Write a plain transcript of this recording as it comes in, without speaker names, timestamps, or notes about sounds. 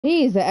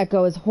Jeez, the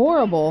echo is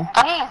horrible.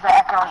 Jeez, the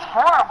echo is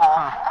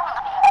horrible.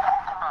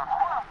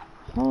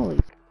 Holy.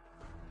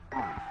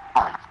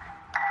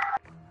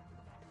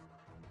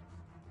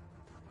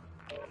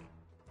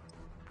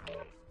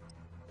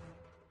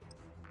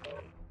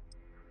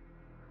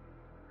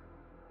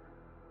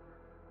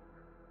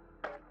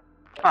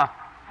 Huh.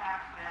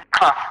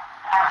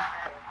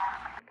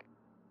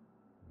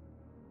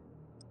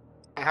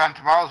 And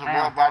tomorrow's a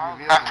worldwide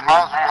reveal.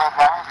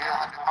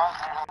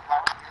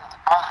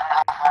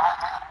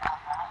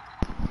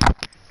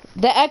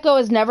 The echo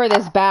is never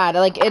this bad.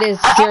 Like, it is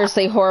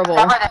seriously horrible.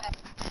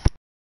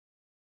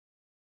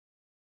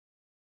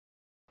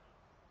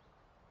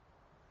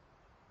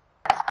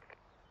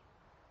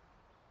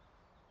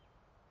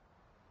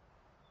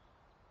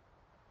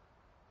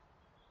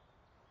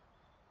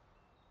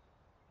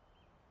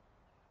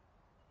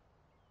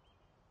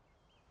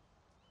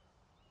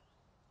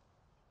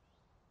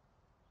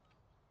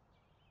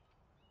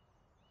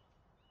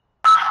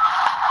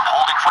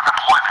 Holding for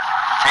deployment.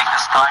 Take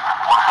this time to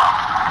warm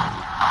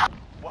up.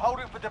 We're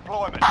holding for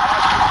deployment.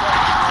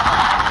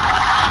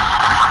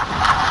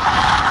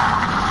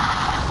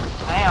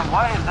 Damn,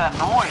 what is that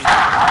noise?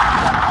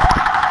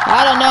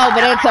 I don't know,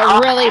 but it's a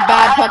really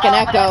bad fucking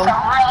echo.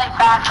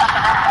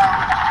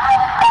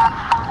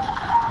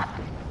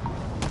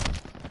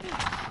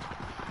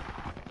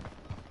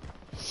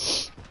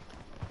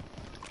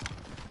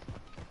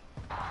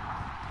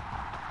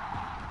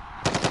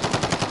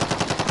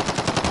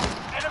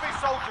 Enemy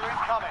soldier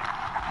incoming.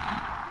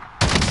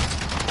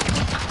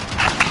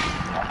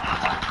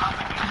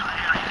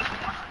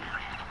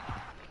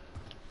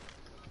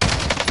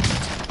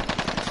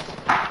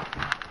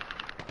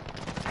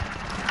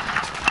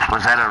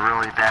 Was that a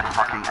really bad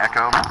fucking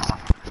echo?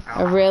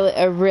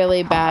 A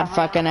really bad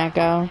fucking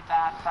echo.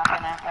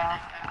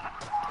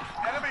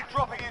 Enemy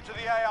dropping into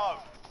the AO.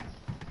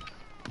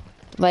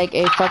 Like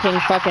a fucking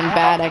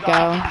bad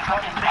echo.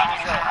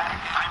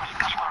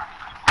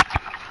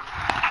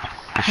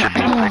 It should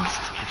be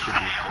fixed.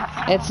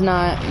 It's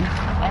not.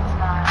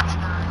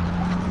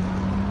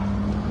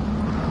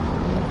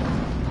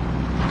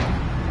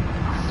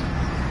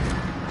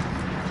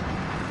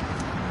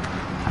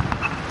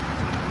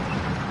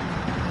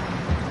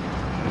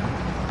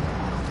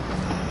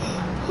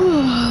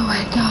 Oh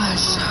my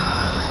gosh.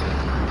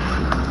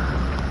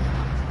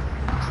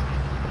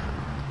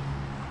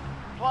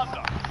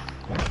 Plunder.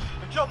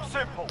 The job's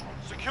simple.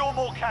 Secure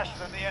more cash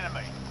than the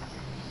enemy.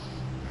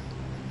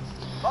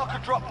 Mark a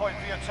drop point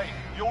for your team.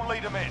 You'll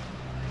lead them in.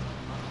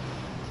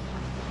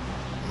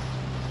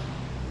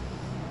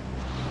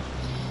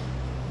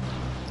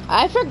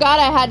 I forgot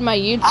I had my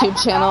YouTube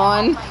channel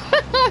on.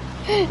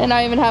 And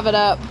I even have it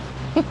up.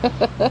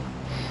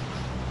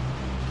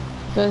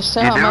 There's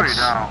so You do or much. you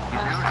don't?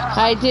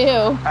 I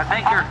do.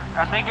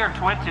 I think your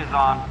Twitch is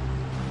on.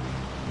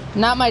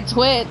 Not my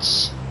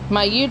Twitch.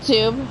 My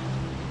YouTube.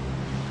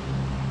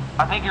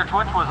 I think your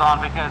Twitch was on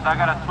because I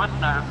got a Twitch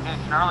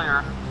notification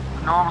earlier.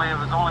 Normally it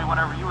was only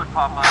whenever you would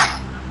pop up.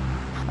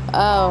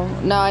 Oh,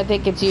 no, I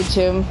think it's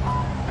YouTube.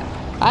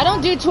 I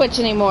don't do Twitch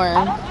anymore.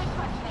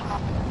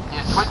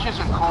 Yeah, Twitch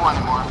isn't cool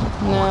anymore.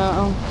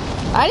 No.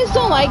 I just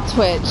don't like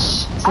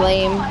Twitch. It's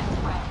lame.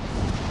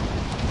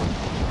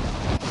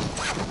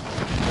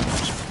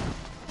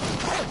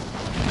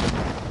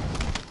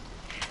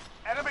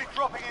 Enemy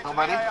dropping into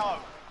Nobody? the AO.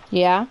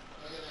 Yeah.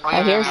 Oh,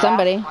 I hear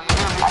somebody. Oh, you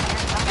hear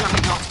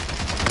me?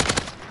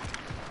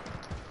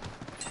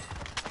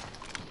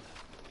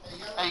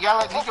 Hey, you gotta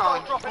let me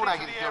go before I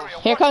get killed.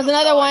 Here comes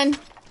another one.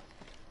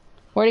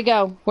 Where'd he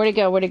go? Where'd he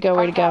go? Where'd he go?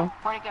 Where'd he go?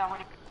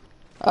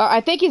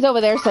 I think he's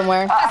over there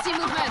somewhere. I see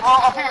movement.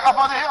 Oh, up here, up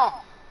on the hill.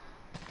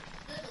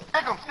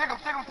 Stick him, stick him,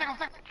 stick him, stick him,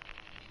 stick him.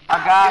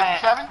 I got it.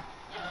 7?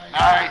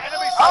 Alright.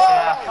 Enemy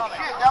Oh, soldier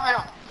shit, down the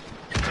hill.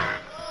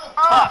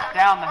 Fuck,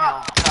 down the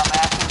hill.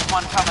 Dumbass. There's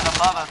one coming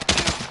above us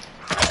too.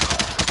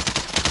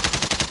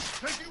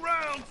 Taking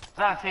rounds. Is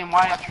that a team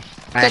white?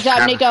 Good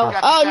job, Nico.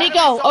 Oh,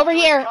 Nico, over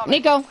here.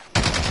 Nico.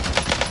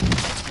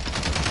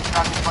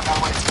 Trying to get the fuck out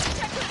of the way.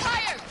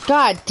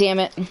 God damn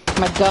it.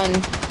 My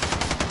gun.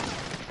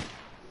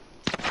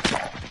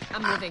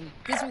 I'm moving.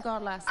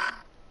 Disregard last.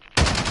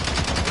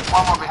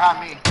 One more behind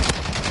me.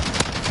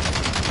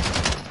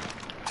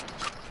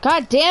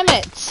 God damn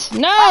it.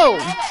 No.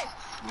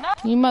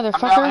 You I'm down the hill,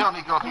 motherfucker.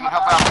 Nico, if you can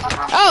help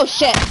out. Oh,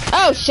 shit.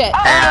 Oh, shit.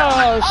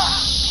 Oh,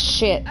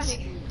 shit.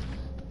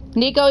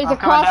 Nico, he's I'm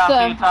coming across down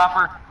to you, the...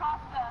 Topper.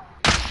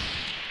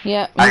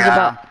 Yeah, I he's got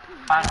about...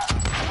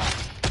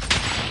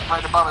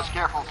 Right above us,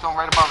 careful, someone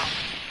right above us.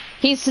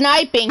 He's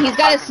sniping. He's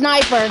got a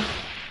sniper.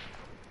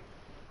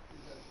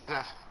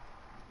 Yes.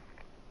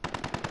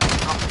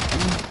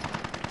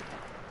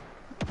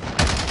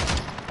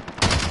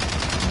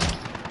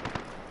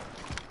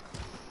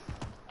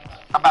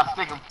 I'm about to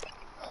stick him.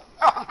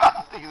 I'm about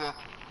to stick him.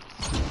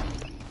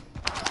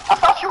 I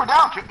thought you were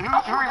down. Who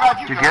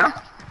revived you? Did you get him?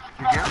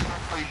 You get him?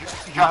 Oh,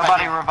 you dropped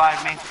Nobody back in?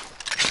 revived me.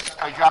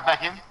 Oh, you dropped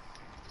back in?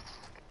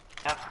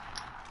 Yep.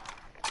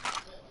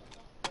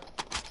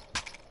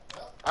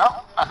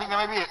 Well, I think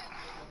that may be it.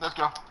 Let's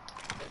go.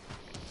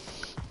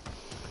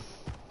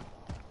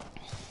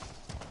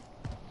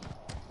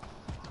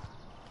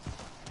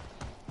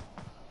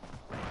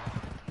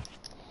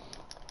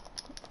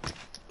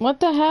 What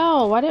the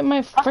hell? Why didn't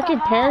my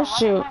freaking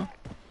parachute?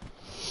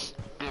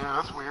 Yeah,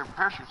 that's weird.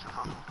 Parachutes are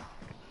fucking.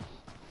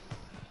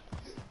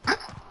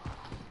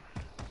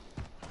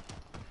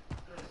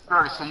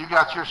 Alright, so you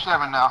got your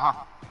 7 now, huh?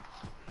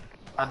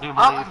 I do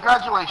Well, believe.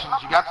 congratulations,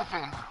 you got the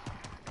fin.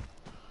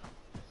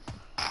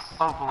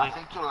 Hopefully. I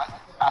think you'll like.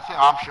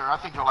 I'm sure. I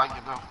think you'll like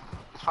it though.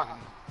 It's fucking.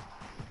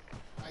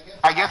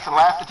 I guess the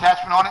last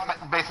attachment on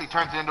it basically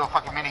turns it into a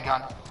fucking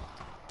minigun.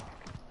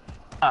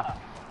 Huh.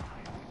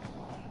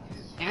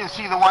 You didn't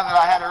see the one that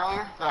I had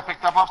earlier that I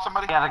picked up off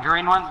somebody? Yeah, the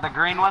green one. The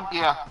green one.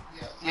 Yeah.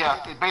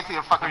 It's basically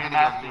a fucking Pretty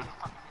minigun. nasty.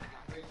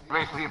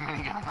 Basically a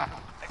minigun.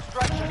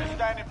 Extraction is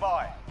standing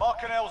by. Mark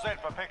an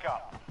LZ for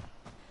pickup.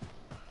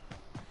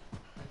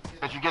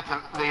 But you get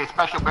the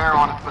special barrel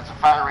on it that puts the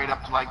fire rate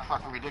up to like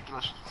fucking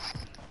ridiculous.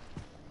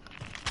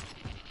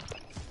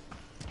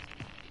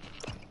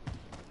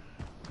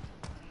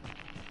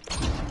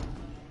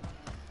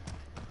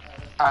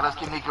 Alright, let's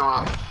get Nico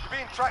up. You're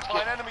being tracked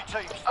by an enemy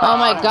team. Oh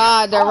my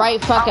god, they're right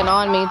fucking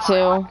on me too.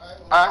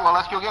 Alright, well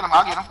let's go get him.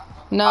 I'll get him.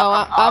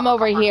 No, I'm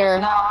over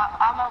here.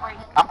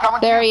 I'm coming.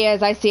 There he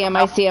is. I see him.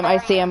 I see him. I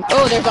see him.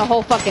 Oh, there's a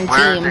whole fucking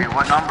Where is he? team.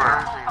 What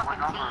number?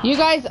 You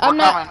guys, I'm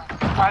not. At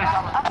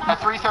Try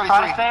to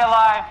 333. stay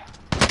alive.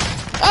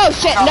 Oh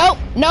shit! Nope,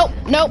 nope,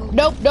 nope,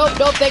 nope, nope,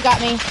 nope. They got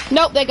me.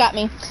 Nope, they got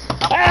me.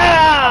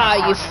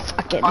 Ah, you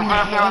fucking. I'm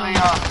up there on the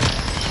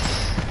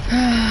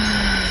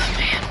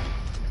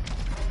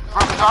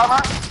broken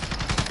armor.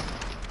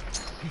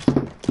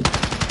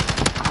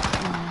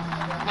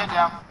 Head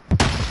down.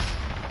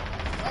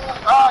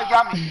 Oh, he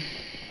got me.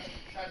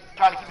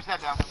 Try to keep his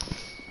head down.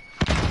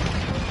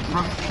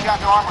 He's got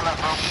no armor left,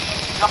 bro.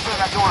 Jump in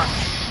that door.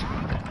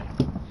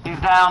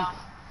 He's down.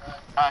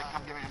 Alright,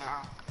 come give me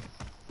another.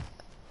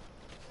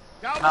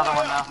 Another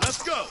one now.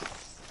 Let's go.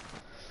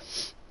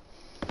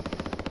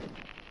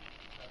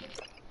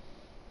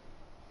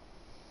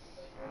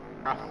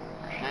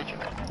 Appreciate you.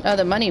 Oh,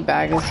 the money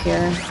bag is here.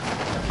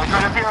 Like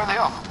right up here on the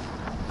hill.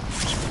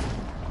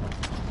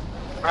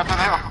 Right up on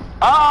the hill.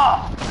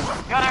 Oh!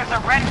 Yo, there's a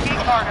red key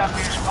card up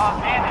here. Oh,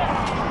 damn it.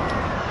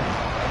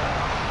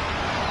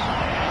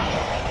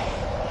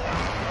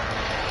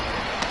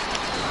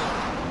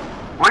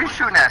 What are you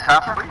shooting at,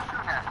 Topper? What are you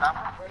shooting at,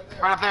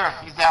 Topper? Right up there.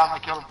 He's down. I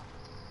killed him.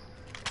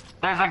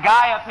 There's a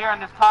guy up here on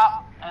this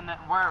top, and then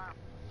where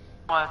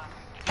was?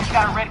 He's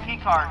got a red key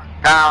card.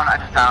 Down. I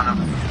just downed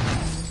him.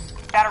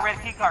 Got a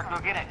red key card. Go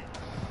get it.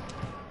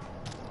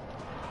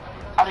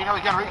 How do you know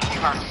he's got a red key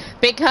card?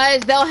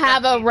 Because they'll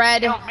have a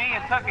red. Killed me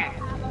and took it.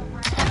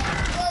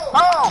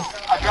 Oh!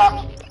 I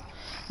dropped.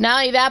 Not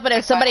only that, but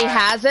if somebody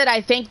has it,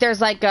 I think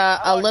there's like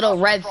a little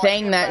red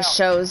thing that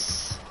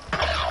shows.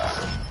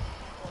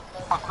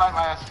 I'll snipe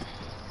my ass.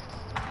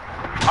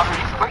 I mean,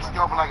 he's quick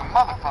scoping like a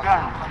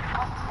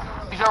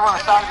motherfucker. He's over on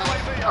the side of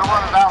the, over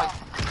on the valley.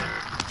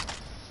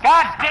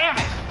 God damn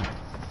it!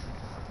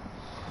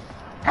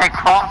 Hey,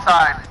 crawl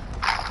inside.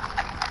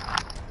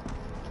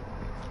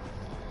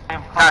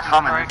 Not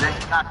coming, is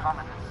he? Not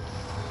coming.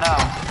 No.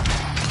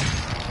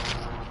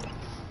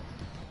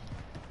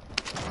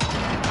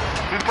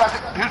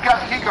 Who's got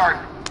the key card?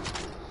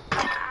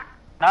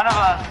 None of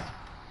us.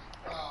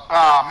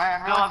 Oh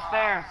man, Still really?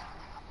 upstairs.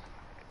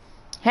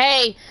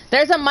 Hey,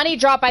 there's a money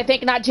drop, I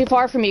think, not too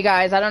far from you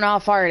guys. I don't know how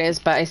far it is,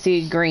 but I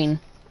see green.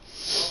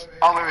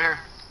 All over here.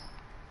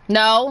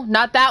 No,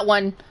 not that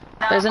one.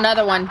 There's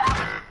another one.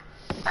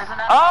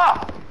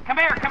 Oh! Come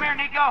here,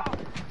 Nico.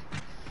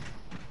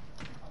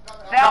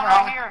 Down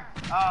right here.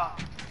 Oh.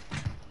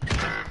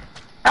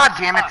 God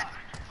damn it.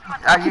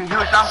 You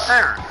was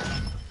downstairs.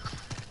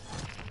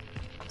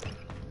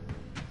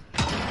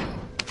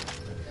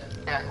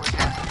 Yeah, we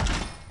can.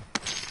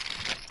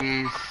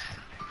 He's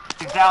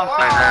He's downstairs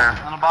Right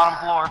there. on the bottom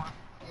floor.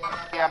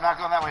 Yeah, I'm not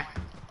going that way.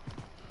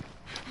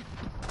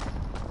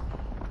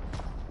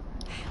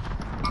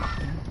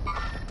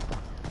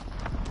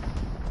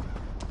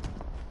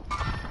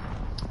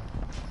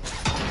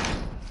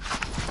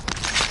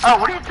 Oh,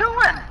 what are you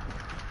doing?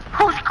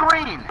 Who's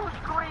green? Who's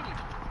green?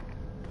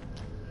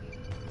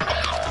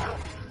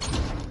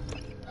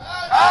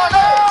 Oh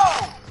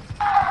no!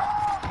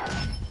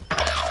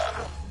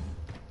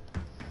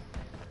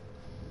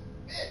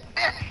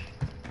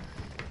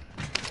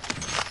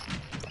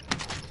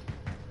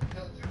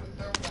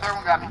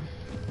 Everyone got me.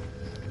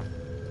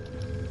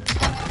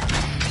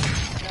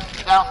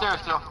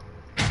 Downstairs still.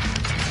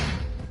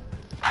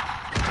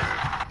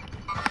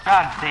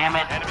 God damn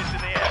it. Enemies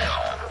in the area.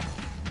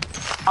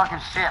 Fucking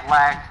shit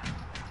lagged.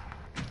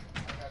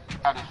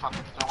 I just fucking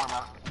don't worry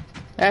about it.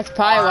 That's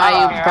probably why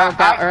you broke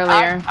out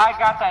earlier. I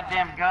got that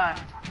damn gun.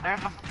 There's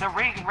the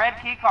red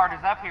key card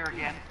is up here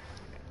again.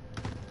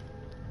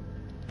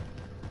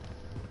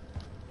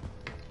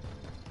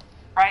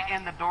 Right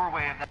in the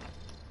doorway of the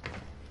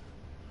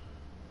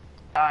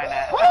dying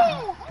at.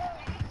 Woo!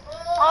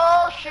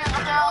 Oh shit,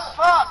 I'm down.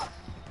 Fuck!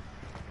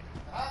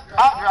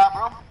 Hot drop,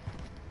 bro.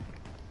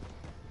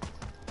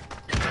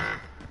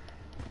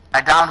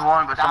 I downed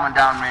one, but someone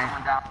downed me.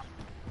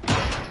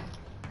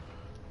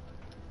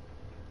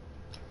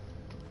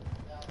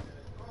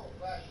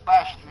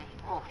 Flashed me.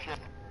 Oh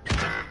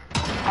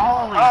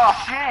Holy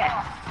shit!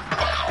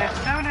 As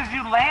soon as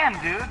you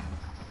land, dude.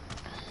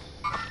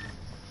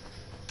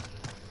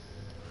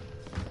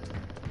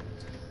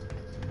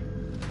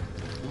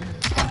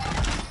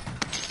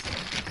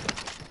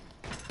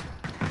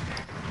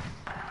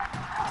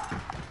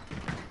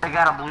 They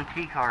got a blue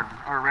key card,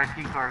 or a red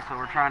key card, so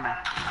we're trying to...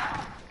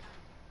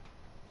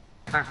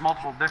 There's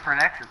multiple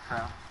different exits, so...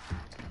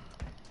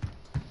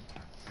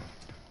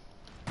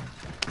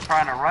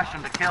 Trying to rush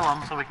them to kill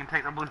them so we can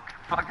take the blue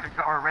fucking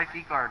or red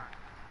key card.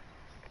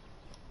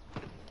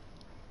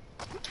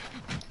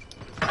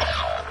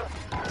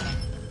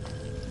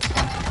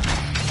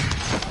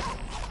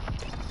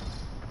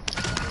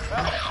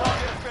 Bounty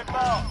target has been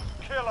marked.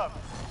 Kill him.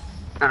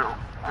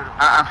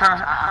 I'm trying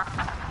to...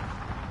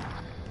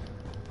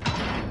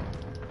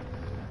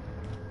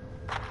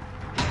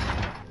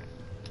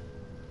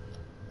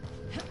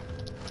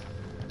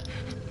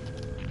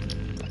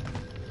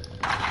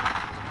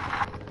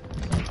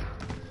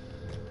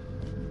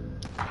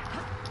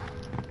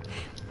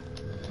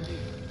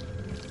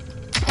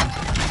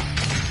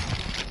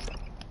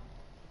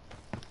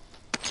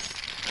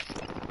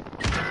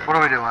 What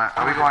are we doing?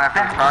 Are we going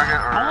after the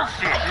target or?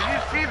 Bullshit, did you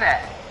see that?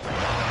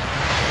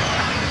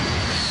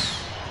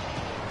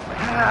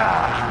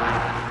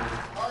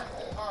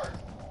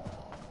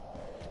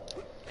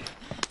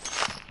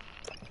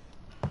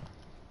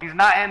 He's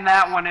not in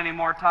that one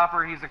anymore,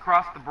 Topper. He's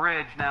across the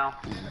bridge now.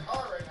 He's in the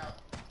car right now.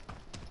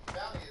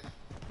 Bounty is.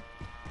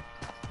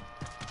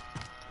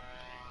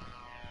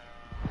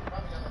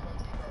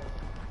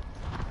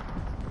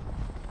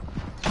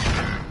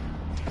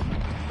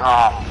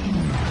 Oh.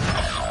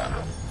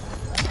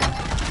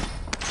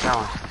 That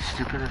was the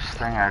stupidest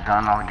thing I've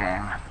done all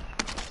game.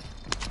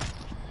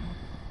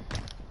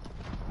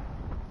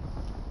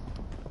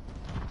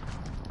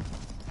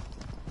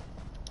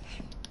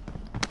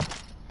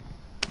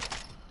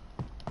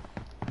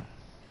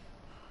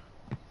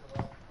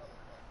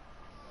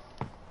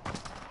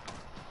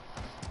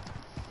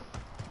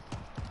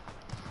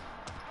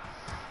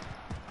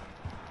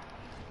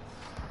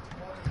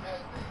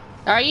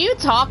 Are you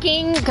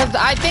talking? Because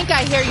I think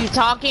I hear you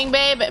talking,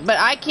 babe, but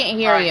I can't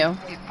hear you.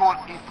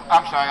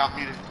 I'm sorry, I was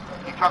muted.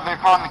 They're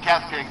calling the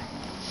cat pig.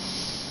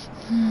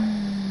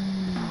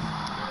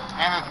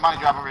 And there's a money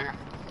drop over here.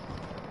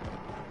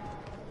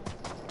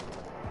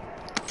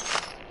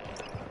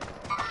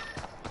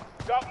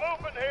 Got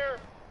movement here.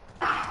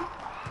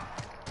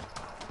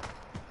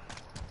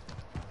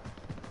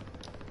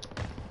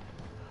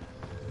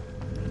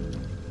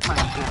 My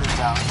shit is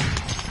down.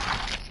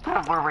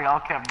 Where we all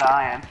kept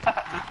dying.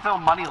 There's still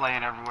money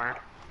laying everywhere.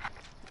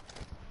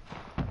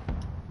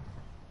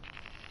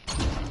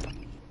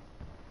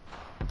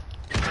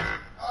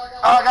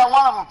 Oh, I got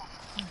one of them.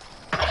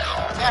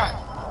 Damn it.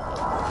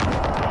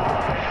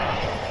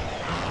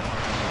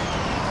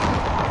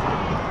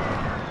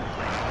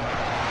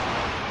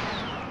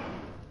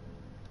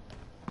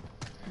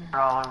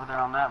 They're all over there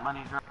on that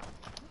money drop.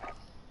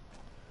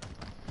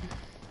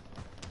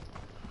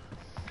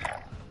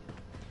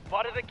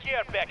 Spotted the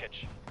care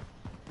package.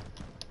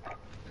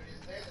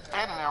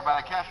 Standing there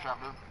by the cash drop,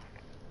 dude.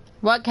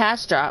 What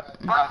cash drop?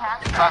 Oh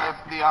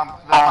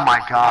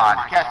my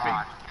god. Cash pig.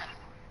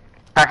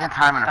 Second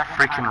time in a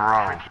freaking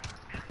row.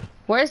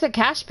 Where's the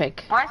cash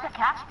pick? Where's the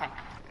cash pick?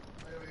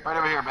 Right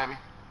over here, baby.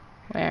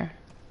 Where?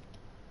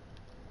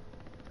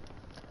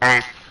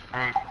 Hey.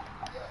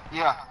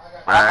 Yeah.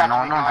 No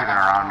one's even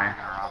around me.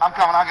 I'm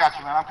coming, I got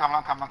you, man. I'm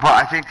coming. Well,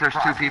 I think there's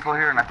two people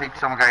here, and I think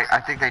I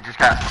think they just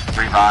got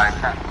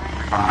revived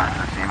from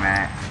their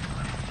teammate.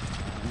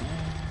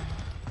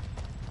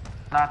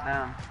 Not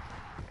them.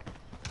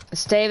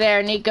 Stay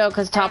there, Nico,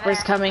 because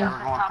Topper's coming. They were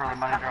going for the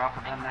money drop,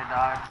 and then they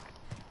died.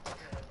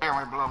 Here,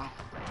 right below me.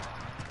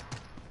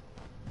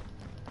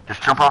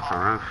 Just jump off the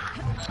roof.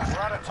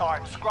 We're out of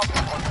time. Scrub the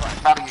contract.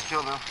 About to get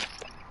killed, though.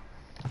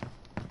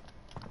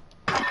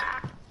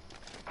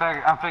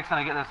 I'm fixing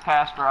to get this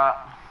cash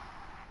drop.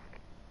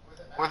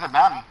 Where's the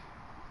bounty?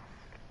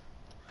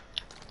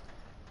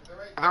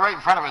 They're right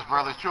in front of us,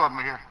 bro. There's two of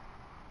them here.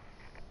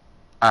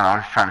 I don't know,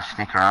 I'm just trying to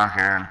sneak around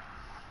here and...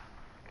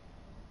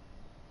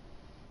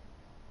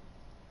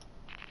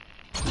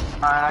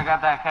 Alright, I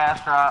got that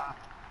cash drop.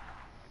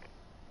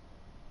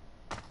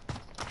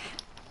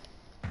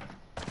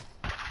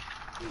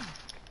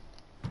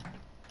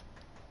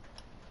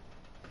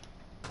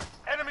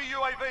 Enemy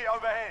UAV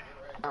overhead.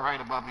 They're right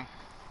above me.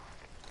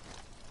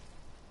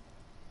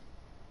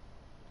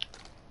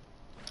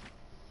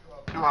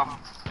 Two of them.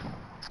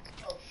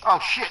 Oh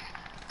shit!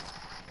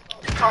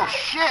 Oh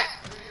shit!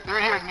 They're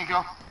in here,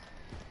 Nico.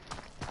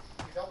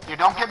 You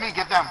don't get me,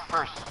 get them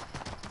first.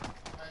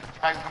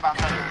 I can come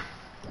outside here.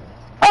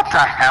 What the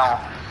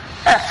hell?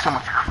 That's so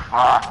much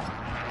crap.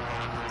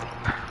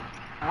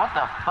 What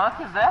the fuck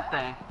is that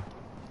thing?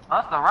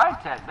 That's the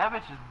right tech. That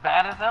bitch is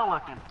bad as hell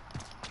looking.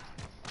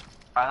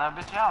 Try that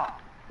bitch out.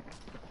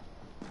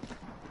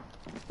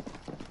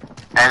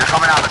 Hey, they're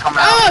coming out,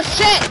 Oh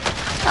shit!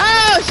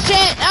 Oh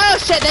shit! Oh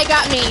shit, they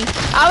got me.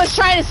 I was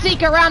trying to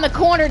sneak around the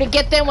corner to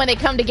get them when they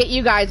come to get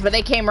you guys, but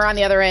they came around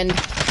the other end.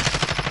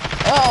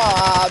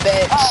 Oh,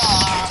 bitch.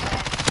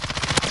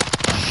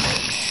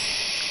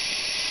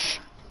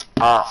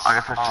 Oh, I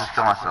guess I should just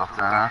kill myself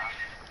then, huh?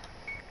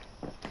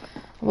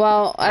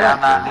 Well, I Yeah, don't.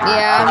 I'm not near-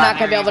 Yeah, I'm I'm not not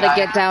gonna be near able you to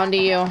get guys. down to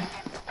you.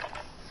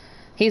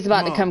 He's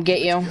about to come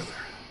get you.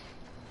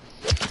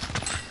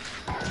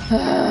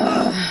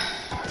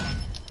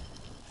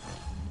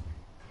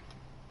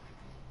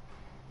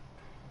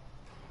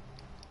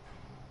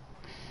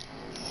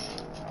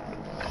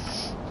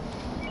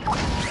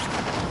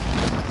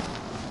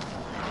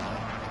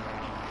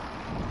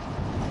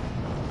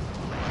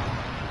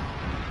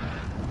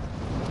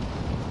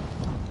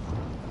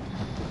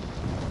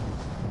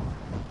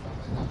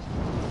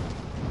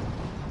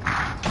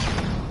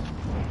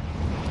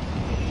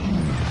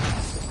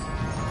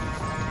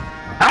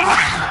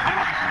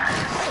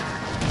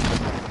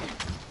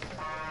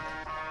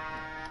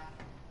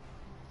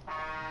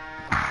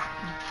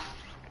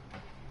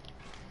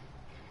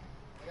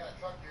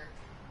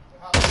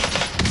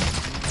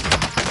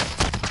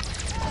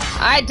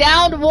 I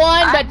downed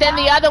one, but then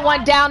the other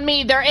one downed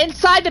me. They're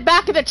inside the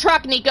back of the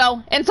truck,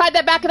 Nico. Inside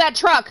the back of that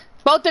truck.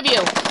 Both of you.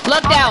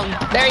 Look down.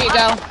 There you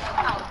go.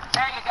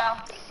 There you go.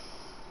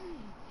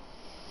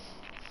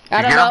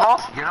 I don't Get them know.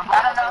 both? Get them both?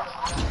 I don't know.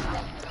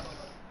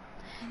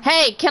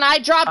 Hey, can I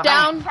drop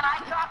down? Can I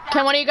drop down?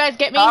 Can one of you guys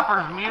get me?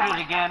 Hopper's muted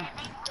again.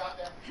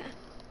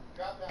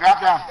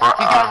 Drop down.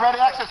 He's got a red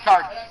access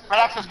card. Red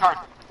access card.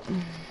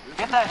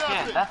 Get that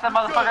shit. That's the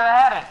motherfucker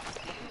that had it.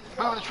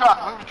 Move the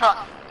truck. Move the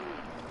truck.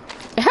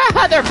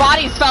 Their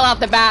bodies fell out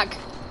the back.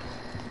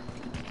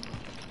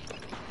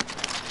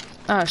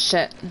 Oh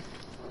shit. Can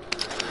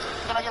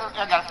I get it?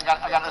 I got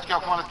it. Let's go.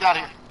 Come on, let's get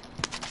out of here.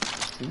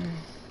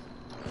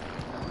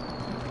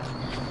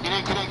 Get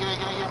in. Get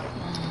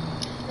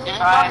in,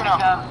 Trying to now.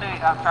 come, see.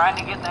 I'm trying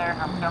to get there.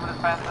 I'm coming as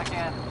fast as I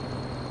can.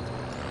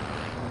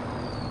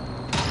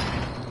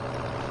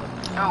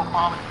 No,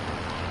 Mom.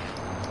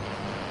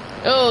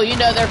 Oh, you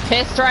know they're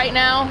pissed right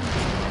now.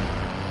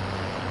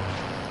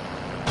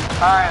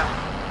 Alright.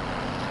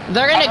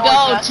 They're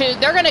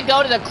gonna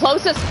go to the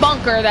closest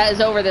bunker that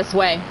is over this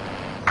way.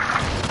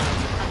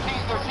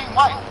 They're team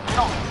white. They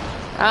don't.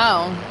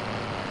 Oh.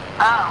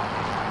 Oh.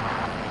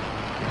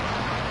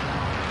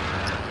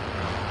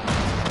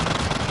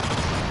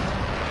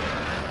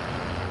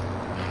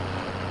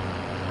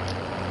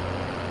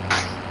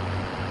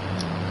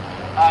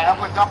 Alright, I'm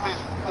gonna dump his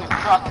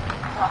truck.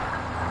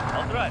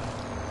 Alright.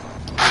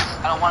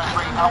 I don't want to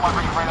bring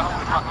it right up to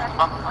the truck.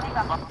 Bump.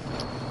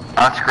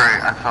 That's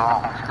great. That's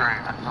all. That's great.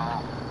 That's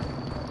all.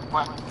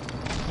 What?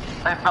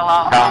 They fell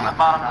out Down on the it.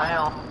 bottom of the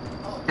hill.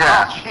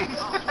 Yeah.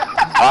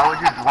 Oh,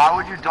 jeez. Why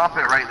would you dump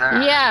it right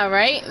there? Yeah,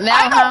 right? I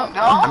Now don't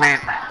how I know. mean,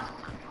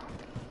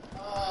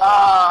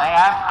 Hey,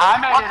 I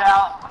made it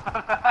out.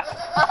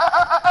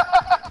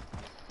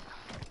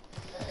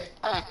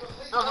 Hey,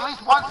 there was at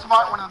least one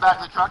smart one in the back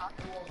of the truck.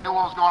 Knew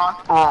what was going on.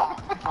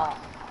 well,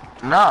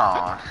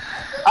 no.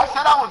 I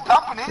said I was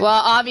dumping it.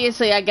 well,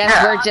 obviously I guess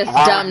Yeah, we're just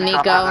why would dumb, you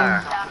dump it Nico.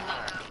 there?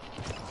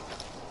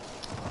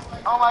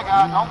 Oh my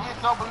God! Don't get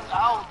so booty.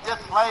 I'll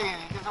just play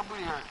and get so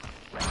booty hurt.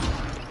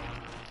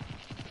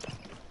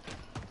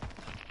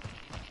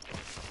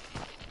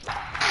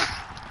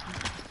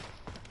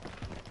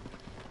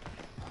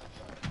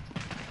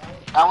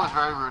 That was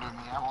very rude of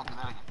me. I won't do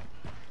that again.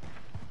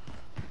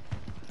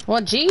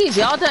 Well, geez,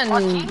 y'all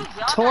done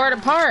tore it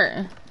apart.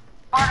 Room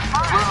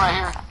right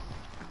here.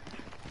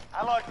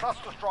 Allied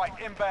cluster strike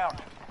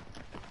inbound.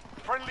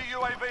 Friendly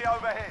UAV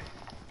overhead.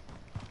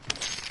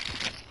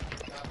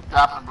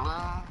 Dropping a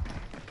balloon.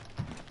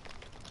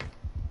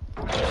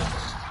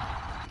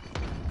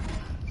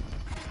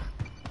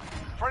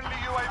 Friendly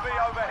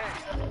UAV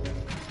overhead.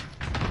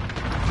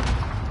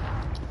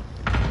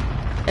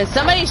 Is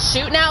somebody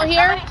shooting out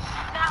here?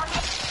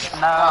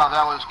 No. Oh,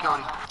 that was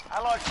Cody.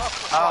 Allied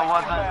cluster Oh, strike it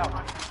wasn't.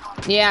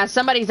 inbound. Yeah,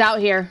 somebody's out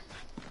here.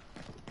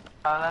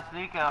 Oh, that's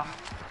Nico.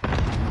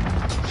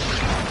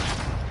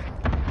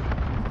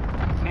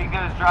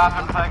 Nico's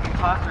dropping fucking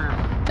clusters.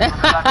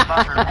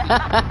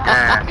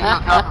 Yeah.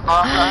 Nico's dropping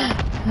bombs, right?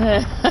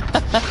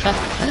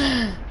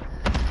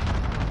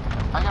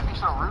 I gotta be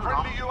so rude,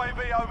 Friendly huh?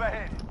 UAV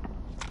overhead.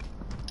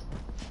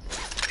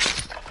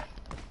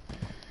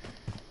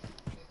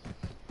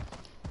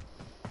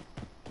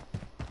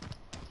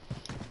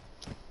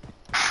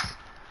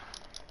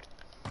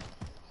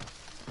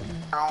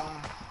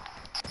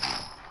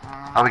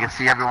 Oh, we can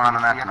see everyone on the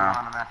map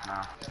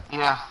now.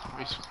 Yeah,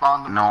 we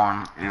spawned. No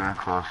one even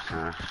close to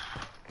us.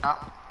 No.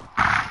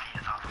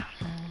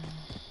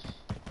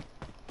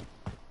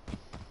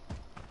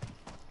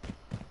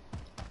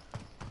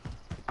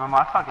 Oh,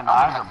 my fucking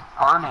eyes are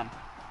burning.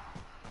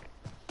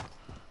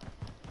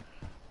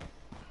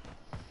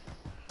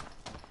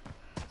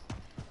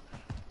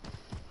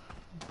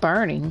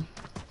 Burning.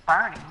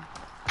 Burning?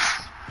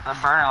 They're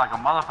burning like a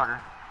motherfucker.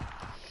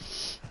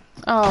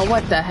 Oh,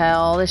 what the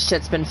hell? This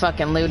shit's been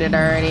fucking looted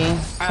already.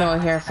 Go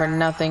here for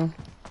nothing.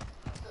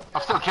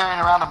 I'm still carrying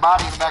around the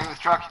body in the back of this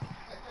truck.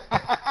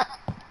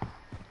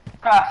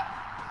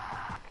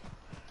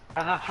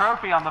 There's a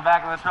trophy on the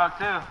back of the truck,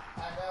 too.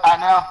 I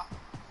know.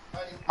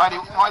 Mighty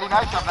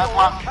nice of that's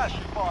one. Cash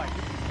you find.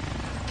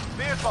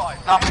 Be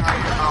advised. Nothing right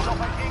here, bro.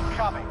 Something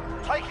incoming.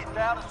 Take it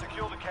down and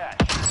secure the cash.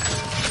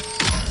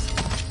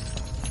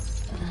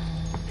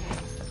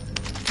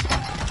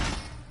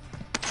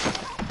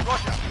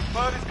 Roger.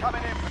 Bird is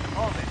coming in for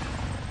deposit.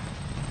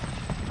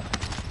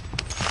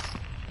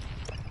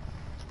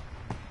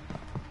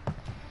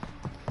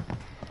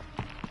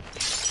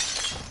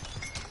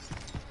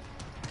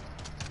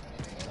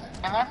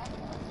 In there?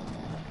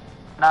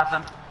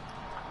 Nothing.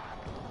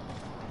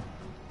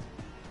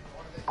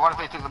 What if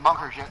they took the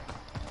bunker shit?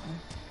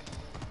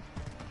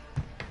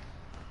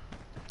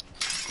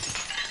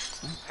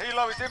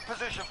 Helo is in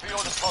position for your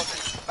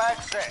deposit. Bag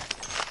set.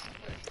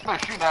 They're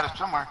shooting at us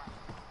somewhere.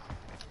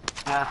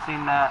 Yeah, I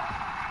seen that.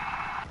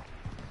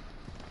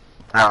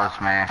 That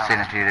was me. I seen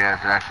a few days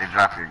that actually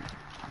dropped your.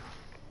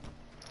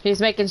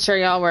 He's making sure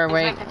y'all were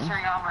awake. Got the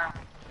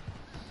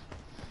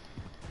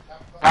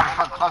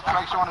fucking cluster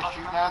strikes on us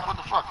shooting at us. What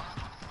the fuck?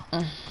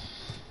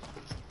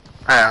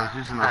 Hey, I was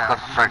using the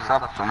cluster strikes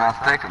up, so I'm not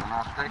mistaken.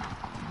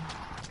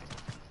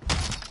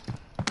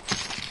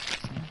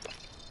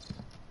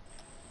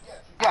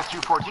 Yeah,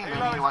 214, baby.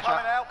 You Helo is watch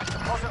coming out. out.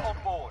 Deposit on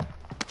board.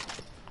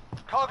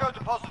 Cargo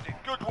deposited.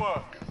 Good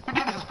work. Who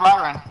did this fly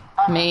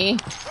run? Me?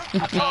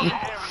 Target area.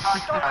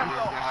 Don't be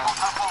lost.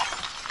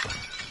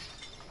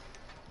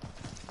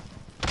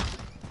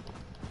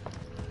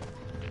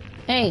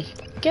 Hey,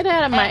 get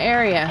out of my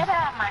area. Get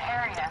out of my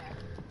area.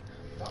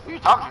 Who are you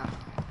talking to?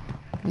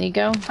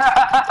 Nico?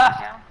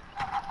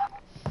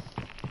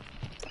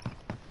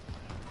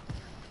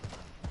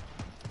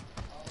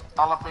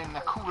 All up in the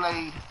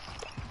Kool-Aid.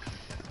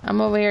 I'm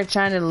over here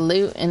trying to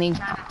loot and he's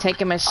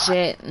taking my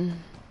shit.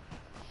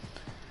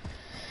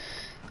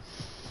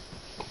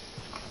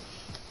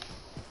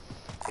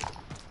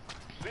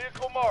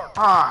 Vehicle marked.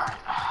 Alright.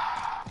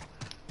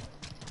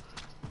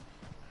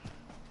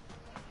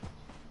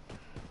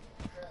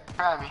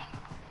 Krabby.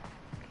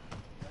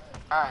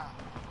 Alright.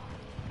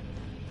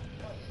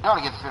 You ought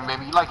to get the spin,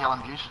 baby. You like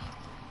LMGs.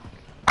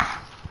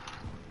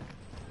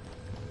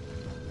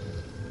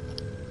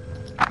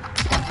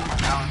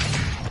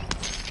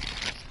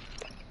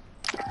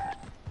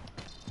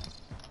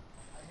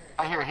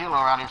 I hear a helo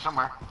around here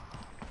somewhere.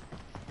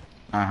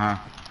 Uh-huh.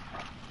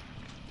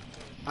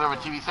 Is there a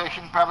TV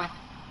station, probably?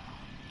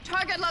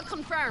 Target lock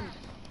confirmed.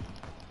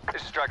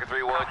 This is Striker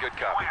 3-1, good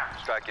copy.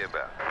 Strike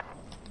inbound.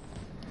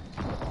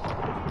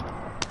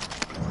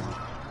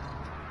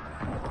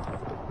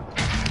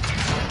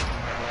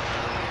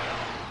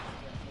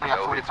 I got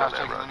No 45 hits on that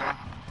seconds run. anyway.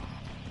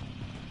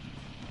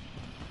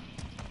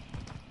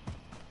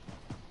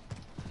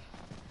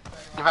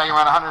 If I can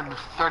run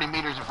 130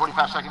 meters in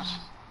 45 seconds.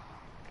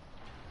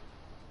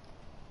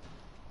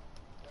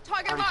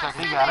 Target 30 marked.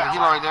 seconds. He got it.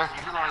 Helo right there.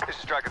 This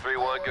is Striker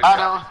 3-1, good I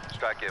copy.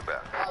 Strike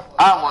inbound.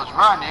 I was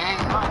running.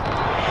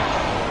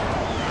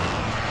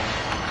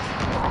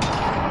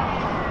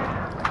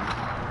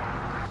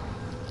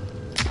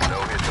 No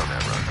hits on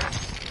that run.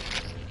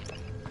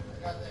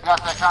 Got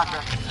that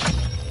contract.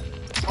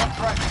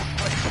 Contract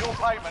complete. Your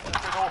payment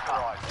has been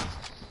authorized.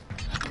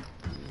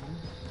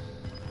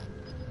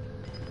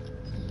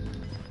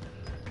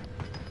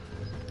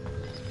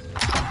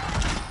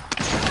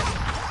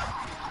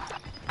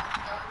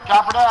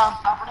 Chopper down.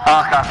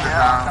 Oh, copter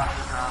down.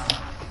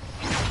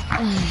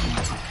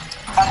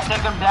 I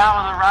took him down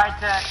with a right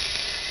tech.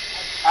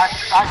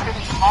 I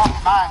finished him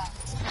off mine.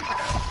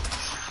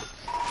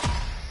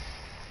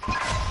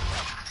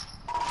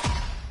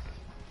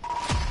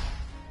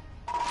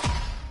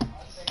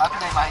 That's a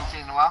name I ain't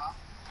seen in a while.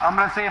 I'm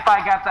gonna see if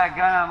I got that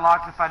gun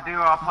unlocked. If I do,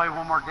 I'll play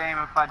one more game.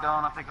 If I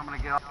don't, I think I'm gonna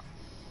get off.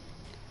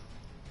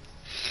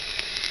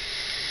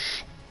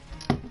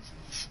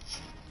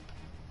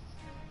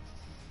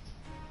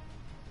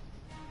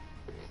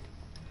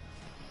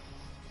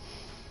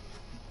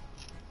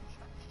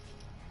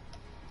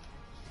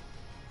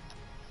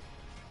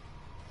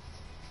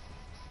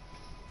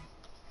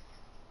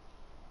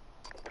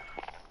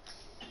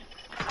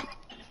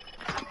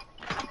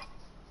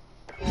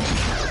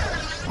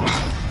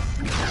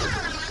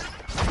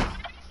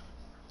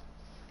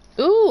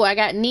 Ooh, I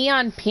got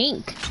neon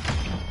pink.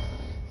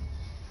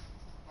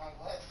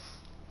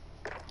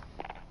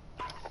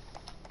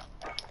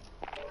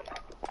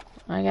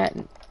 I got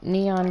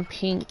neon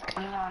pink.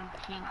 Neon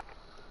pink.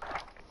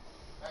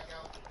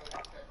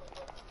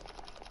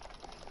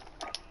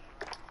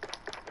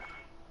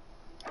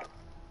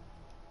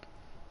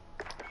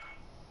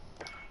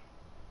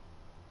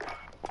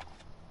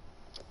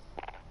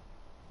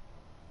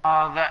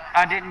 That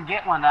I didn't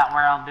get one that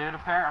round, dude.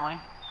 Apparently.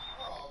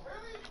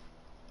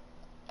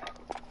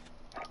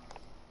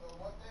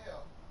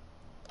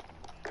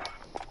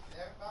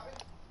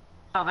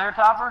 So there,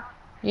 Topper.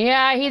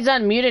 Yeah, he's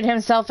unmuted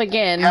himself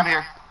again. Yeah, I'm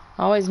here.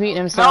 Always muting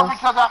No, himself.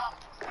 because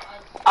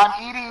I'm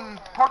eating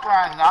pork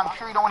rinds. I'm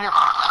sure you don't want to hear.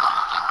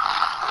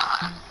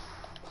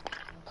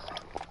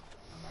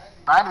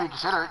 Trying to be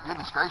considerate.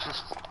 Goodness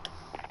gracious.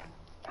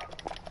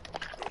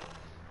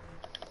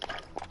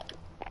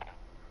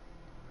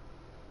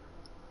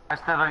 I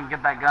still didn't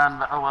get that gun,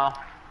 but oh well.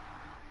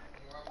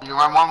 You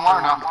run one more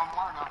or no?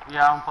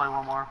 Yeah, I'm gonna play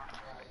one more.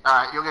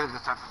 Alright, you'll get it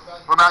this time.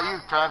 What about you,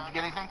 Trav? Did you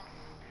get anything?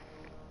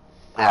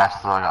 Yeah, I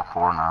still got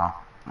 4 now.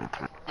 Me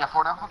too. Yeah,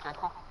 4 now? Okay,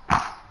 cool.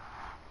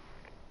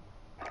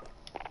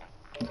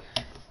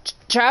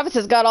 Travis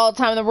has got all the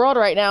time in the world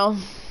right now.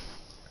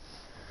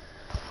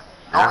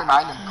 Don't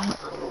remind him.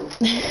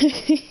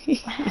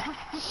 He's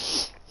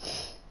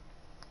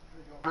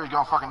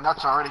going fucking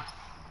nuts already.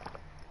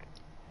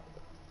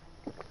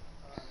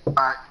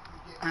 Alright,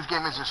 whose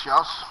game is this,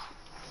 y'all?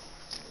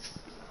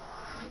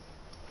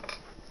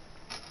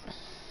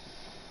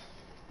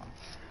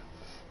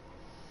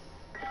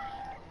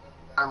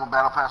 I will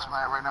battle pass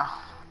my right now.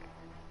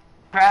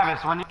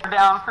 Travis, when you're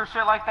down for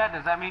shit like that,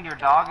 does that mean your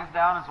dog is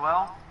down as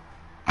well?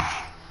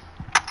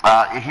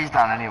 He's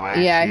down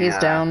anyway. Yeah, he's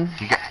down.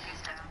 He got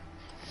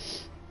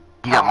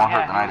more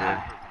hurt than I did.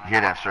 He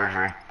had to have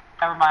surgery.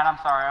 Never mind, I'm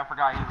sorry, I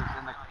forgot he was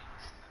in the...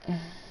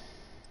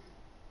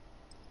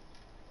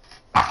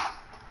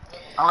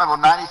 I'm level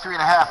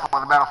 93.5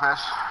 on the battle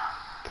pass.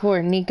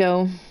 Poor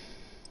Nico.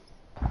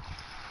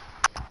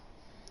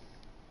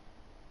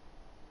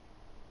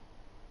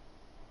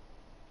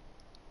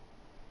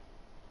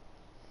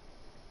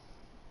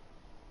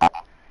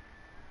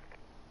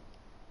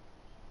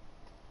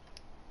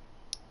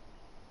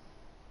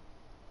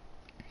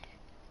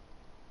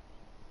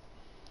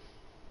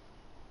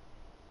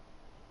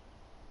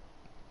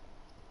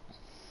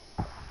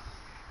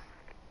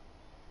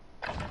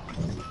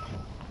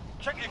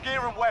 Check your gear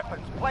and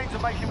weapons. Planes are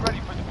making ready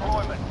for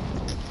deployment.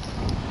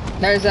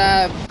 There's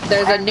a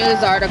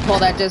news article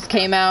that just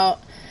came out.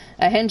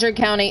 A Hendrick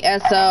County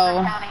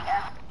SO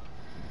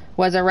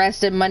was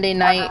arrested Monday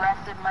night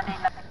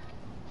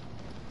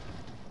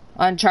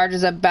on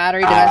charges of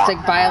battery, domestic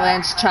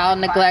violence, child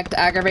neglect,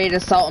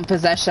 aggravated assault, and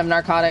possession of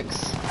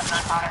narcotics.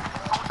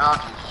 Oh,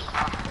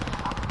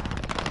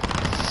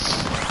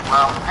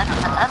 well,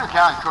 Hendrick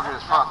County crooked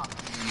as fuck.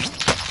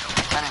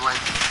 Anyway,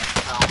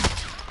 so,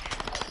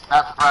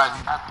 not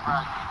surprising, not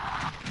surprising.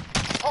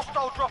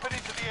 Hostile dropping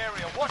into the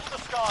area. Watch the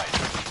skies.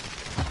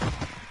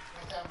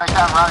 Next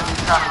time Ronnie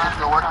needs to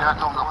go work there, I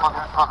told him to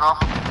fuck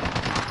off.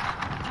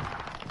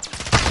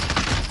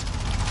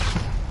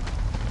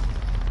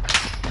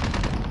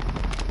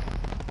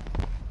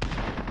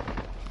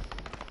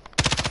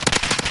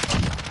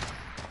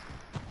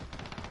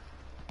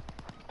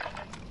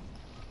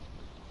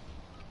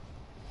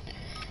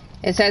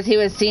 It says he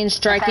was seen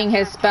striking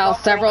his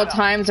spouse several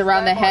times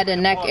around the head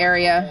and neck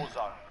area.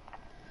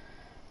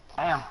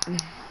 Damn.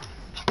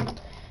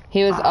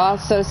 He was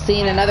also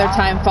seen another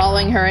time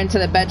following her into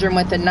the bedroom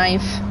with a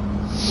knife.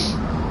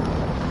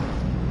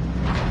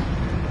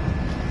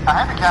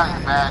 Hendrick County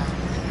is bad.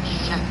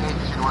 Shit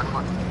agency to work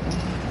for.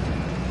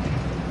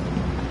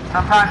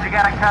 Sometimes you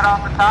gotta cut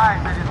off the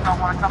ties, they just don't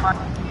want to come up.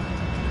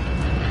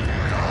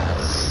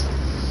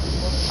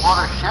 Well,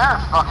 their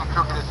sheriff's fucking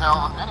crooked as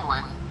hell anyway.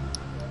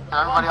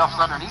 Everybody else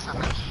underneath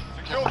him is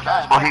just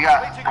bad. Well, he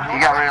got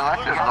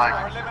reelected like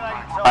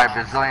by a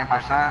bazillion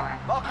percent.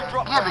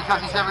 Yeah,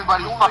 because he's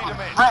everybody's fucking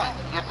friend.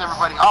 He gets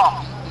everybody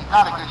off. He's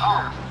not a good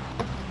sheriff.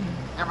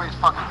 Everybody's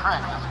fucking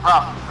friend. That's the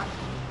problem.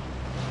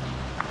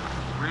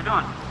 What are you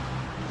doing?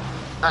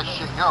 That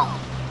shit go.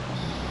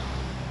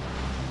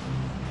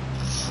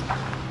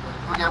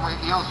 We get away.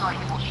 He owes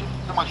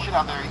so much shit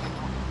out there. He can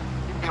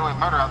get away with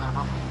murder out there,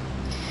 bro.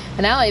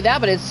 And not only that,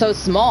 but it's so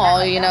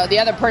small, you know, the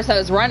other person that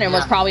was running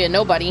was probably a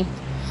nobody.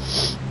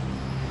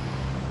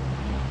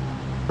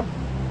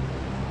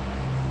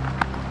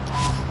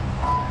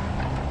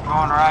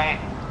 Going right.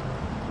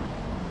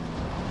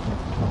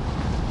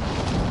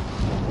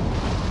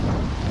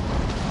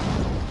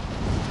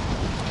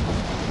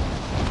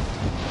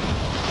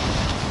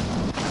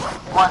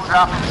 One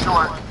dropping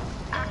short.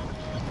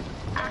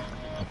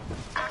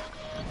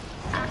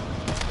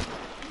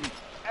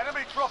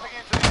 Enemy dropping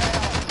into the air.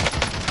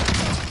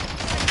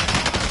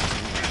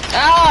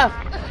 Ah!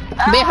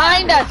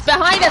 Behind us!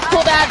 Behind us!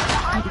 Cool dad!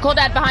 Cool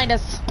dad behind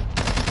us!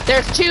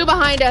 There's two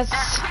behind us!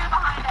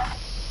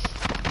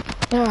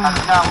 I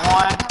got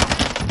one.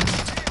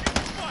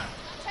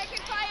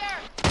 Taking fire!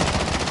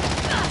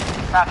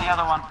 Got the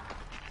other one.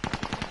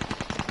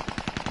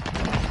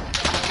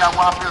 Just got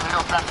one up here the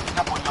hill trying to pick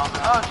up on y'all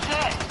there. Oh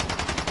shit!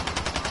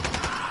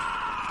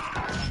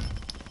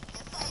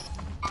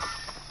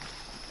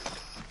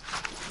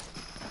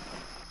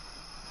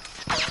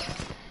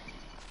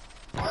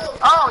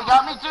 Oh, he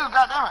got me too,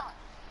 goddammit.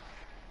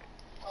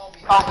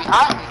 Oh,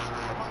 behind me.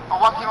 Oh,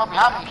 one came up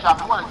behind me and shot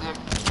me. What a dick.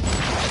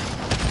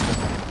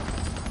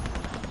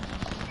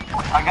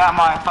 I got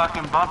my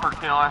fucking bumper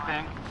kill, I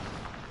think.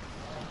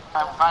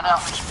 Alright, we'll find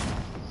out.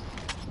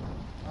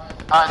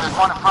 Alright, there's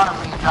one in front of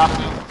me and dropped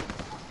in.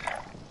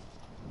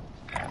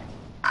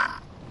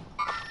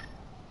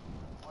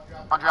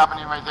 I'm dropping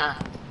in right there.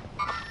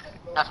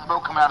 Got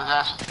smoke coming out of his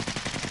ass.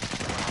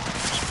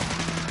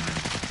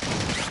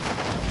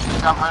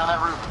 Drop right on that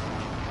roof.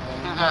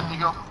 His ass,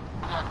 Nico.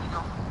 His ass,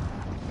 Nico.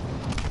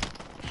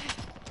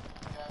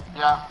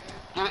 Yeah.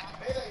 Get it.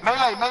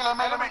 Melee, melee,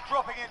 melee, Enemy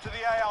dropping into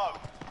the AO.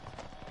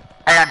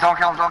 Hey, don't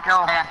kill him, don't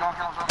kill him. Hey, don't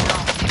kill him, don't kill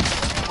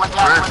him. Went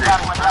down, went down,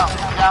 went down.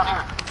 Down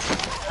here.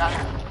 Down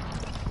here.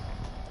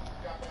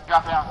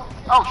 Drop down.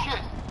 Oh shit.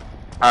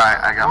 Alright,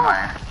 I got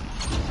mine.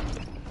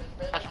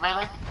 That's your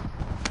melee?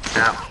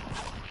 Yep.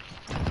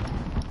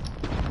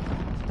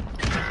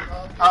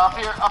 Up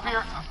here, up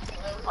here.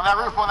 On that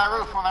roof, on that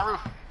roof, on that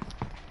roof.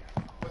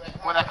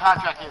 Where that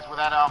contract is, where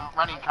that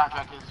running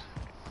contract is.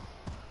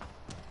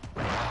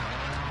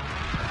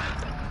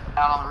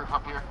 Down on the roof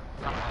up here.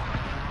 Do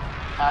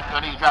I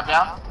need to drop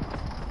down?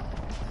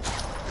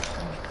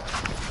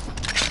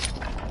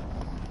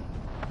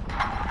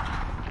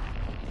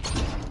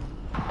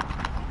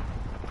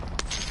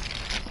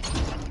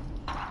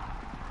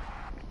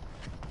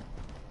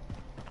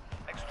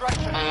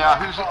 Extraction. Hey,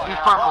 who's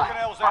purple?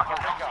 Organelles Echo,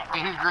 pick up.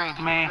 Hey, who's green?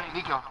 Me.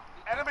 Nico.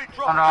 Enemy Oh,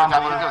 dropping. no, I'm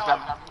Got me, blue.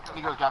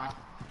 Nico's got me.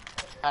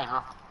 Thanks,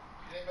 bro.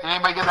 Did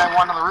anybody get that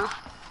one on the roof?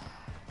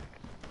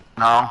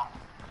 No.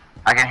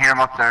 I can hear him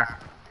up there.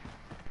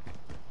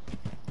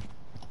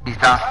 He's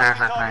downstairs,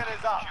 I Target think.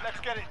 is up. Let's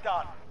get it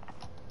done.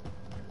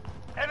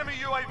 Enemy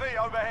UAV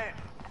overhead.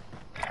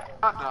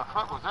 What the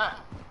fuck was that?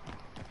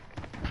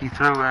 He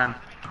threw in.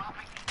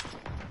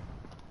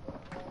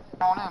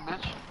 Come on in,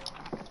 bitch.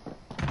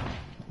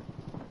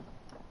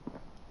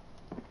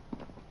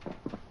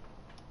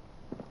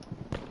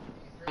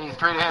 He's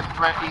straight ahead.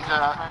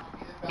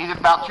 He's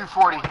about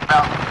 240.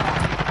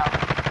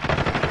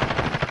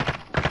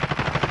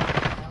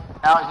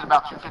 Now he's at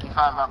about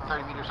 255, about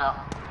 30 meters out.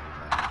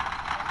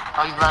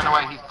 Oh, he's running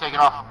away. He's taking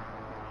off.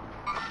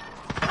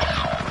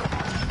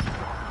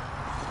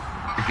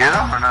 You get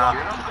him or no?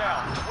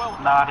 Down. Well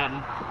No, I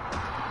didn't.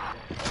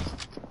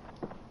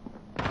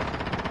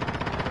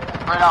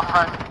 Right out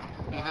front.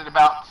 He's at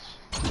about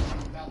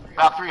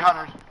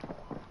 300.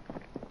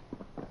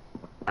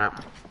 Yep.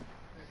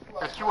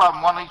 There's two of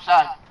them, one on each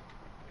side.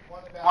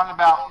 One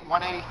about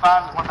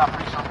 185 and one about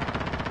 3 something.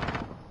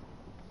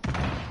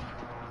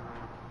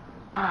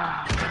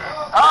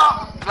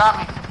 Oh, got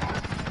me.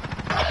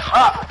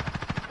 Up.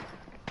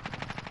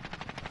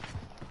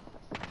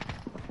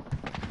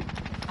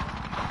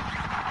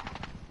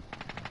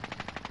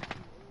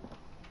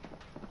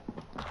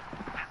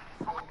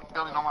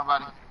 Building on my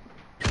body.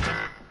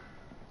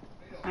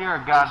 You're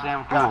a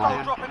goddamn fool, Hostile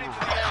dude. dropping into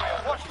the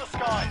area. Watch the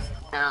skies.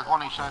 Yeah, there's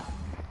one on each side.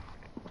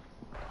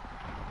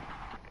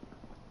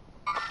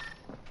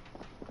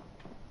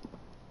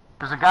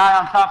 There's a guy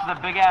on top of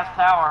the big ass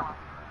tower.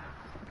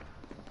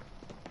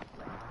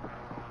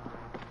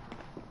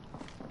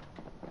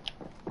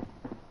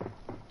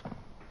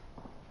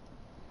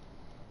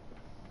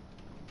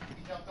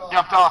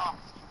 Jumped off.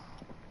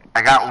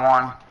 I got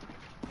one.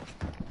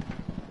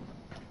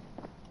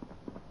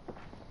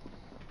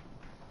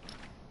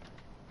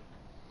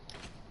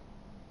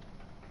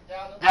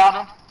 Down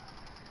him.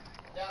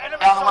 Enemy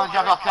Down the one that soldier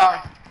jumped off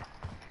tower.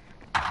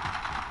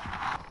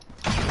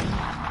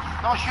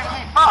 Don't shoot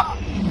me, fuck!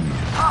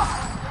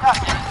 God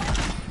damn it.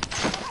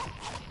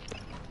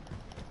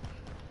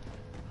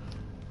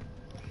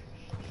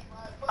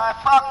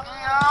 Fuck me,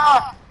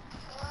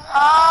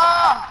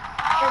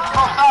 shoot from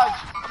both sides.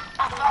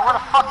 Where the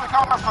fuck they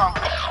coming from?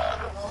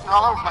 They're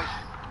all over the place.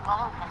 All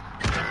over the place.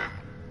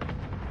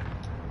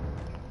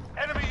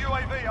 Enemy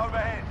UAV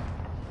overhead.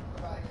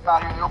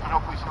 Out here in the open,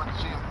 hopefully someone can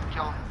see him,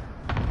 kill him.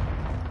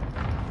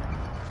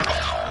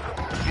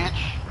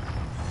 Bitch.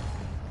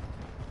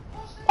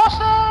 What's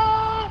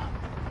that?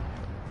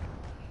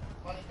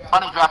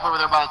 Money drop over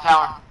there by the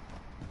tower.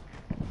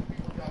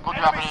 Go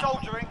drop Enemy it in.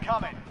 soldier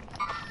incoming.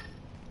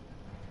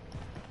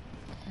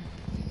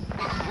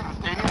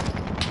 Stadium?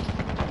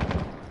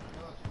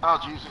 Oh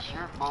Jesus,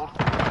 you're bold.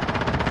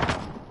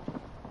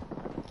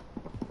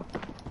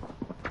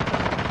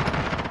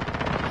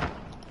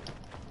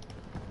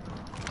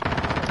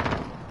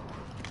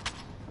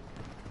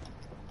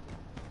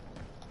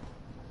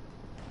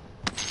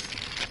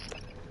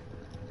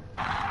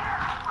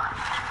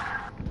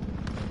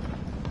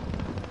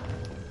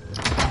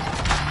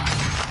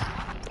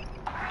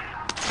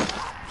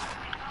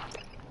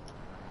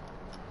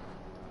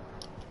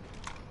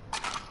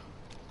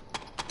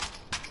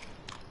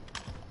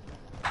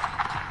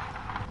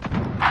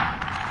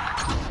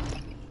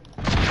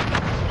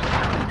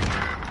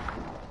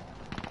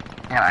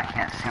 Yeah, I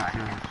can't see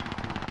through.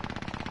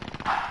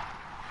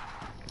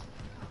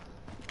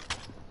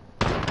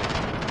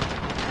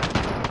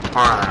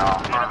 Further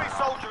off. Enemy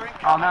soldier Oh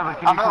incoming. no, but I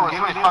can know, you it's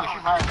come really fucking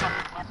shoot my ass.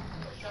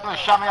 Somebody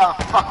shot me out of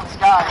the fucking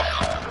sky.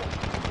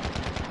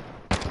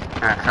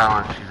 Can't tell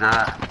where she's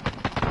at.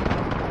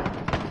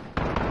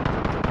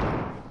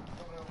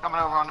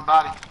 Coming over on the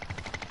body.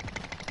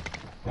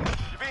 You're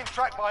being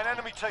tracked by an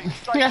enemy team.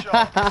 Stay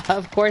sharp.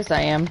 Of course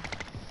I am.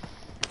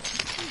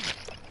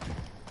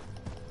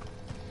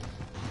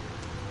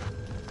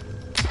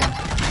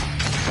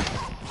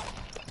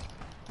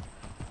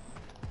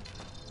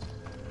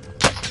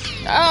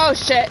 Oh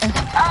shit.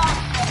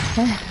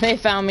 They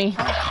found me.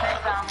 Solid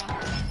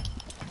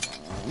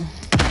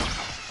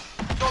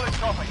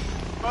copy.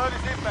 Bird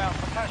is inbound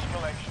for cash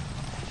collection.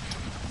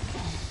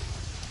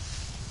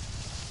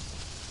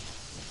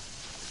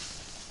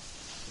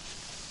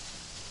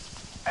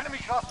 Enemy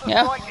Cluster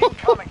Yeah. strike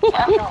incoming.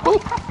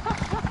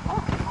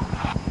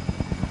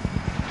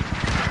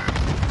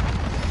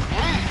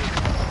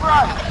 Jesus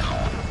Christ.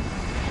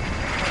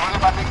 Look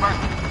at my big bird.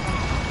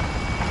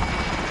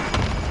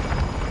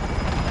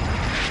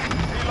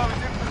 Helo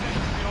is in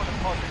position for your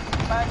deposit.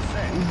 Bag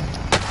set.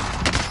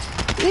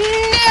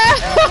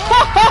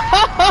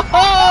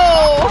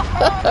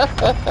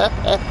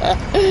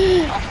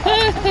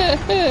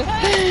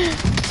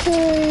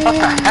 What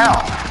the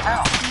hell?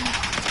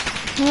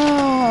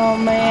 Oh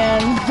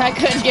man, I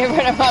couldn't get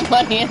rid of my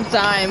money in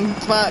time.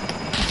 Fuck.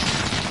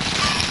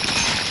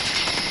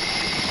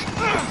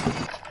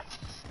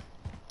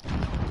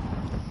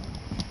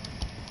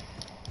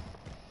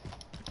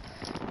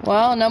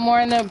 Well, no more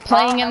in the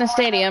playing in the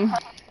stadium.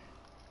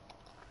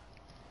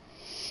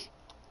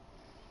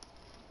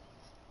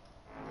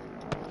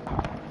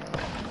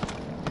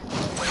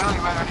 Really,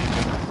 man, I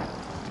need you.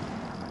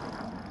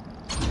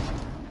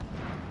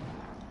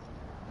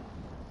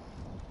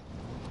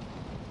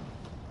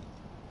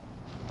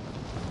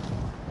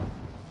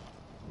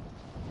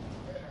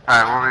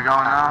 Alright, where are we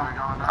going now?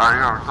 Oh,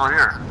 yeah, we're still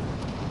here.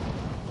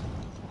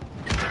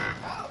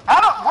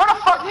 Where the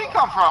fuck did he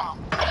come from?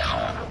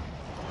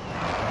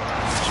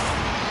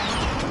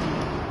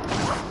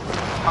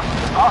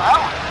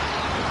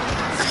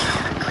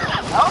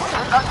 Oh,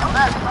 that was not too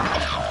bad.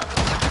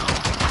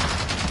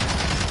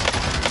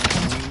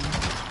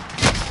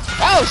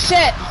 Oh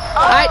shit!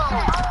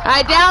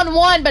 I downed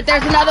one, but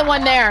there's another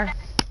one there.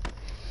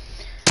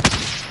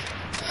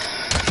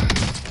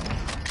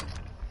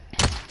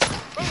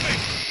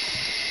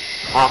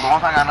 Well, the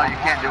one thing I know you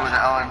can't do with the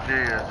LMG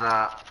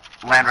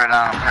is land right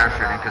down on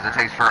parachuting because it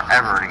takes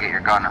forever to get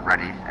your gun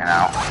ready and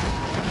out.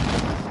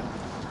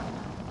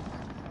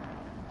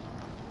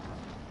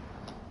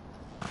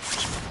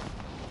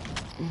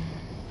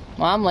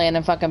 Well, I'm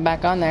landing fucking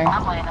back on there.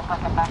 I'm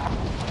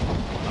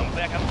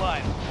back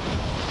online.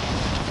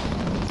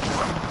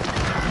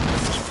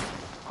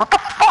 What the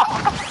fuck?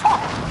 What the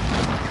fuck?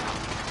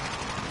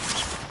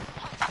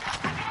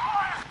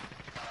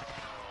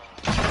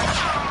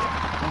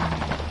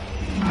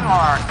 You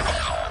are a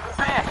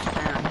bitch,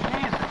 dude.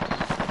 Jesus.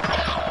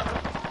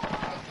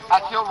 I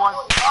killed one.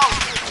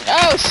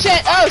 Oh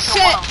shit! Oh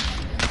shit!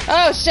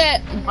 Oh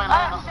shit!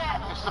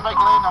 Somebody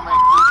land on me.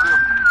 Please do.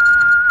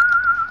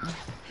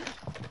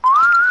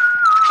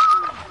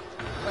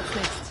 What's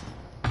next?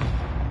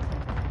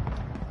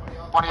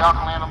 One of y'all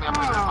can land on me. I'm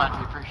gonna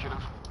be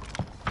appreciative.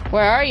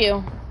 Where are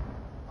you?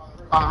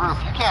 On the roof.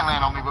 You can't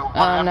land on me, but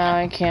Oh no,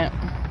 I can't.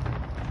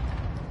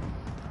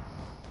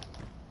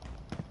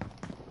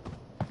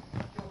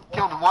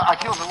 Killed the one. I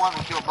killed the one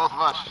that killed both of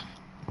us.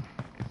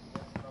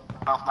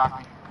 Mouth knocked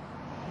me.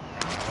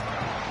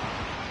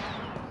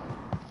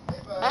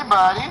 Hey,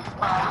 buddy.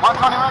 One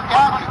turn around,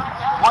 got you.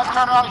 One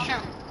turn around and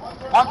shoot.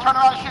 One turn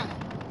around and shoot.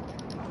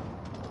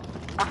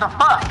 What the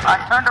fuck?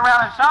 I turned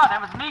around and shot.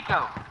 That was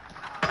Nico.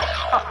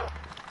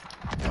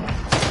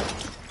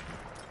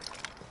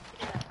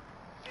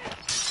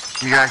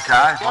 You guys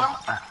died? Get him?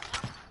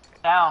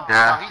 Down. Oh,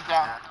 Yeah. he's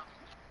down.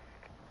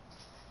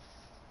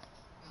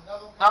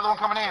 Another one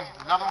coming in.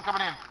 Another one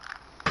coming in.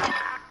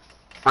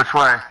 Which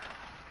way?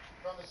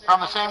 From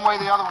the same way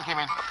the other one came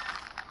in.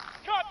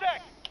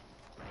 Contact!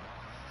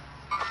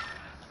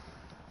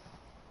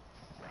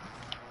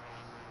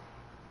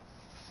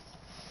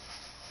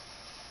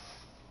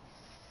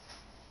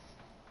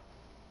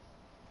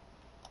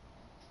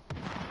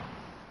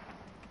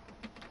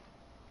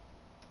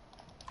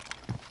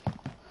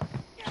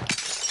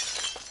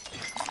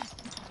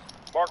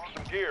 Mark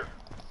some gear.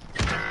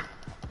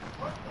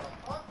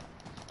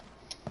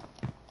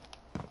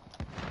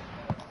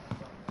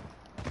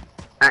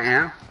 That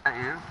you? That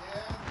you?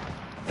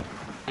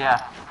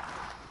 Yeah.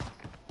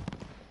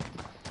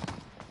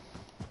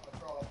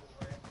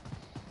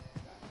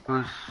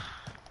 Who's...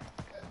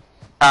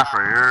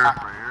 After you're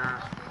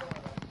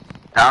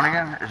down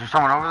again? Is there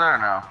someone over there or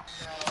no?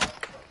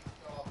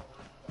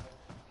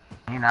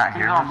 He not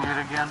He's here? on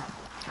mute again.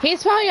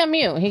 He's probably on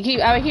mute.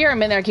 I hear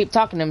him in there keep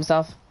talking to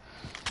himself.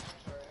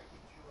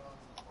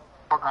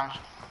 Foregrounds.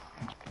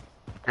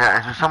 Yeah,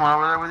 is there someone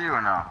over there with you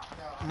or no?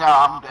 No,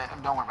 I'm dead.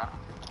 Don't worry about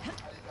it.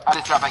 I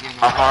just dropped back in.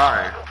 How far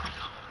are you?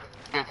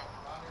 Good.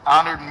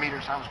 100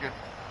 meters. That was good.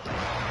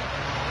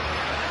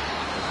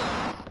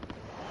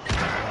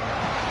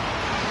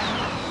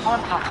 What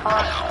the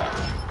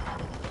fuck?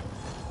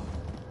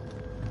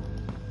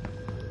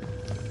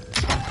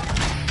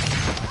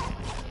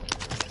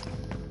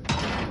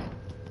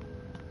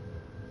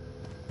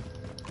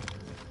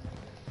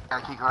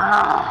 Gotta keep going.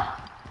 I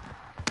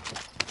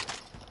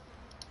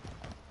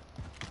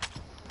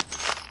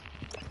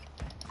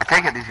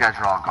take it these guys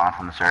are all gone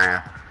from this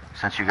area,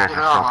 since you guys are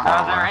They're so all gone.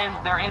 far No,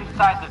 away. they're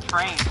inside the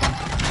train.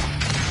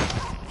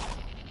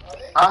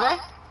 Are they?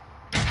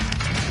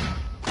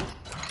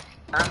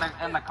 They're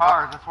in the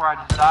cars. That's where I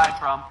just died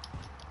from.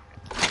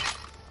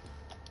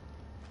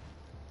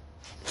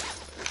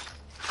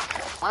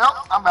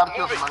 Well, I'm about to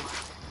kill somebody.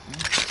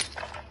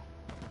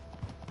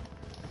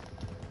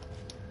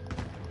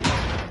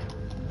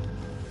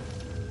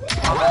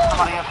 Oh, there's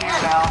somebody up here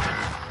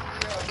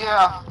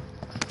Yeah.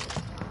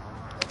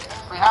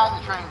 Behind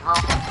the train, bro.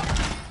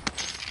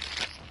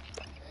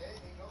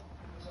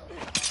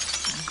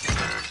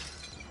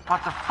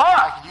 What the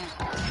fuck?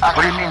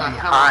 What do you mean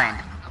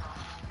behind?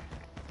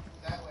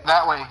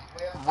 That way.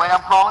 The way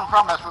I'm crawling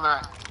from, that's where they're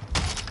at.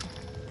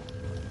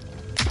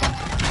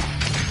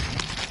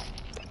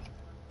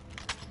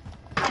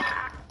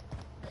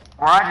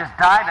 Where I just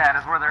died at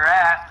is where they're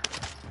at.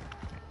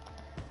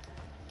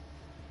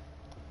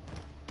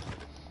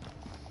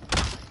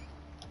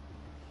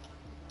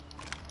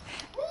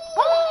 Woo!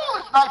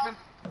 They're sniping.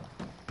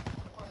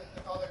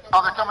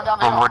 Oh, they're coming down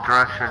the hill. From what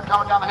direction? They're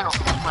coming down the hill.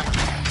 This way.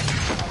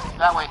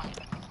 That way.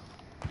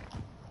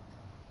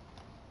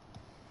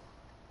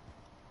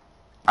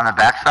 On the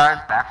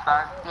backside?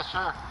 Backside? Yes,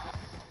 sir.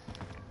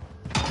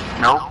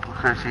 Nope,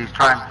 because he's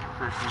trying.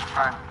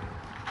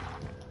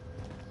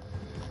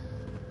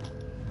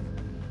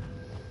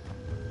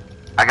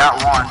 I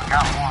got one.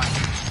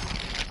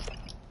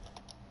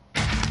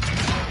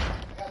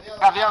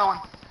 Got the other one.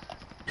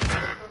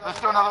 Let's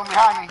do another one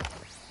behind me.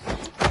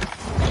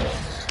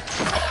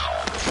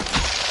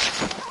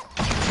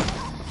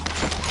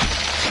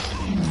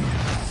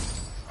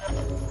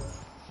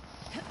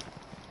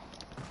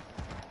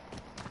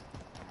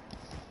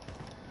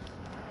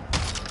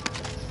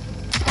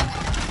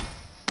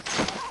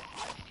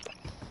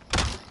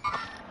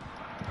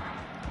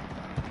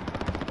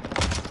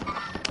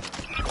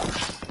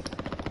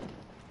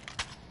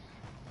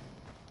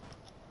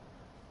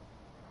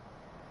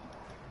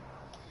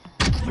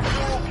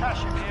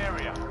 Cash in the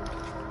area.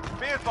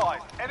 Be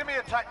advised, enemy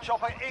attack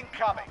chopper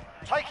incoming.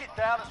 Take it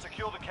down and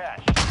secure the cash.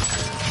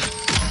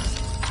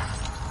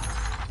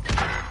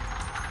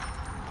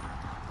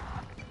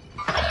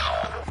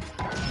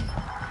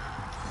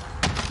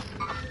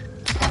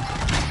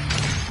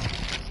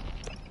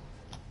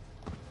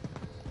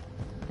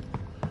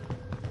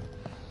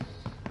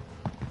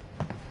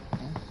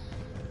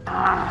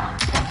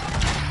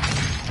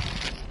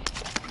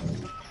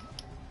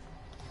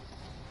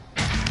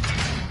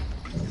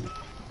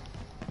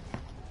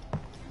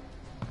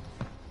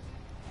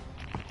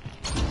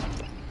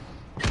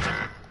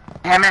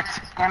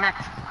 Damn it!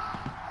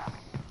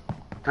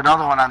 There's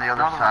another one on the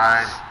other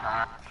side.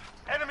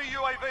 Enemy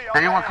UAV Is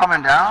anyone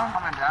coming down?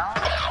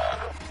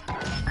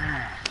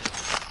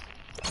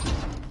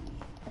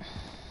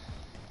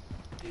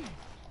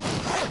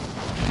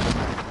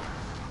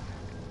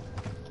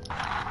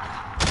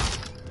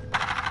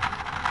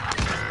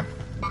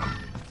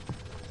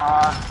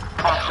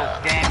 Fuck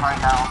this game right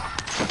now.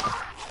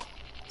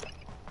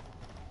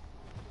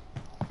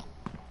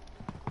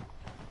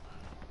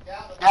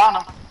 Down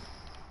them.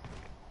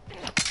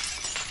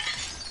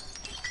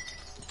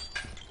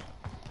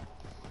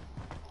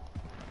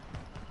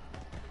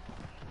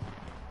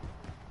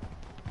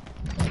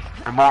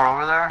 There's more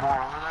over there?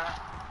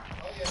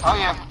 Oh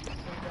yeah.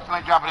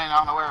 Somebody drop it in. I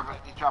don't know where, but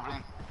he's dropping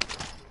in.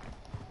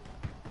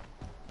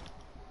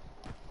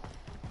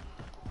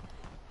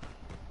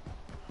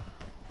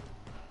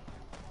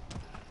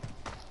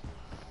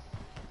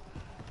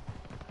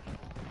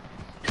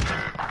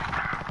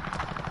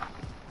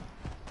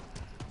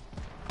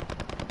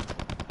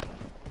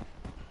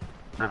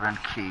 Living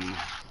key.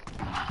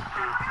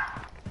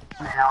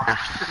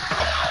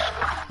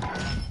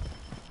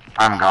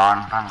 I'm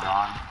gone.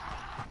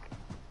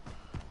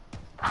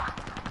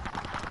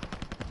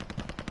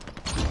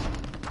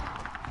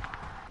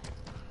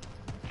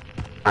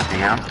 With the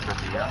M?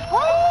 Woo!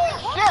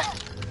 Shit!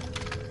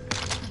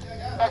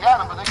 I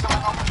got him, but they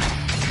coming over.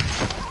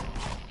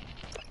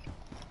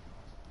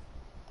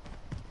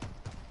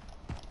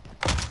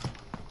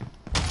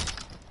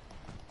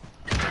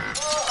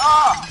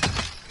 Ah!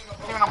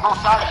 Even on both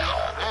sides.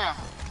 Damn.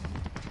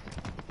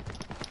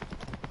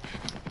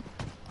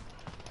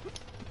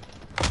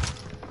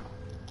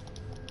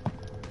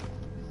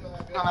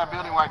 He's on that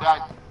building where I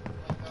died.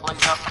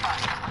 Blazed up.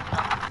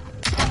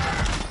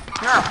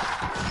 You're a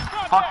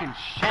fucking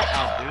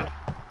shithead, dude.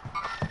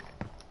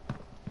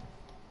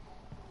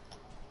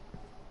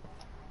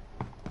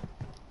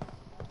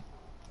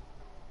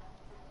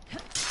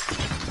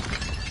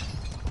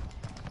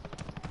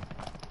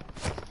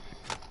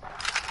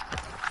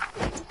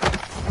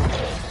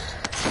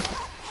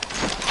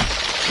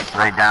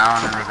 Right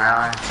down in the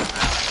valley.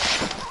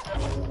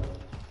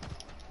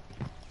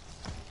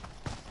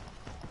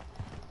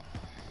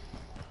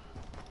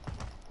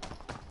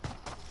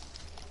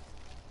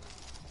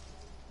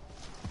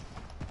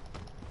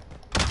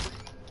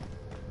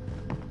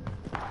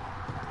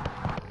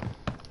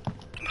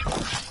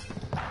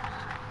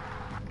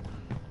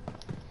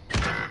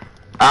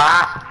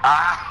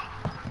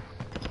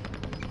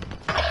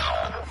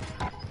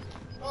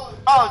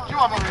 Oh, you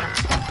over here.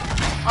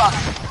 Fuck.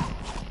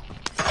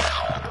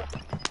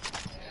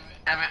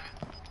 Damn it.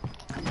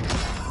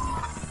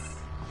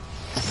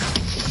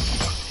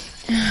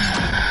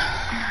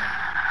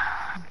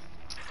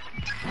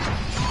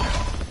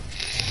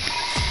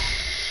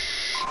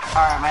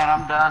 Alright, man,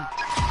 I'm done.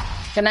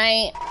 Good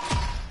night.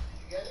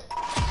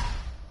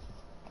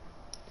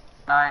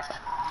 Night.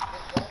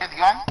 Hit the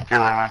gun? See you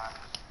later, man.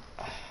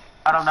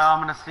 I don't know. I'm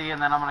gonna see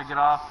and then I'm gonna get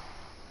off.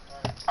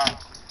 Alright.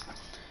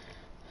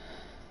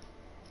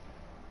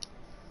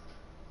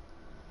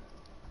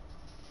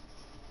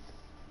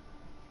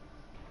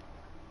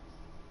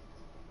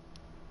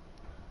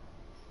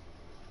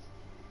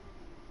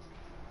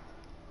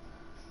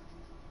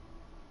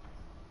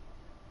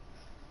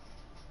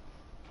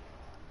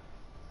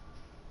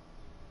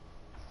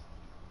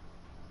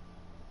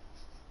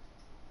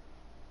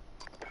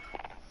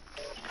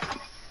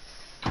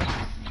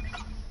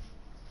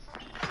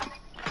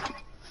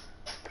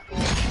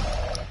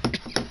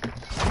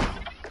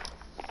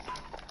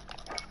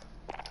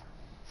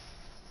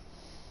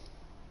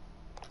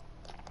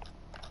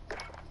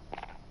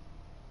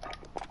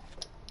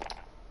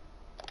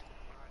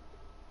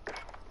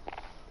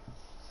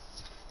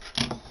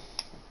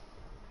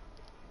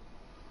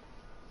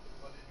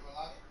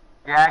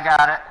 Yeah, I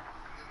got it.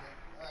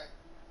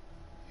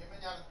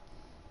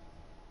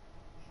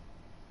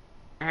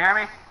 You hear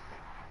me?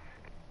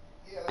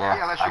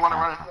 Yeah, unless you want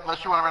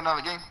to run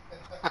another game.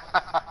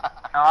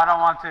 No, I don't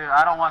want to.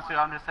 I don't want to.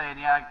 I'm just saying,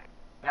 yeah,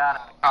 I got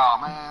it. Oh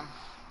man.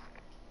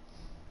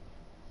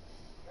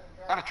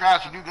 Gotta try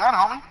out your new gun,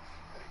 homie.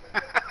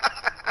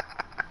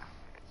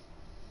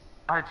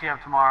 I'll hit you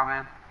up tomorrow,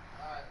 man.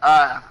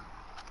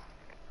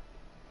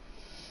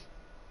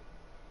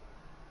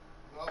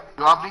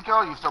 You off, Nico?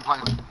 Or you still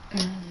playing?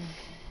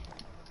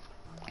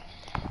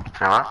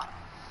 Say what?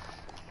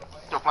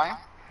 Still playing?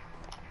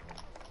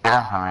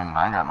 Yeah, I mean,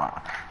 I ain't got much.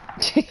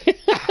 You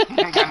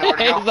ain't got nowhere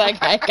to go. He's like,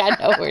 I got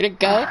nowhere to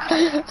go.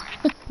 I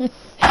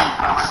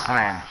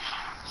mean,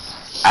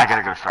 I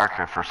gotta go to Star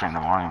Trek first thing in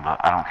the morning, but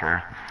I don't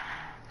care.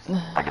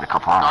 I get a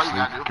couple hours All you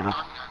gotta sleep, do.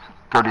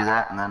 go do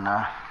that, and then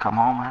come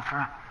home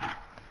after.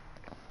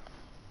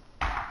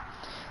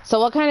 So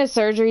what kind of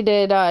surgery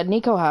did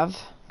Nico have?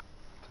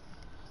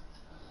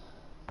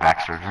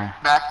 Back surgery.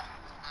 Back.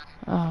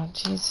 Oh,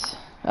 jeez.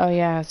 Oh,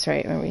 yeah, that's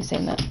right. Remember you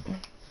saying that. Disc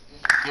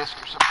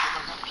or something like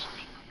that.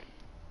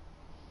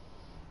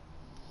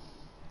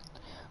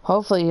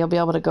 Hopefully you'll be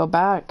able to go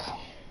back.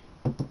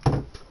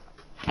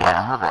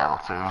 Yeah, he'll be able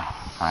to.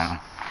 I mean,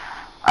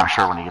 I'm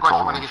sure when he gets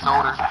older, When he he's gets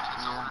gonna older.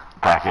 have a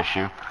back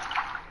issue.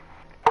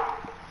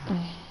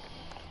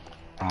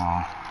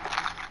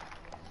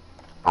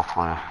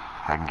 Hopefully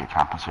I can get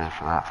compensated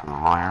for that through the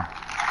lawyer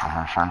for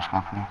her insurance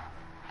company.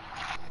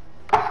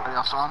 Anybody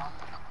else on?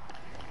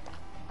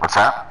 What's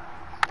that?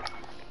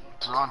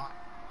 Who's on?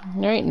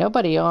 There ain't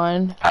nobody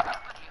on.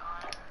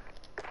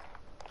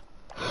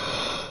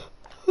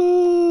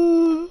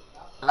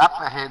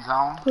 Lapperhead's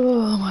on.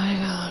 Oh my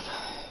god.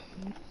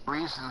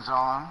 Reason's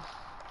on.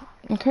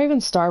 I'm craving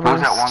Starburst. Who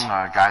was that one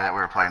guy that we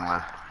were playing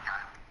with?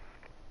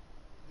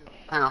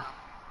 Who?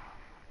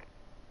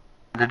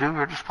 The dude we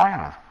were just playing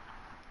with.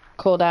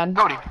 Cool, Dad.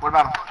 Cody. What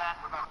about him?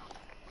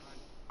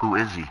 Who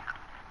is he?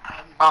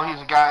 Oh,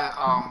 he's a guy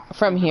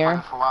From been here.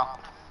 playing for a while.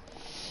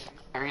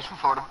 Here, he's from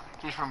Florida.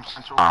 He's from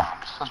Central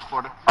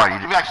Florida. Oh,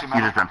 We've actually met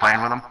you him. just been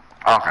playing with him?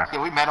 Oh, okay.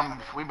 Yeah, we met him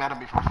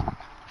before.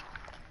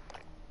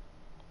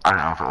 I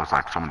didn't know if it was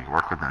like somebody you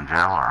worked with in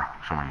jail or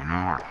someone you knew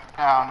or...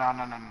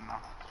 No.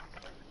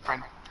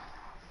 Friend.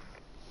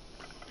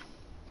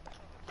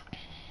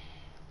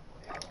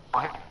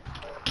 Well, hey,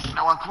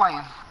 no one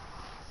playing.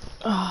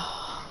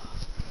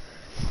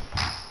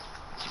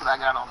 See what I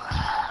got on there.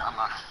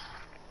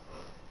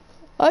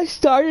 I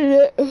started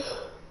it.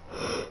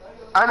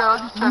 I know,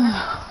 just checking.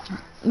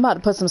 I'm about to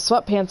put some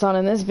sweatpants on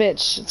in this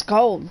bitch. It's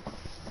cold.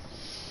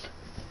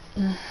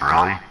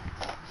 Really?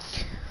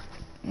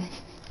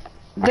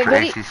 What's your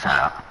AC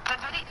setup?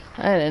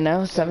 I don't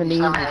know, 70,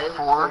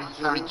 74,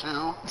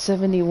 72.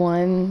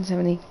 71,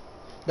 70.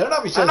 Better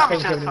not be showing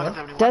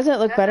 71. Doesn't it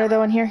look better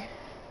though in here?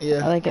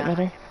 Yeah. I like it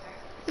better.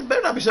 It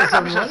better not be showing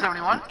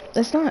 71.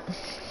 It's not. Sure,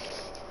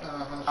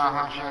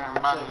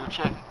 might as well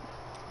check.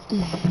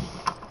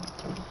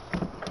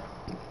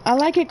 I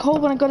like it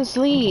cold when I go to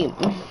sleep.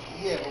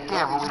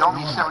 Yeah, but we don't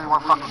need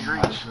 71 fucking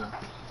degrees.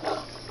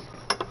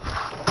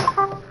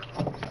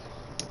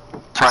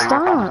 That's why you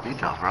work on Stop. the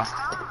details, bro.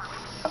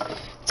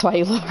 That's why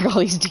you look at all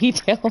these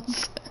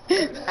details.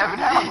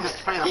 Evidently,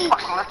 just pay the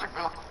fucking electric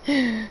bill.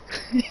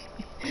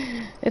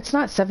 It's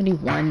not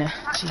 71.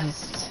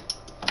 Jeez.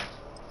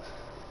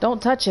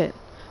 Don't touch it.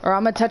 Or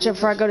I'm gonna touch it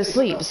before I go to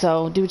sleep,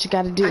 so do what you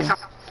gotta do. I'll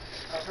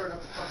turn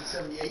up to fucking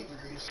 78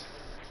 degrees.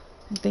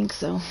 I think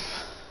so.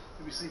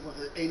 We'll be sleeping with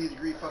an 80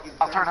 degree fucking...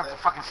 I'll turn up to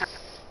fucking 70.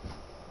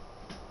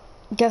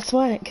 Guess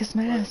what? Kiss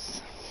my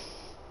ass.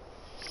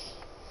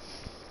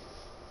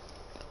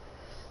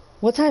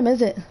 What time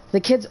is it?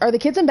 Are the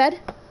kids in bed?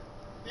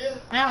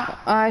 Yeah.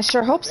 I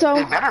sure hope so.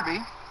 They better be.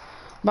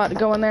 About to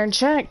go in there and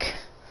check.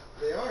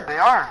 They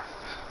are.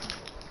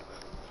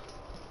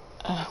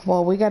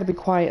 Well, we gotta be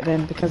quiet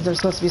then, because they're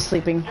supposed to be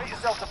sleeping. Get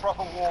yourself to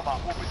proper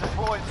warm-up. We'll be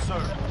deployed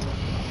soon.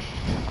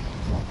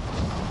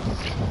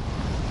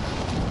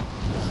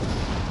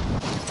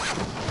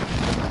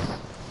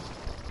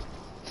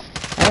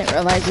 I didn't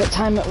realize what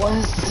time it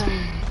was.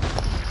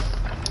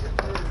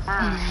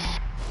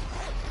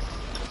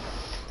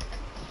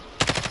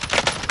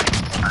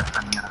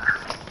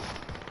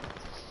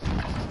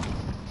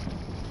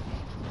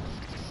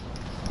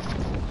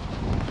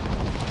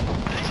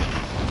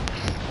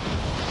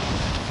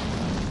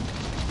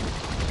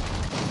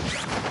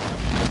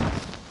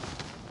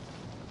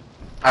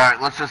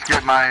 Alright, let's just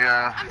get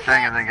my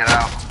thing and then get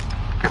out.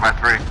 Get my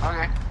 3.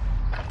 Okay.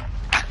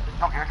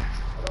 Don't care.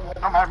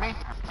 Don't matter to me.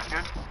 That's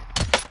good.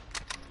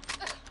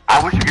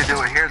 I wish you could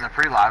do it here in the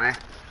free lobby.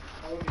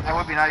 That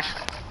would be nice.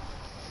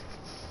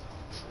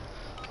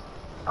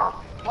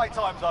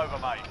 Playtime's over,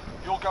 mate.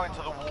 You're going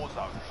to the war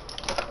zone.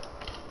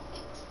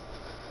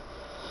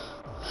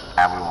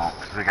 Yeah, we won't,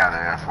 because we got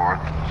a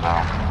 4th,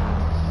 so.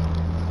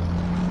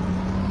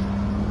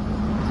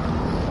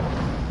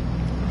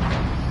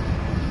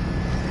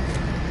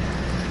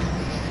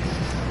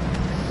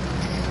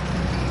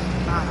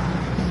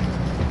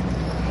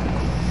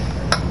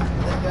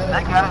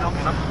 Thank God it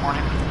opened up this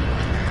morning.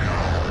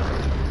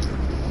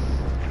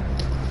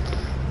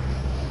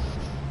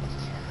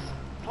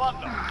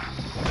 Plunder.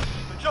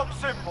 The job's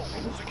simple.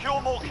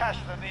 Secure more cash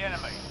than the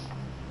enemy.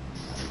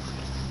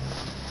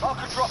 Mark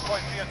a drop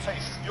point for your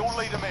team. You'll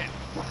lead them in.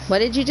 What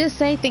did you just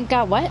say? Thank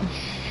God what?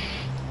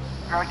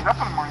 Gotta get up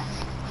in the morning.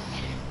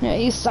 Yeah,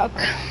 you suck.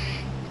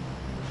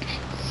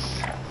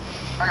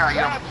 I gotta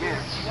get up at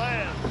kids.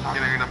 I'm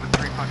gonna get up at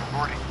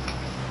 3:40.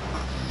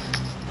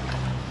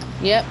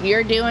 Yep,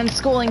 you're doing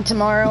schooling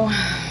tomorrow.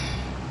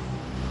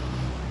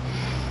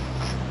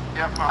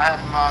 Yep, I'll have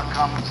them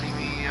come and see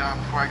me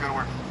before I go to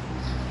work.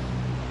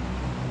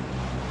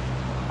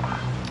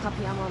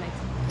 Copy, I'm on it.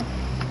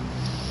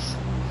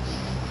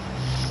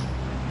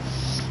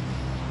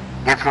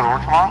 You have to go to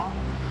work tomorrow?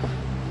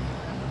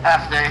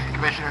 Half day,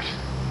 commissioners.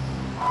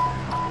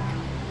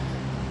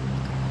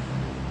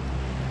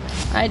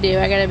 I do.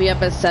 I gotta be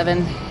up at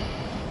 7.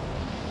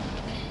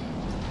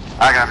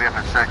 I gotta be up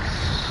at 6.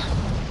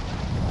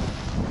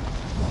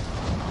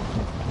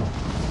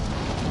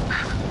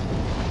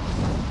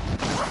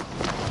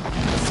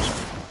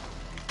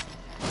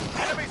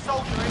 Enemy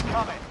soldier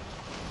incoming.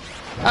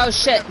 Oh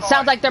shit!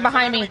 Sounds like they're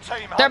behind me.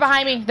 They're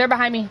behind me. They're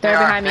behind me. They're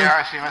behind me. They are,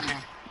 I see them, I see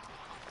them.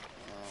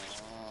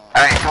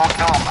 Hey, don't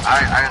kill him. I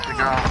have to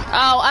go.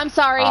 Oh, I'm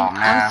sorry. Oh,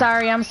 man. I'm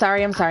sorry. I'm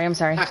sorry. I'm sorry. I'm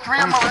sorry. There's 3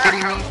 of them over there.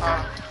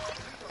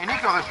 Hey,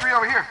 Nico, there's 3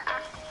 over here.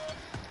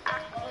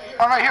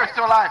 Oh, right here,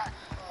 still alive.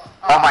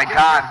 Oh my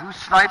God, who's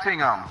sniping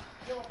him?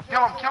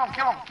 Kill him, kill him,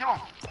 kill him, kill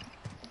him.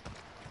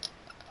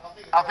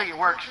 I think it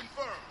works.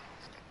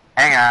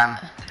 Hang on.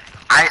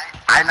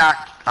 I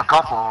knocked a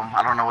couple of them.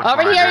 I don't know which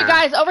Over one here, I you did.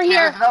 guys. Over Yeah,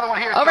 here. there's another one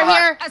here. Over still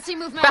here. alive. I see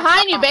movement.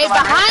 Behind you, babe.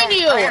 Behind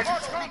you. Right here.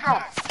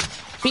 Nico.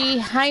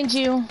 Behind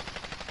you.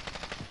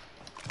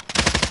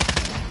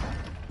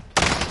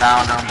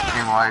 Downed him.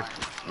 Team wife.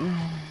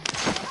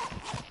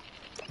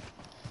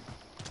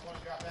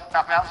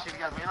 Drop out, see if you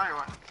got a melee or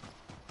what?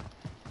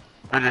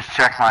 They just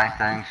check my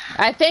things.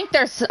 I think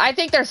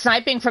they're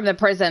sniping from the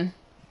prison.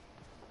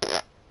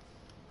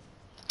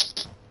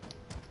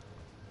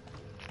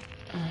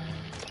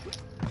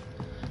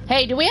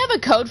 Hey, do we have a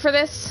code for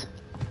this?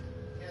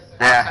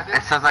 Yeah,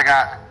 it says I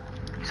got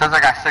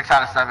 6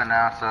 out of 7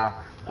 now, so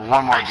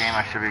one more game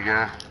I should be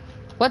good.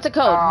 What's a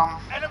code?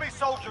 Enemy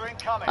soldier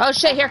incoming. Oh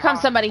shit! Here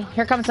comes somebody.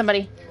 Here comes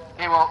somebody.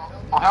 Hey, well,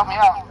 help me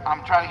out.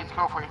 I'm trying to get the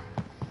code for you.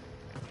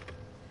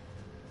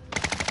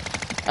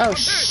 Oh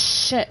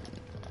shit!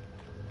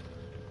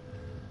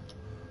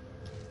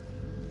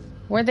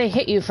 Where'd they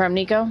hit you from,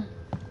 Nico?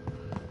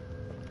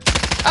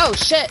 Oh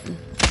shit!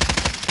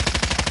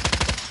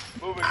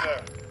 Moving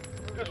there.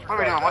 What are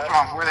we doing? What's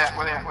wrong? Where they at?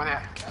 Where they at? Where they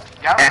at?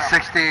 Got At him?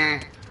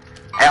 60,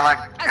 at like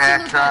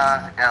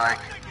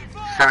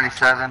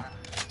 77.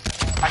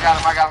 I got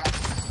him, I got him.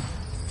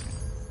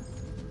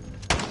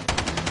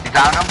 You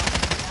downed him?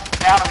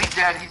 Down him, he's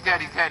dead, he's dead,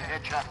 he's dead.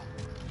 Headshot.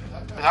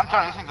 But I'm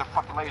telling you, this thing's a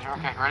fucking laser.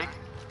 Okay, ready?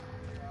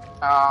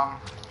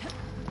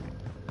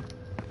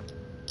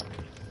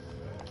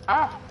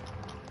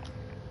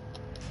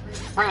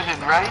 Prison,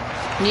 ready?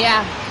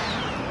 Yeah.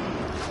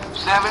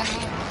 70,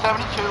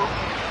 72,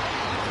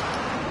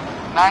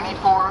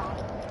 94,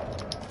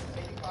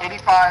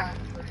 85,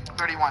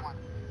 31.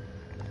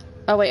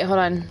 Oh wait, hold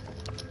on.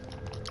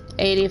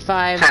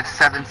 85, Said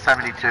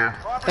 772.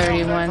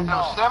 31.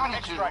 No,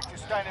 72,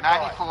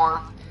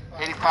 94,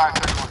 85,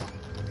 31.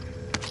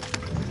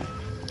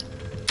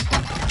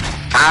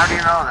 How do you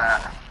know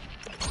that?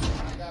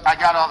 I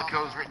got all the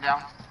codes written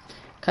down.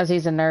 Cause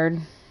he's a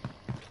nerd.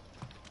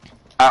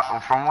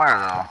 From where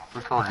though?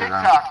 Who told you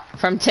that? TikTok.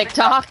 From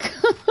TikTok.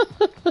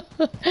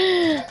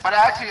 But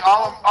actually,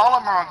 all of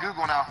them are on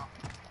Google now.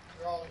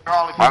 They're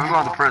all Why are we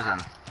going to prison?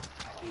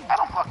 I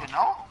don't fucking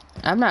know.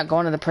 I'm not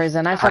going to the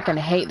prison. I fucking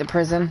hate the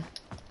prison.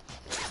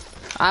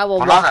 I will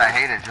Well, not walk. that I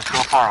hate it, just go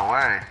far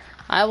away.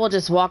 I will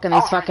just walk in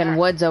these fucking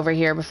woods over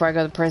here before I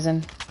go to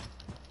prison.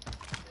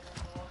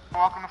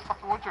 Walk in the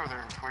fucking woods over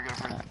there before you go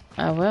to prison.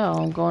 I will.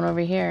 I'm going over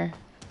here.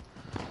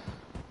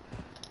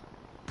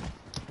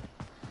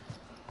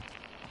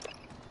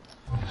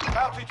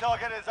 Bounty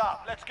target is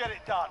up. Let's get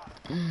it done.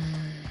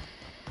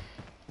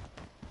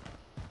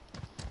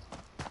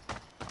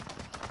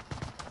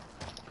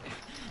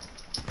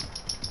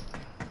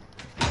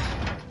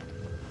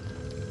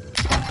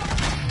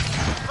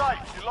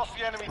 Safe. You lost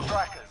the enemy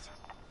trackers.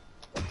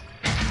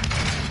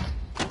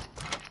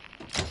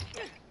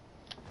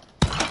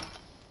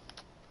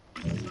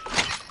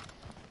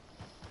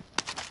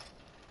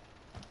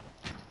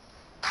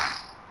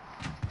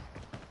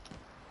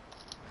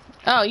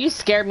 Oh, you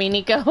scared me,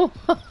 Nico.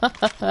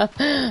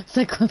 It's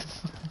like, what the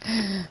fuck?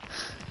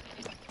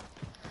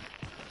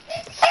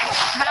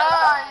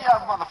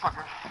 Yeah,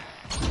 motherfucker.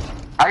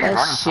 How are you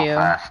running so you.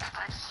 fast?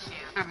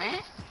 Who,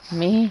 me?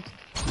 Me?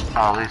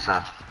 Oh,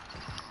 Lisa.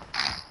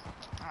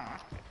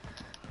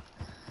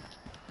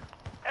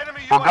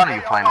 Enemy What gun are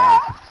you playing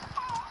with?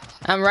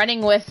 I'm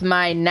running with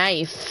my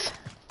knife.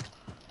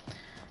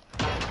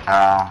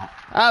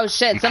 Oh,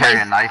 shit, you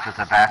carry a knife as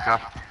a backup?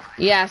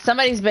 Yeah,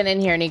 somebody's been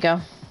in here, Nico.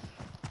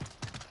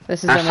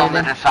 This is There's someone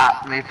amazing. that just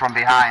shot me from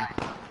behind.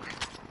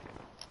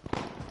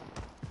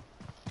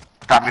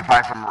 Shot me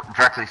probably from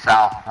directly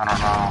south. I don't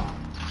know.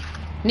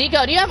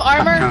 Nico, do you have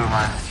armor?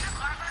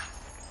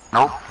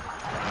 Nope.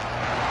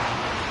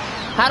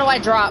 How do I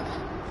drop?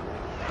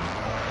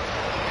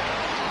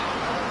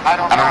 I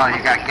don't know.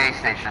 You got gas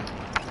station.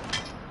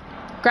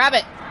 Grab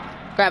it.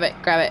 Grab it.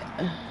 Grab it.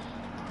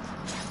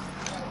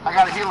 I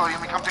got a helo. You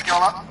want me to come pick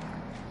y'all up?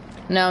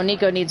 No,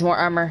 Nico needs more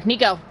armor.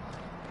 Nico.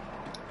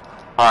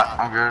 But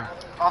I'm good.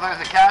 Oh,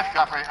 there's a cash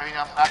shop right. I mean,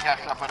 not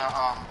cash shop, but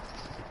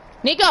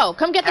Nico,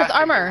 come get this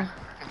armor.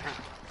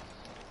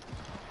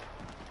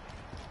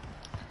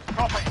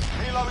 Copy.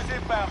 Helo is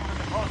inbound for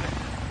deposit.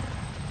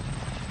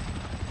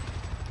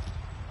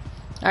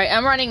 Alright,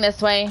 I'm running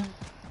this way.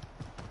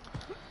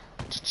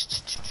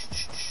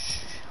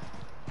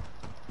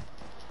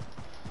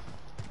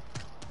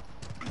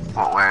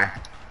 What way?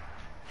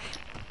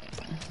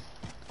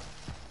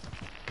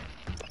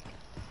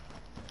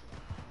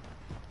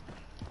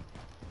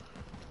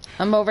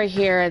 I'm over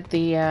here at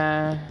the,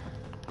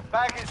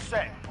 Bag is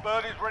set.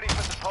 Bird is ready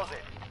for deposit.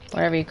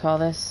 whatever you call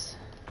this.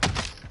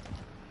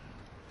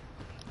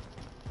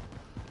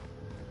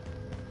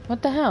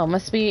 What the hell?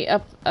 Must be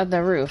up on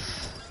the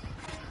roof.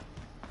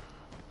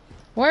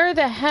 Where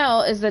the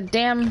hell is the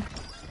damn...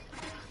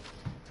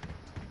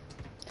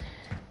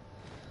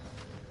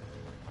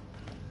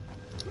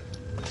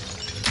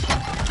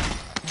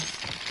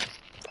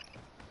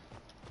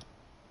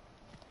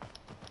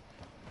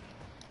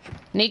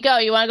 Nico,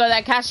 you want to go to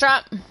that cash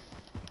drop?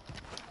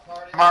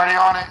 I'm already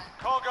on it.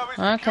 Cargo is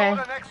Okay. secured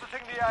and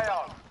exiting the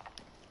AO.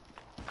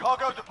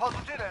 Cargo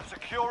deposited and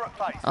secure at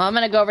base. Oh, I'm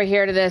gonna go over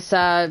here to this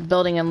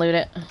building and loot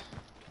it.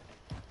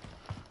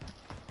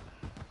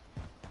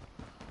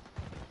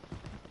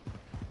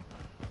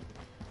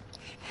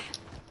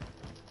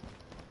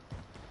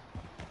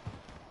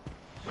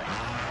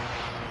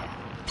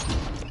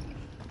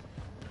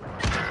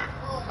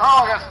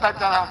 Oh, I got sniped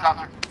down the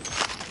helicopter.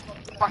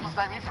 Fucking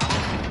sniped me from.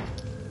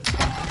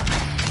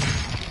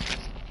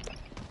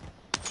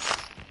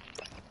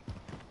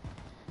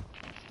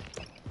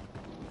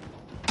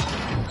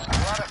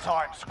 We're out of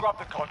time. Scrub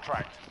the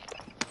contract.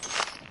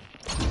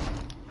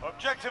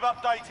 Objective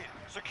updated.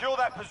 Secure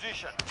that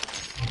position.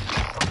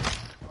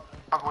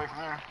 Fuck away from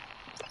there.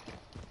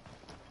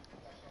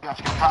 You got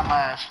to go find my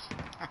ass.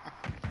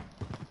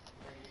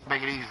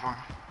 Make it easy for me.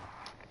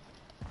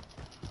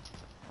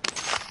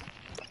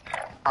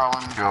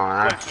 Crawling. You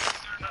over there?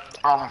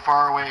 Crawling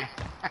far away.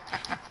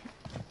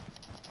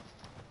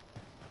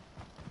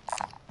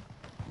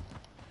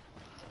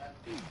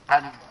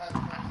 I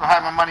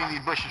have my money in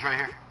these bushes right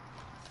here.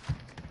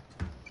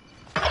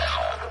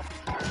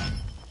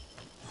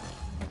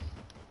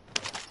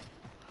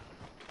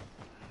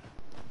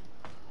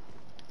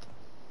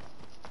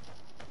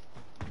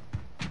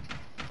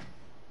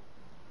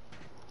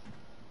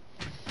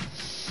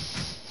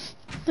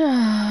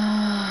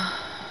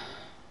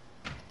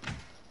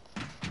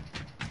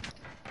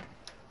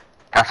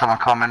 Got someone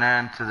coming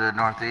in to the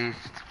northeast.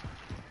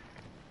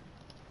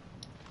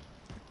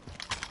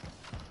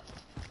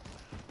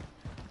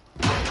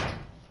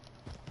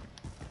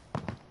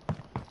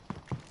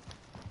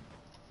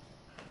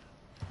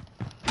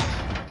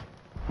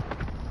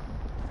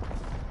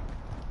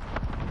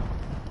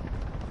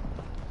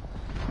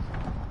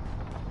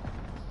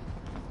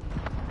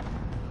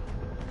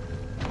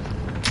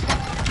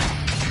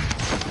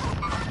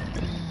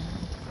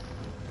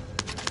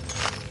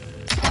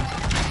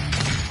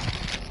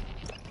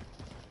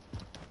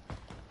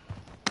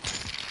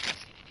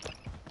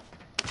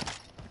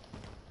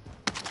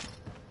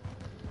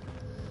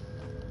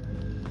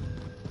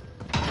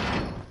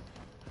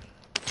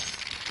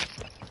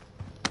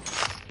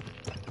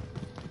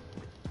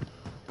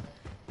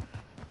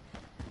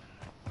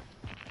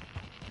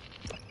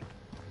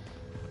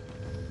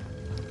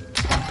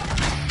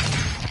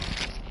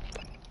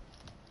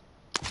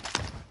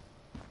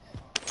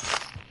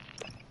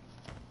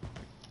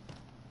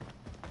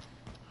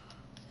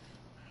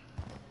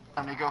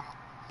 Time to go.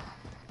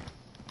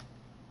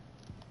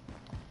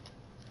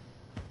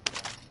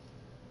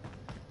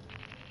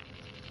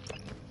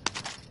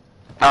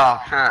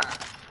 Oh, shit.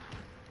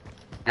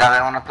 Yeah,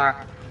 that one up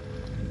there?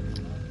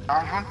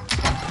 Orange one?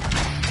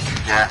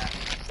 Yeah.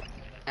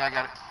 Yeah, I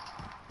got it.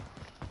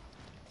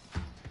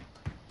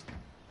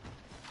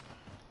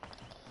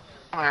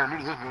 I'm here,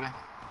 loot this building.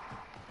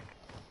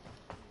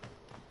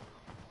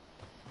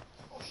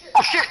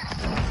 Oh shit!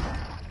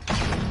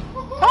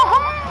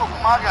 Oh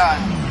my god!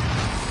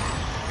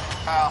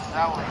 Wow,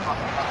 that was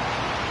fucking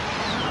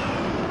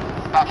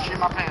About shit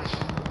my pants.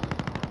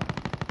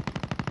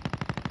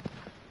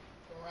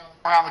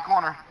 Around the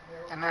corner,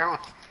 and there was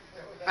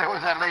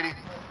that lady.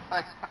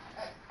 Like,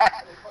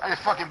 I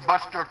just fucking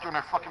butt stroked her on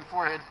her fucking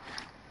forehead.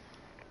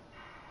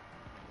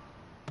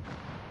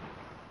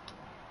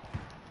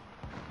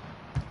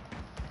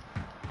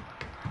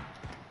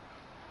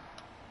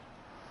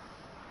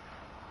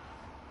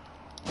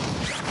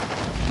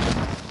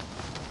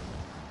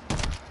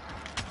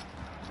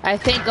 I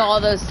think all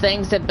those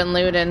things have been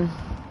looted.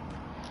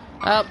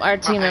 Oh, our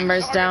team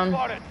member's down.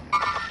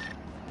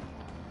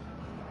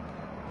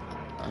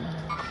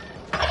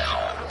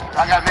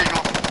 I got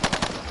visual.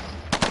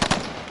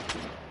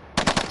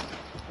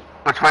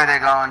 Which way they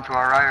going? To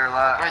our right or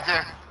left? Right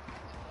there.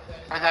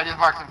 Right there, I just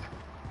marked him.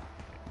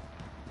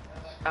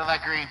 Out of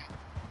that green.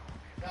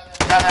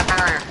 Down that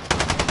barrier.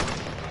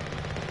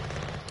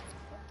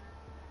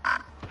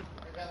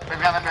 Right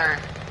behind that barrier.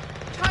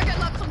 Target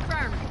lock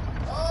confirmed.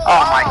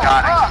 Oh my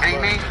god, are you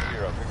kidding me?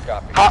 Zero, good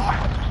copy. Oh.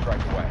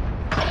 Strike away.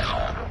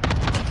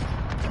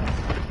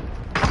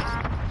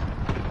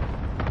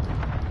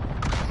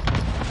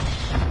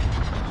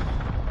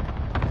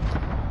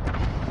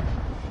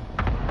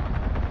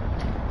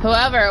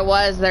 Whoever it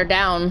was, they're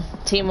down.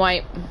 Team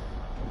wipe.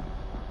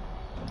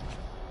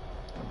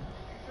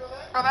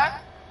 Throw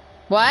that?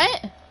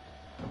 What?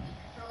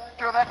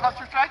 Throw that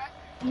cluster strike?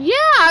 Yeah,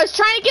 I was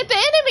trying to get the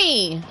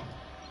enemy.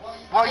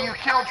 Well, you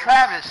killed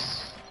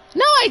Travis.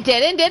 No, I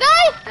didn't, did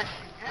I?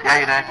 Yeah,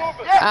 you did.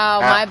 Oh,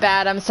 my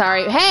bad. I'm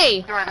sorry.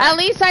 Hey, at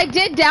least I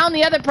did down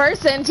the other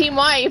person. Team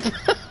wipe.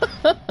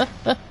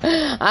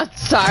 I'm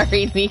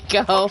sorry,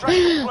 Nico.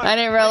 I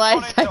didn't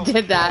realize I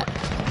did that.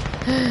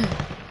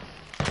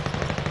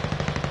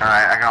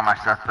 Alright, I got my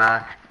stuff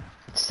back.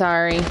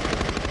 Sorry.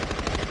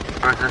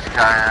 Where's this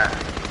guy at?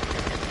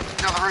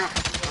 He's on the roof.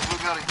 The blue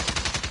building.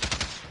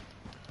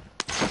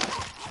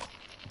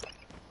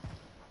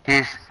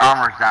 His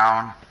armor's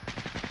down.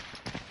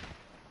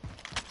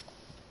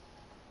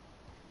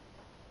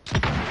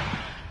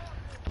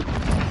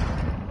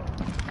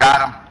 Got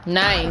him.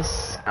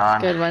 Nice.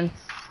 Done. Good one.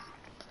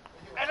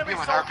 Enemy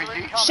with soldier RPG?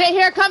 incoming. Shit,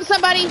 here comes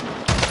somebody.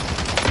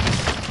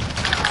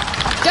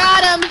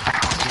 Got him.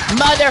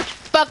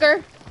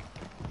 Motherfucker.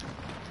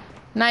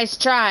 Nice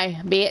try,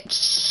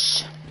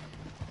 bitch.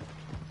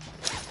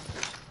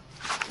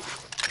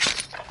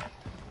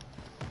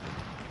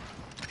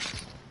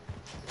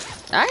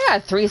 I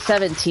got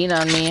 317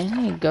 on me. I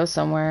need to go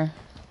somewhere.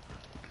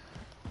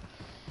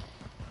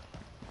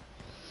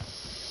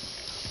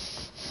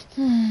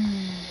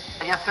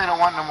 I guess they don't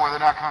want no more. They're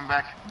not coming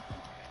back.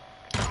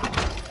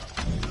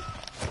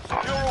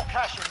 Secure all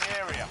cash in the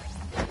area.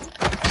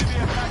 Enemy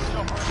attack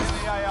chopper in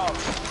the AO.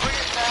 Bring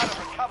it down and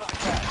recover the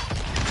cash.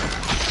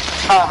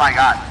 Oh my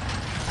god.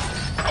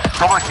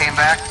 Someone came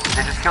back.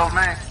 They just killed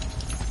me.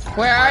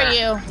 Where are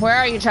you? Where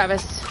are you,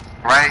 Travis?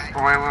 Right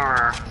where we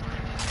were.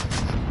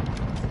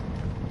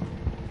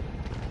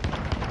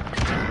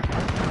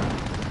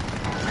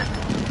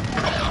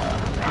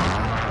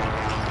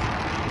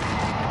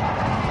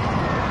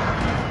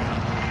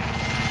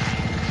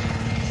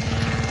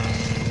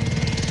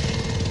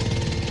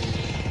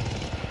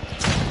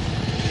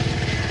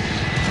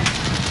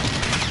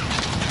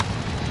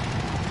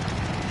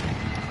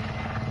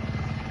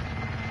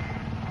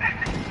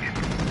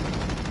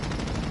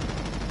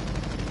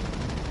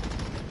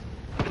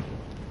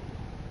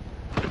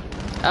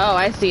 Oh,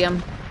 I see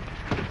him.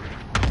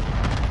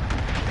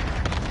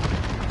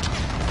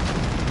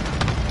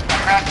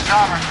 Crash the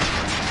armor.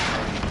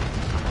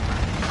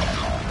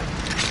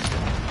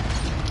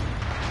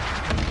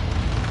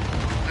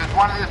 There's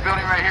one in this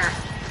building right here.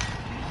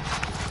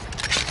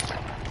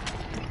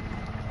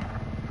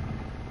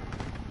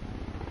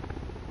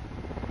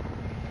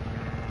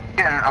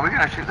 Yeah, are we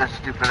gonna shoot this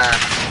stupid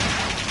ass?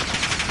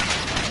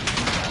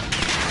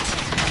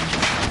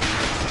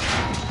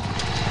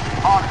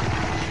 On it.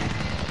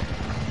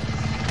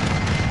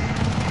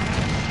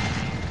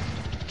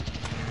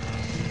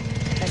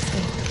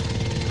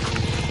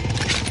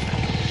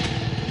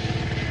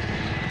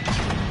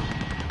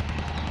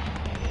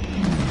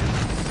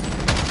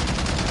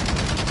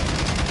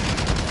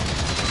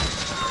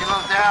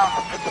 Kilo's down.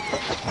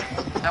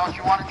 Is that what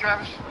you wanted,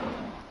 Travis?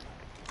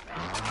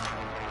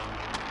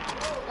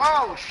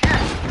 Whoa, shit!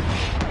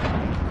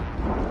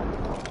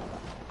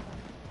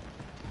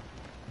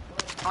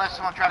 Unless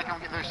someone try to come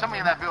get, there's somebody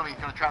in that building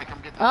gonna try to come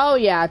get this. Oh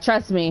yeah,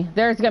 trust me.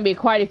 There's gonna be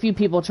quite a few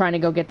people trying to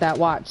go get that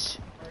watch.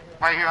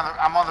 Right here,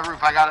 I'm on the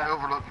roof. I got it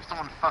overlooked. If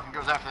someone fucking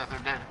goes after that, they're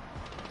dead.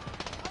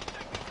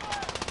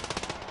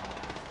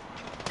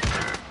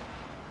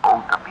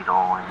 Oh,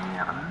 capito de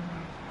mierda.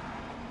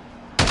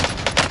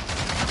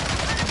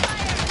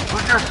 Who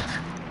just...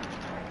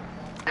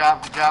 Good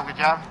job, good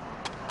job.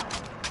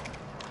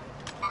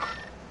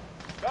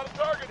 Got a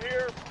target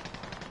here.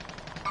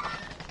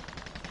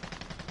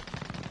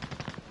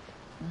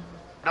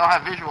 Don't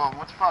have visual.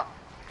 What the fuck?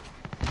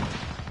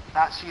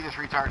 Not see this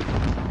retard.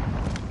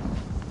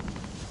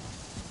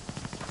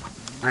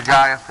 The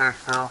guy up there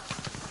still.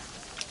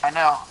 I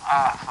know.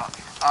 Ah, fuck.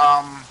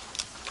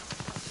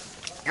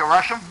 Go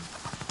rush him?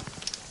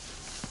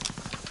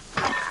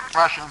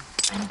 Russian.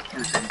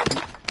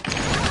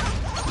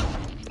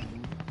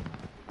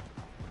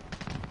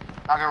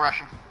 I'll go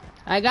Russian.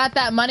 I got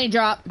that money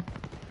drop.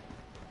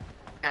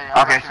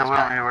 Okay, so we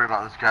don't need to worry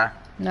about this guy.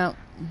 No.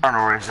 I don't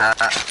know where he's at.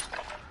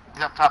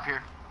 He's up top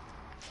here.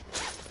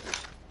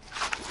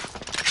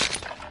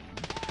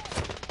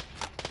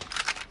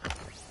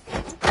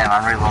 Damn,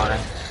 I'm reloading.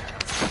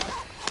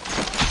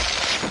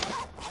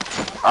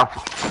 Up,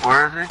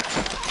 where is he?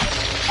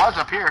 Was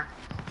up here.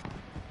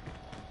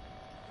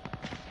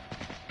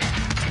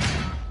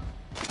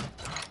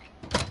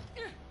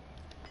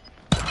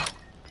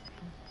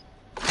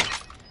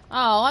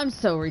 Oh, I'm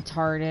so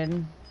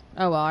retarded.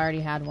 Oh well, I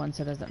already had one,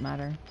 so it doesn't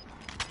matter.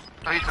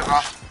 Oh, he took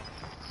off.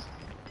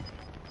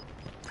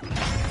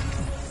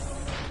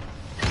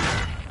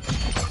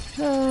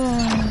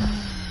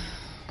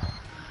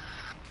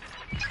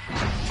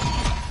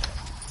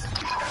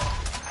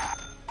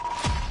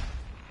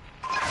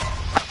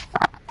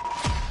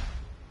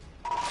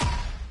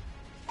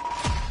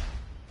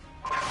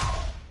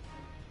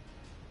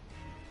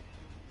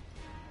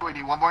 Wait, do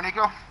you want more,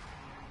 Nico?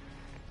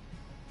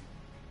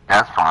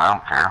 That's fine, I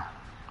don't care.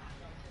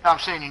 No, I'm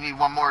saying you need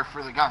one more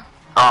for the gun.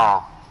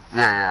 Oh,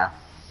 yeah.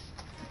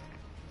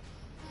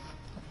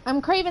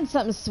 I'm craving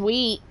something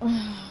sweet.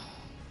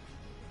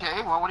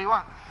 Okay, well, what do you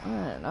want? I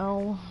don't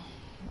know.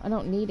 I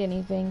don't need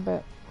anything,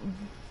 but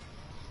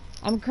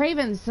I'm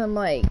craving some,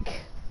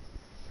 like,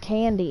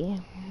 candy.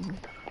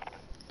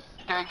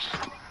 Cakes.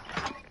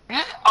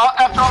 Yeah,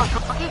 after all the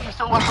cookies, you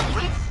still want some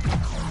sweet?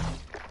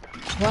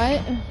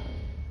 What?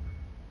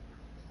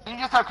 You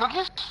just have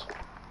cookies?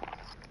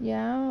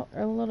 Yeah,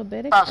 or a little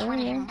bit of About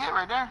sweetie you can get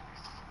right there.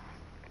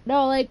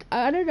 No, like,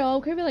 I don't know,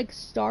 I'm craving, like,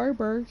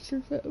 Starburst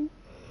or something.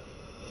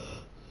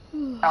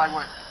 I like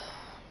what?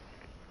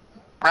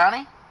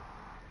 Brownie?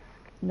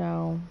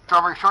 No.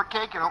 Strawberry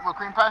shortcake and oatmeal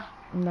cream pie?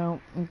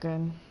 No, I'm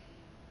good.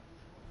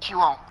 She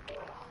won't.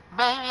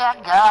 Baby, I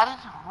got it.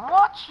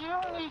 What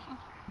you need?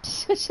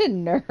 Such a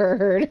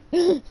nerd.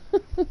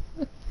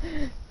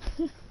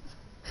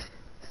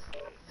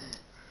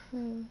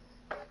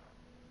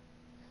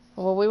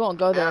 Well, we won't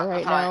go there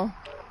right now.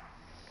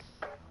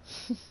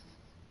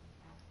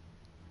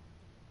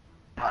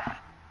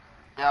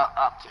 Yeah,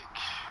 optic.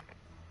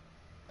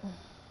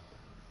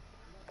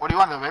 What do you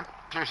want though, babe?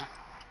 Seriously.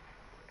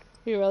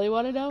 You really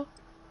want to know?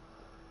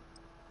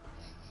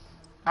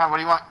 What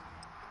do you want?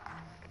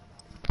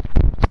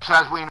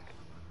 Besides wiener.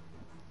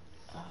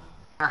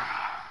 What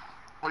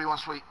do you want,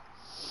 sweet?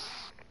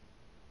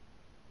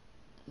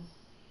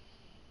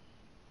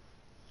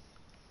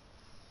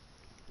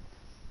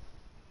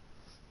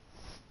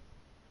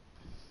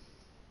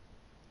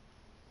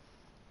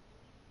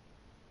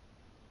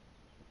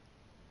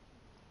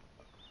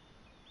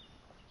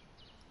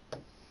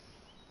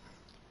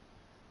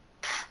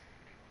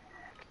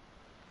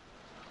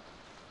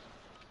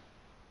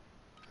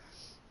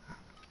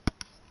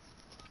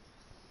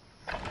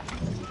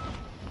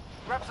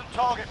 Grab some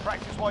target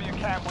practice while you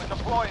can. We're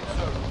deploying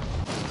soon.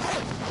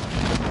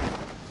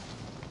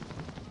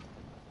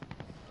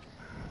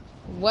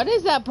 What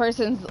is that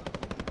person's...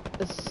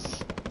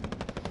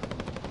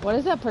 What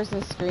is that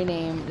person's screen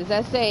name? Does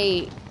that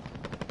say...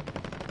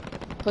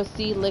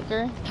 Pussy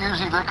Liquor?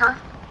 Pussy Liquor?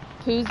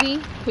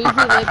 Poozy?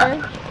 Poozy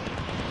Liquor?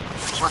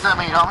 What's that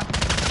mean, homie?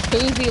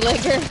 Poozy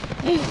Liquor?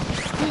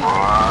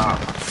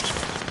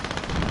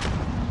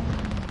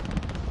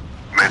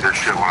 Made this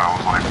shit when I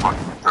was like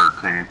fucking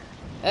 13.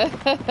 I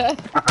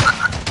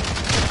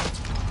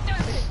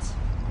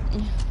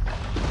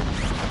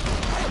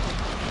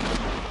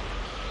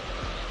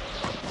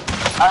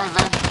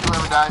avenged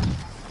whoever died.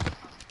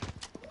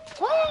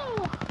 Woo!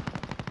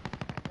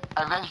 I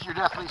avenged your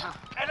death, Lisa.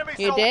 Enemy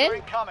You soldier did?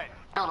 incoming.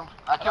 Killed him.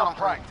 I killed him.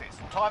 Practice.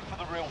 Time for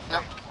the real thing.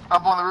 Yep.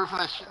 Up on the roof of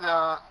the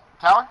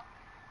tower?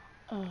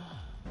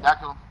 Yeah, I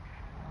killed him.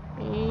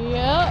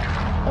 Yep.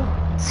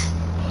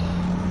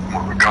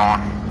 Where we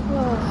going?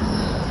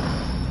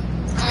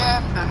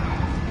 And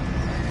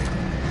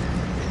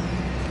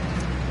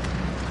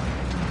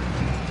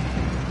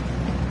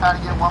trying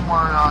to get one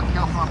more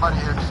kill from my buddy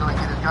here so I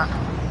can get his gun.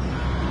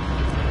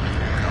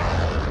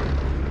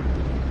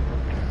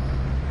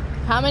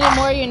 How many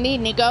more you need,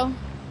 Nico?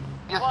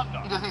 He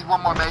just needs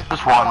one more melee.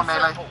 Just one. More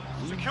melee.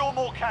 Secure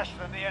more cash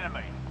than the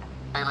enemy.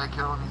 Melee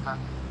kill and he's done.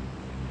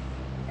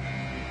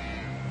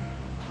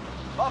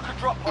 Mark a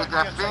drop point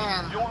Get that for your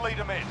team. fin. You'll lead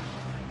them in.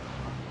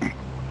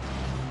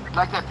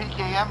 Like that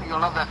PKM, you'll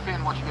love that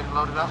fin once you get it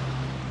loaded up.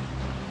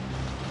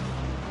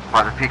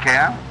 What, the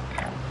PKM?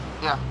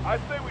 Yeah. I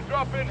say we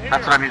drop in here.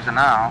 That's what I'm using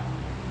now.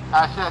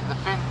 I said the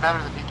fin's better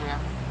than PKM.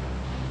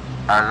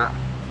 Is it?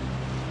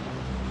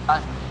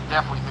 I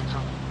definitely think so.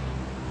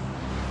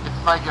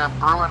 It's like a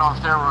Bruin on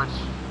steroids.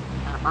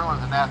 And a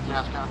Bruin's a nasty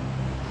ass gun.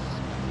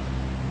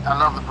 I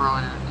love the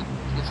Bruin.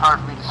 It's hard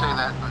for me to say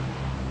that, but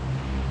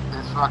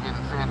this fucking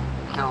fin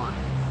killed it.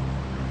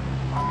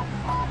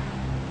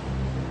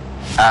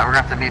 We're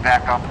gonna have to meet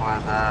back up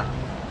with,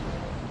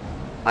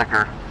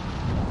 Liquor.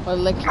 Or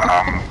Liquor?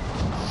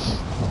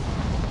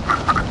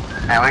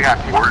 Man, we got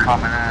people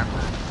coming in.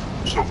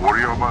 So what are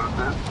you about to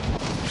do?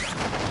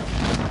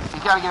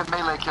 You gotta get a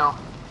melee kill.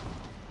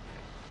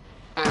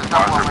 Okay, there's Why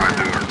no is one everybody right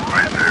doing it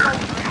right there?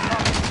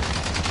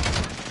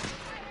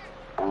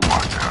 Oh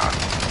my god.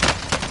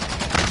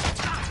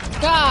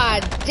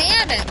 God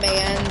damn it,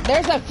 man.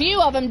 There's a few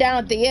of them down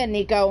at the end,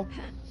 Nico.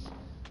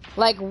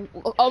 Like,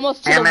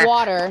 almost to Damn the it.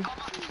 water.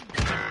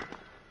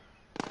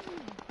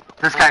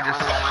 This guy just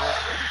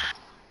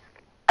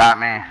got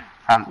me.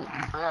 I'm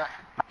Yeah.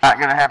 not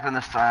gonna happen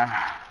this time.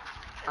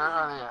 Where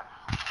are they at?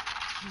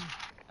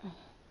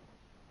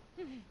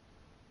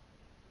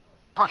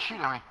 Oh, shoot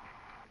at me.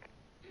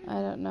 I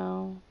don't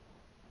know.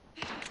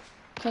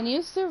 Can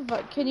you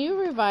Can you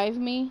revive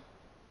me?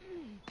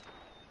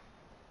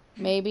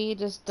 Maybe,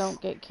 just don't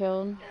get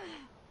killed.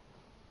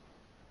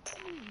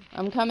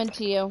 I'm coming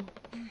to you.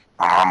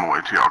 Oh, I'm gonna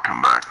wait till y'all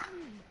come back.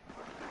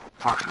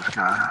 Fuck this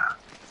guy.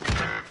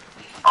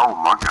 Oh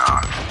my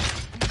god.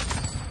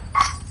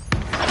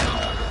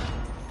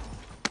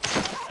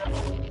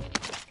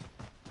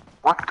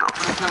 What the?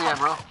 Where the kill you at,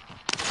 bro?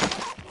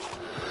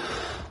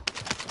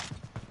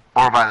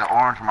 Or by the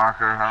orange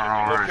marker. I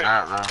don't know where he's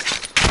at though.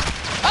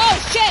 Oh,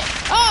 shit!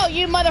 Oh,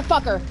 you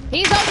motherfucker!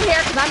 He's over here,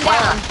 because I'm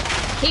down.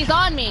 He's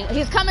on me.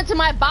 He's coming to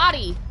my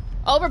body.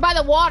 Over by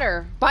the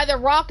water. By the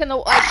rock and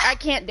the... I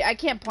can't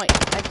point.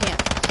 I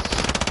can't.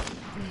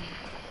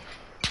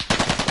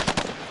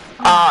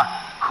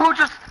 Who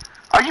just...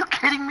 Are you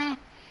kidding me?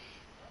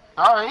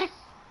 Sorry.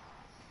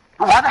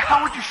 Why the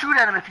hell would you shoot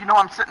at him if you know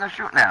I'm sitting there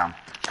shooting at him?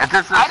 If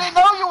this is I didn't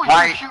know you were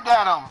white, shooting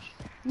at him.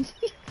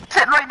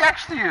 sitting right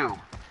next to you.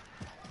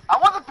 I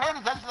wasn't paying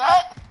attention to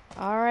that.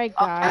 Alright,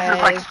 guys. This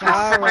is like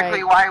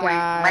specifically why we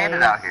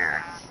landed out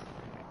here.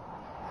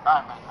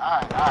 Alright, man.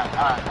 Alright.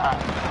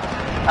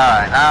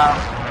 Alright, now...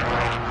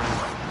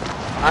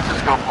 Let's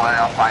just go play.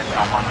 I'll find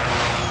someone.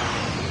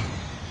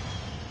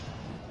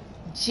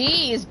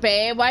 Jeez,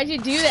 babe. Why'd you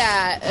do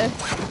that?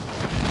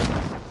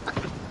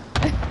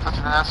 Such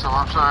an asshole.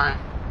 I'm sorry.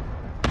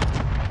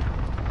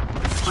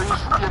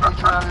 Please forgive me,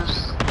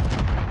 Travis.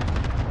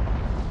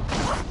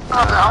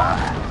 What the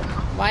hell?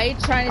 Why are you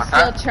trying to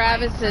steal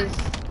Travis's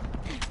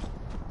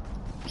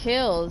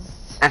kills?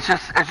 It's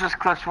just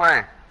Cliff's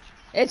way.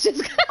 It's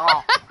just...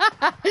 Oh.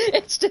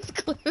 It's just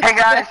Cliff's Hey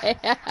guys, way.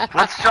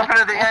 let's jump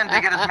into the end to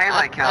get his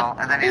melee kill,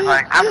 and then he's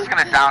like, I'm just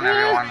gonna down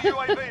everyone.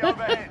 UAV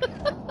overhead.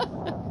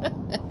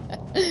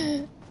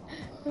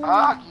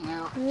 Fuck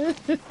you.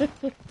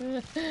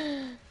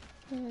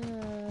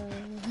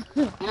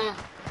 Get in.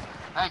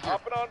 Thank you.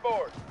 Hopping on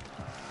board.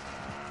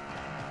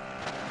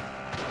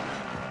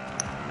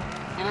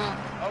 Get in.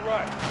 All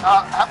right.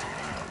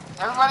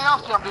 Everybody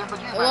else jumped in, but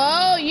you, man.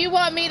 Whoa, you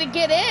want me to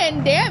get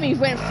in? Damn, you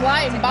went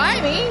flying by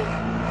me.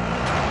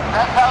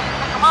 That's how you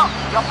pick them up.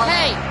 Jump right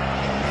Hey,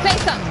 say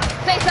something.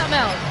 Say something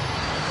else.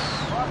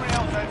 Primary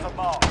else has a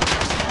mark.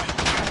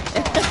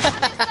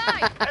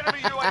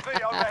 Enemy UAV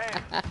overhead.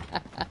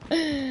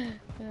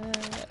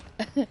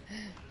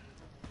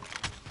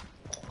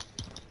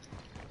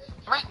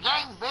 Straight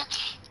gang, bitch.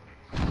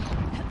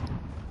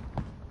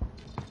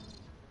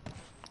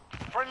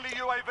 Friendly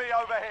UAV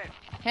overhead.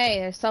 Hey,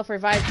 there's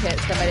self-revive kit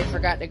somebody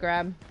forgot to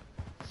grab.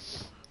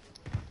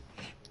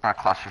 My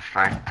cluster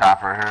strike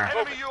top right here.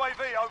 Enemy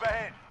UAV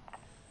overhead.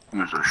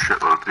 There's a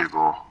shitload of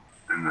people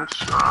in this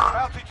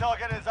Bounty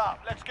target is up.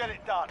 Let's get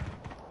it done.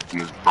 in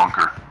this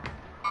bunker.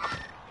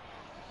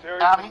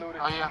 Bounty? Oh,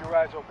 yeah. Keep your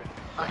eyes open.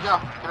 Let's go.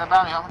 Get that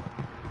bounty, homie.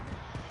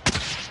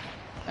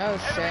 Oh,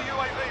 shit. Enemy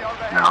UAV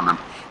overhead. Down them.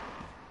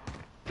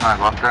 Alright,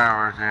 go up there.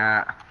 Where's he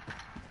at?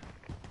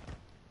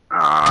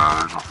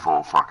 There's a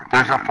full fucking.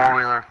 There's a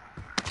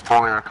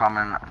four-wheeler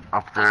coming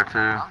up there too.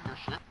 I don't give a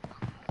shit.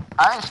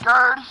 I ain't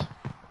scared.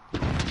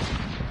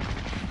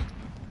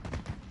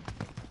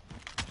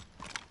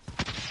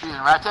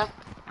 Using rat tech?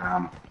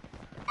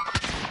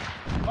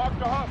 Mark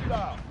the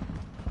hostile.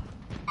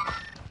 I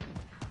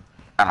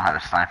don't know how to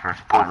sniper.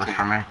 Pull this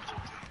for me.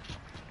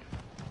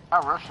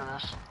 I'll rush for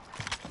this.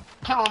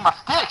 Kill him with my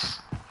sticks!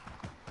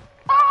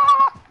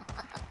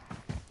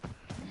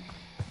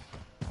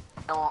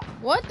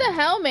 What the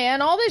hell,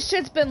 man? All this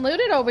shit's been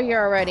looted over here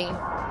already.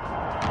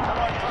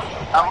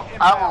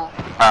 I will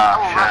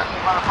Oh shit.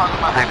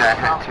 motherfucker I think that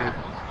hit too.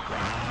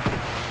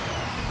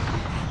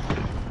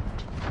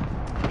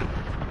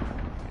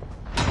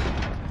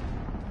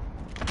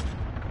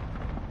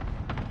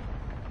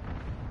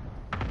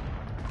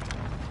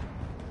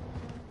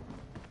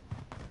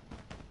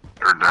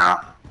 They're down.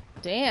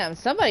 Damn,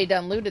 somebody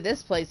done looted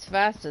this place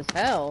fast as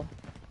hell.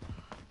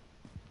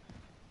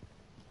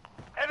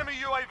 Enemy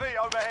UAV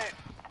overhead.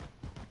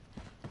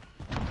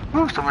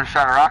 Ooh, someone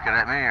shot a rocket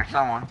at me or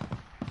someone.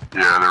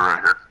 Yeah, they're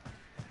right here.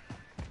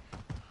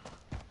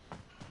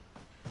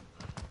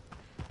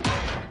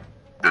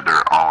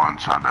 They're all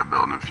inside that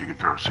building if you can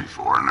throw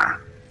C4 in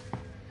there.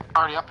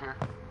 Already up here.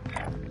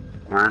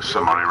 There is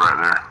somebody right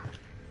there.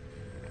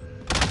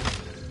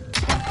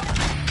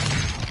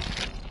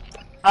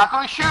 Not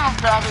gonna shoot him,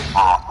 Travis.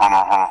 Hold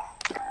on.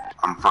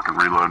 I'm fucking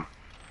reloading.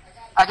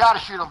 I gotta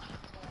shoot him.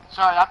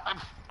 Sorry,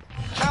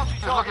 Bounty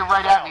he's looking target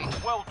right at me.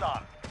 down. Well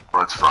done.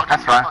 Let's fucking.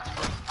 That's fine.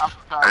 I'm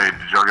sorry. Hey,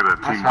 did y'all get a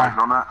team wipe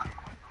on that?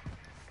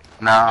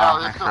 No, I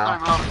there's don't still 30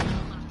 think below.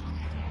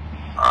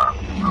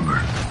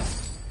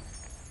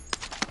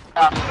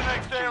 To the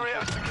next area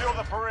and secure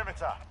the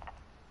perimeter.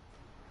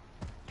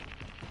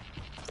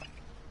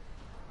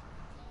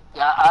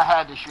 Yeah, I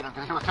had to shoot him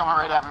because he was coming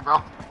right at me,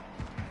 bro.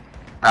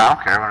 so. No, I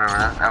don't care, whatever,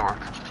 that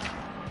works.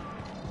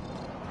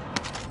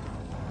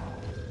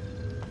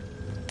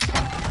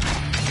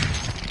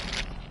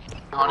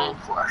 Going in.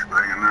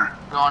 Flashbang in there.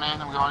 Going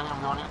in, I'm going in,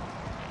 I'm going in.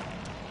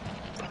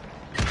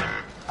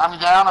 I'm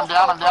down, I'm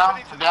down, I'm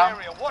down, I'm down.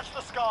 Watch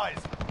the skies.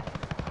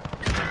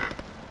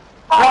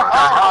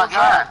 Oh,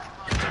 God.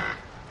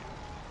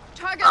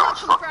 Target not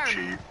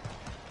confirmed.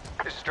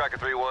 This is Striker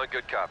 3-1,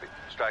 good copy.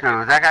 Strike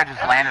Dude, that guy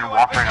just landed and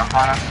walked right up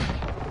on us.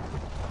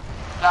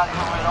 Not even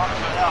right on it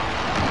right now.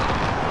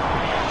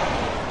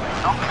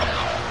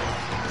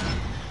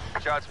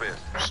 Shots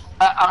missed.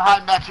 I'm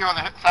hiding back here on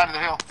the side of the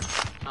hill.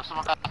 There's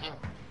someone back here.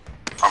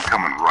 I'm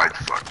coming right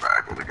the fuck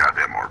back with a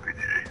goddamn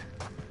RPG.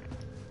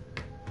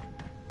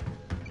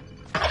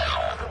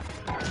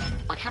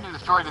 We should have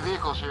destroyed the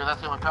vehicles here,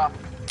 that's the only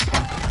problem.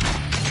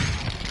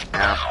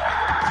 Yeah.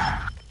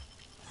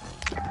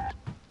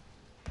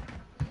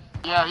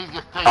 Yeah, he's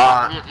just taking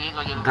off the vehicle, he ain't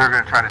gonna get it. They're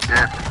gonna try to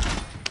dip.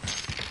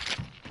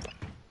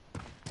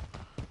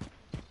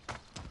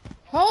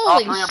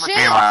 Holy three of them shit!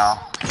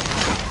 Meanwhile,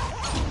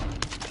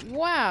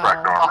 Wow.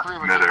 All three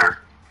of them midair.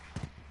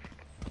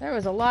 There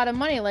was a lot of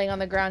money laying on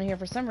the ground here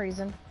for some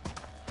reason.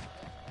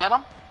 Get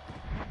him?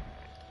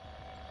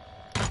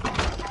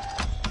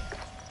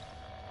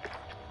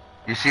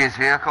 You see his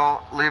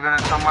vehicle leaving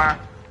it somewhere?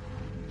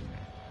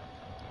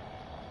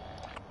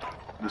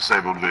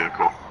 Disabled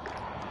vehicle.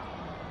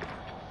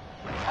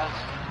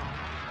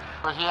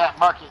 Where's he at?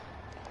 Mark it.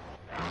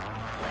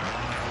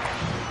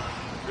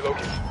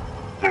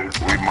 Dude,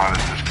 we might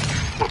have just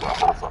put that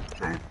whole fucking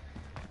thing.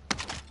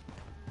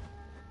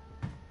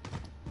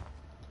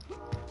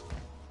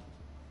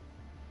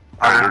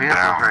 Oh, the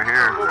vehicle's right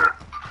here.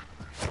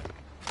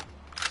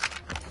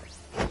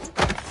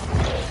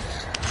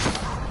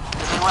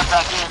 He went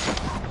back in.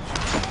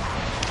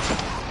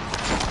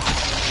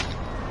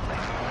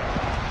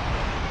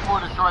 We'll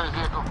destroy the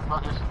vehicle,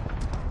 fuckers.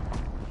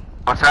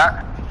 What's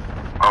that?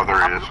 Oh, there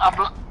he is.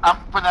 I'm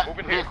putting that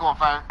vehicle on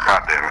fire.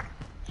 God damn it.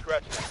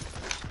 Scratch.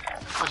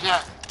 Where's he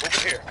at? Over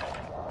here.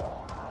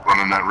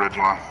 Running that ridge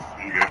line.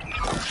 You go.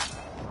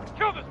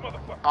 Kill this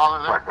motherfucker. All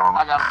of them. Back on.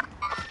 I got him.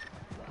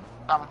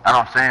 I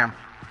don't see him.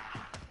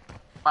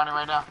 Running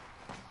right now.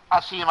 I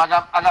see him. I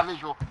got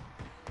visual.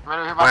 Right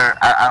over here. Where?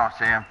 I don't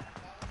see him.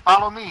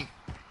 Follow me.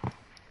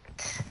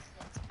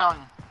 I'm telling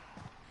you.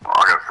 Oh,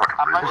 I got a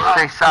fucking right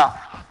Stay south.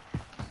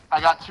 I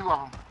got two of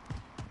them.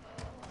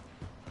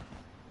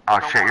 Oh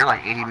shit, you're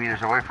like 80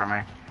 meters away from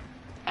me.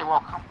 Hey,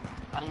 welcome.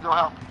 I need no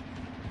help.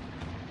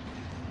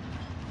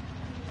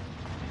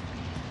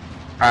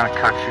 Trying to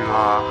cut you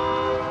off.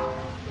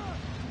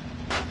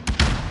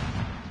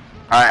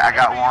 Alright, I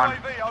got one.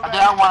 I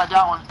down one, I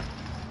down one.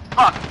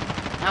 Fuck.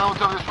 The other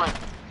one's over this way.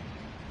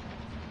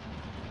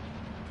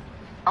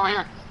 Over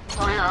here.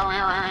 Over here, over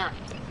here, over here.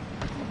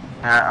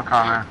 Yeah, I'm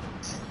coming.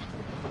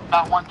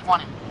 About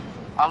 120.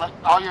 I'll let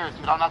all yours,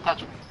 dude. I'll not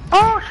touch it.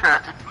 Oh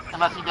shit.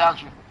 Unless he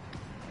downs you.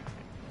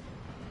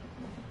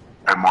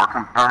 Hey, mark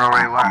him. I don't know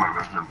where he went. I'm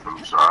gonna him from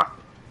the side.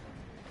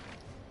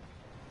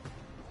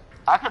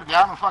 I could have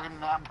downed him fucking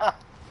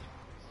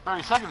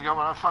 30 seconds ago,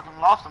 but I fucking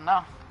lost him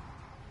now.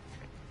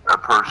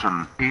 That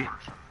person, he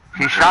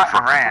shot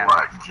and ran.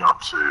 Black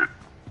jumpsuit.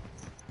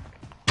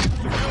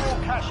 Secure all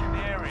cash in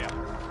the area.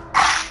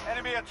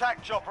 Enemy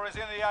attack chopper is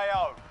in the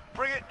AO.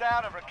 Bring it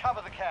down and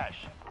recover the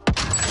cash.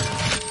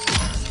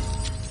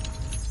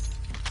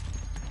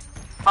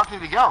 Fuck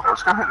did he go?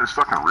 Let's go hit this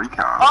fucking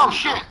recon. Oh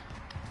shit!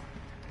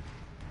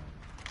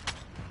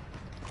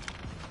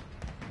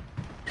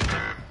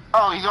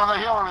 Oh, he's on the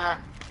hill over there.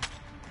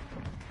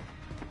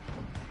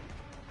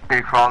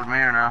 He crawled me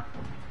or no?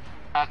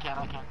 I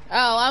can't.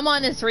 Oh, I'm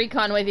on this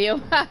recon with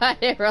you. I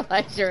didn't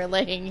realize you were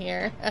laying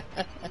here.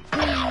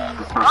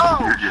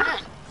 Oh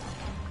shit!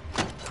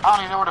 I don't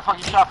even know where the fuck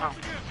he shot from.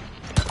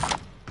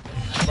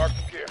 Mark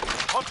the gear.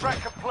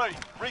 Contract complete.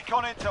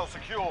 Recon intel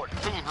secured. I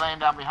think he's laying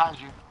down behind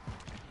you.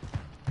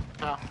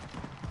 Yeah.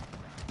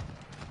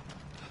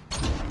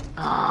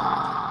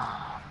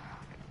 I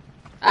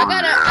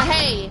gotta.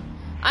 Hey,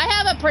 I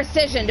have a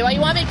precision. Do you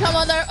want me to come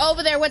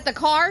over there with the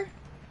car?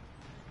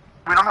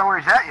 We don't know where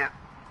he's at yet.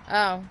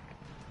 Oh.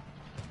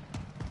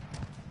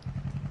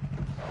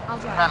 I'll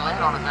drive. Trying to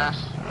land on his ass.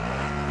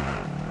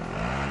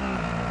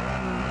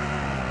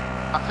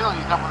 I feel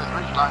he's up on this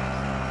ridge line.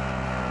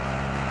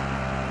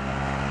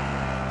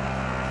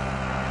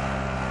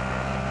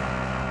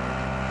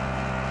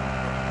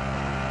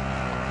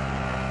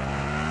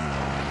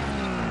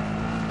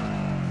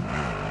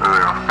 There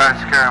they are. Trying to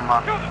scare him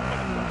up.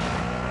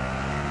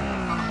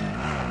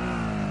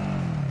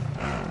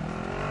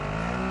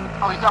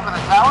 Oh, he's up in the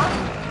tower?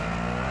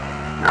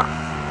 Yeah.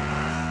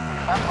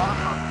 That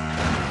motherfucker.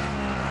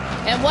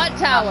 And what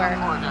tower?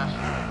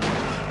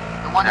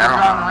 The one you're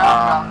driving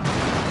around.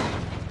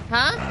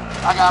 Huh?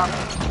 I got him.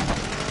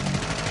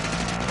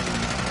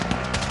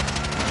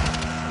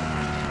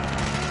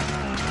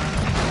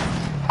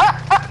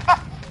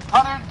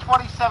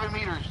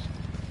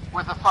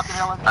 the fucking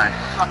LMG. Nice.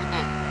 Fucking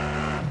dick.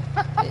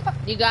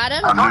 You got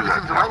him? I told you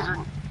that this is a laser.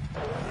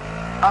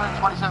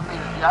 127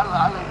 meters. Yeah,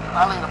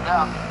 I laid him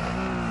down.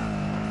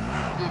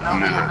 Dude, no, I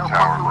knew he had that no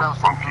tower fucking looked else.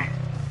 funky.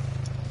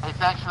 Hey,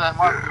 thanks for that,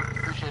 Mark.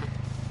 Appreciate it.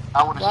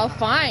 I wouldn't Well, have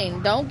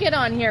fine. Don't get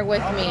on here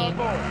with me.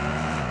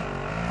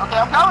 Okay,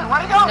 I'm going. Where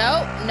you going?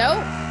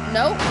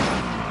 No.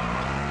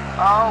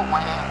 Oh,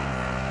 man.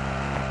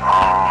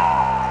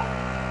 Oh,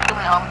 Come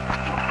here, homie.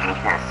 that's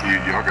what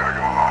feud y'all got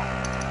going on.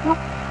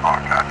 Oh,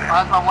 goddamn.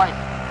 That's my wife.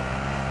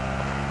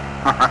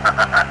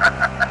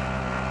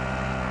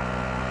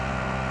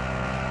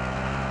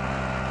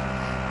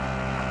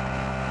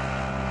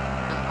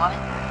 Is it money?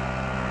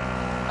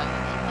 I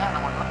didn't even have no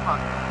one. What the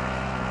fuck?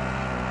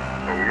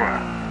 Oh, we're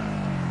gonna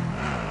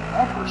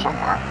offer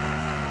somewhere.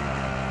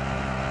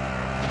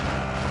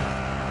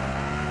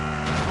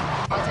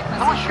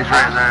 Someone shoot He's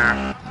right there.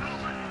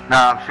 No,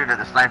 I'm shooting at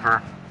the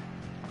sniper.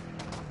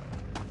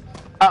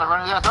 Gotta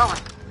run his ass over.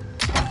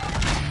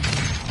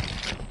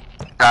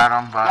 Got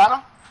him, but... Got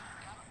him?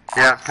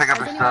 Yeah, pick up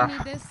Does his anyone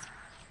stuff. need this?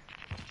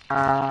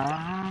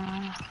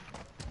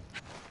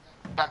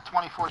 Got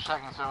 24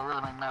 seconds, so it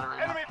really doesn't matter right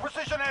now. Enemy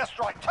precision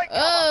airstrike. Take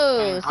cover.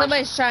 Oh,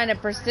 somebody's trying to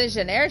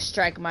precision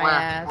airstrike my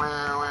ass. Where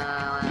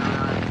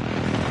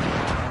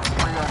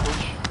you at,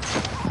 bitch?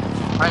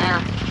 Right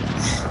here.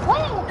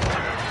 Woo!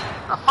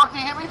 The fuck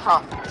did you hit me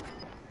from?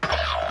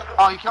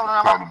 Oh, you coming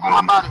around on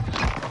my body.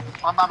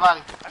 On my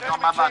body. An On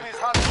my enemy body. team is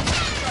hunting.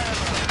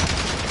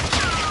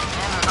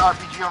 And there's an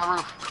RPG on the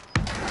roof.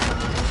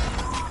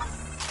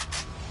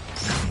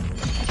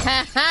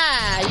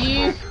 Haha,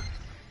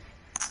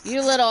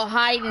 you little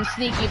hide and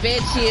sneaky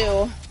bitch,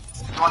 you.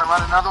 You wanna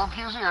run another one,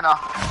 Pusey, or no?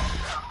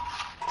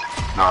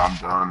 No, I'm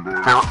done, dude.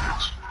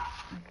 It's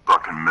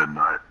fucking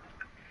midnight.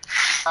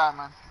 Alright,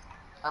 man.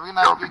 Have a good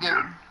night. Y'all Good be game.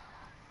 good.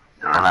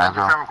 And Yeah, I Send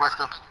your go. friend request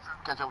up.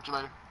 Catch up with you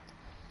later.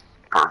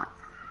 perfect.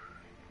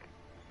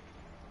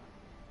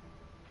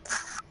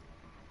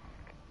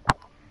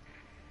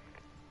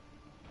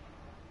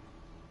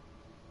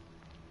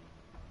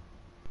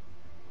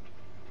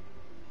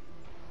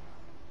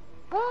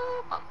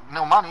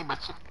 No money, but...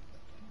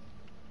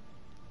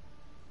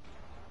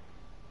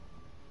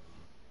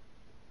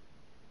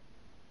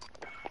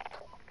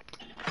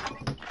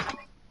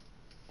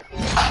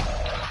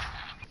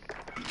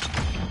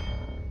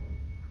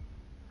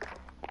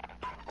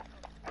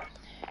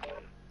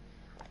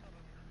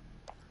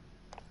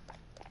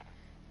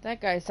 That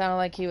guy sounded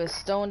like he was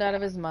stoned out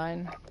of his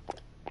mind.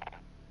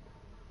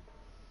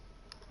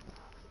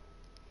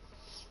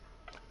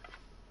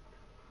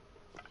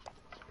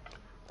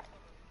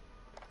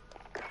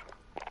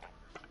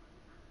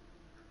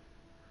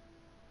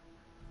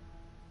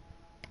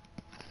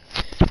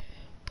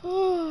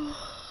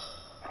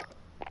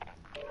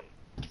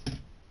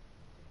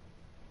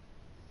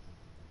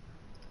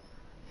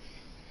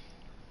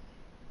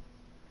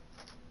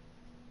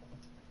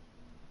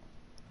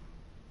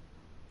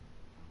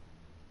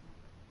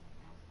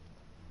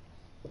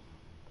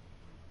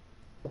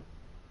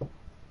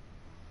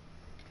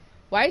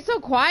 Why are you so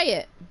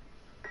quiet?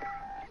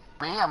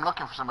 Me, I'm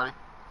looking for somebody.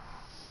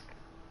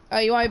 Oh,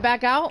 you want me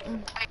back out?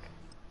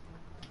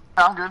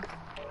 I'm good.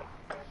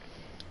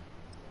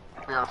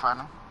 Be able to find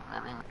them,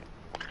 maybe.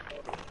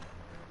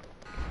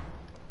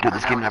 Dude,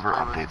 this game never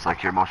updates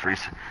like your most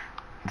recent...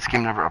 This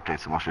game never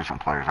updates the most recent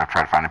players. I've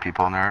tried finding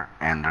people in there,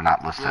 and they're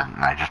not listed, Yeah.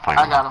 and I just played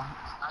I with got them. him.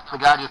 The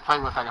guy I just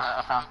played with,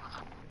 I found.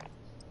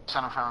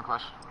 Send him friend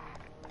request.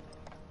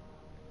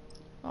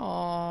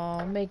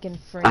 Aw, making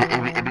friends.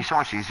 It'd be so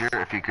much easier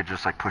if you could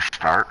just, like, push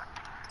start.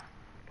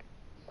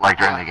 Like,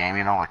 during the game,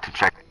 you know, like, to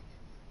check...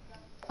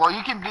 Well,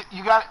 you can.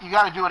 You got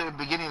to do it at the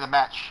beginning of the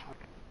match.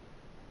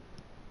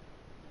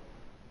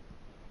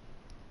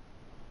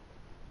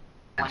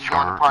 And When you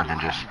go in the start, party.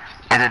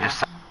 and then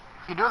just...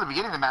 You do it at the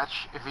beginning of the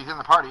match if he's in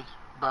the party,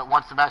 but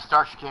once the match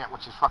starts, you can't,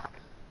 which is fucking.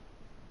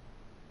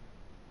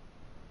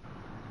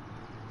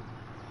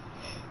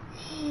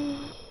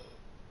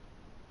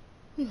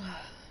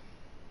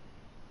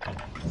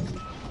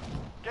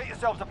 Get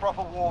yourselves a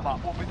proper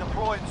warm-up. We'll be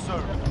deploying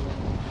soon.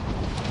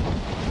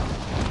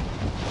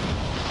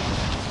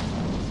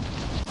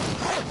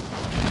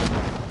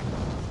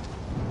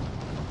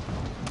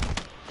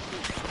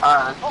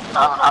 Alright,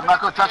 I'm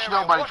not gonna touch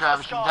nobody,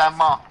 Travis. You can have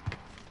them all.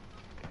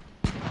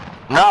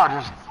 No,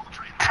 just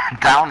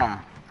down them.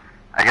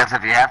 I guess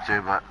if you have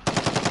to, but...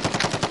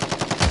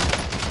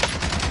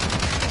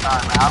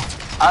 Alright, man.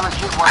 I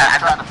legit wasn't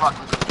trying to fuck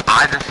with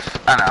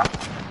you. I know.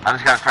 I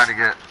just gotta try to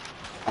get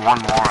one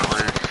more at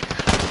least.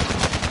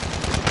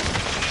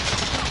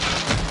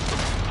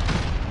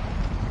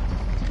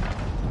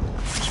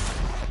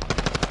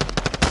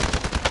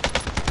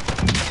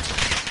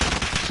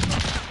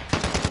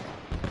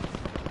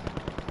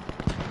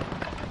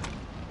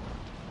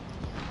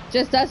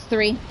 Just us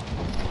three.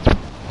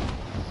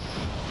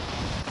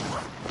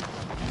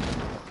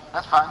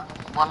 That's fine.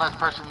 One less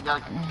person you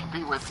gotta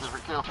compete with is for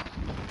kill.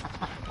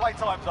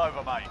 Playtime's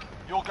over, mate.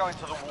 You're going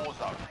to the war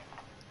zone.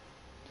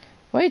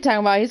 What are you talking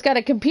about? He's got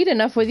to compete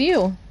enough with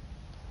you.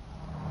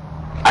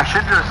 I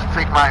should just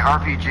take my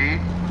RPG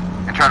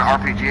and try to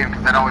RPG him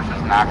because that always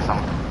just knocks him.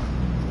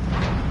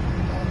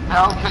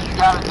 No, because you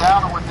got it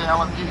down with the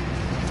LMG.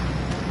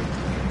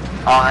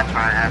 Oh, that's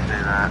right, I have to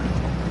do that.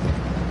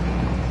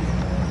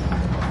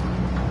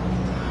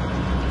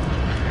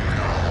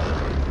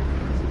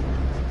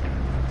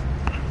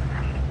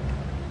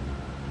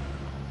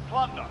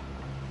 Plunder.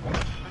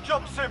 The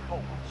job's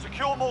simple.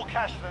 Secure more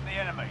cash than the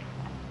enemy.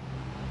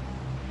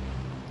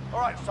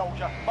 Alright,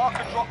 soldier. Mark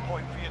a drop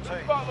point for your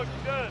team. Looks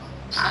good.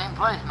 Same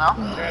place, no?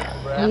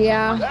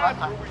 Yeah. That's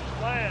where we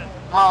should land.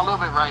 Well, a little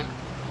bit right.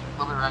 A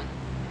little bit right.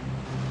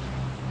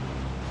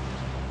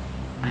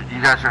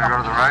 You guys are gonna go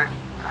to the right?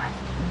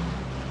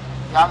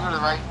 Yeah, I'll go to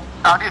the right.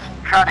 I'll just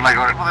try to shoot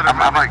people that are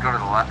moving. I might go to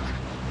the left.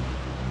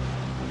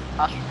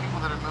 I'll shoot people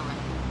that are moving.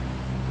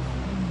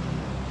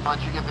 I'll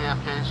let you get the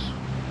FKs,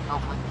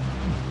 hopefully.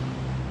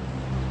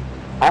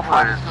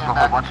 Hopefully there's a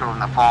whole bunch of them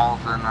that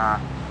falls in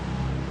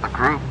a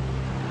group.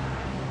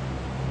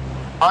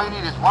 All you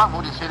need is one,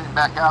 we'll just hit it and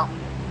back out.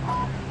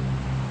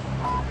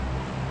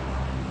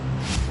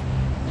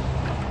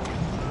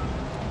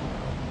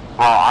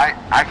 Well,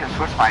 I can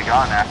switch my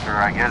gun after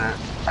I get it.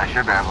 I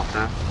should be able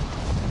to.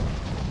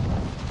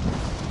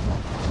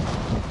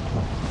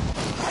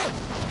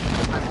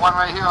 There's one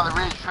right here on the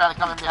ridge trying to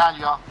come in behind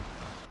y'all.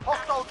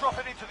 Hostile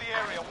dropping into the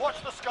area.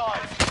 Watch the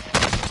skies.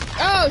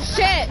 Oh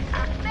shit!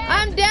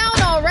 I'm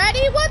down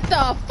already? What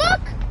the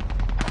fuck?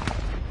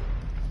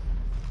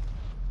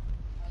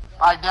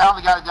 Alright, down,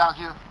 the guy down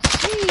here.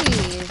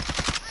 Jeez.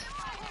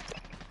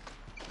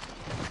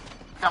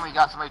 Tell me you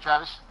got somebody,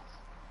 Travis.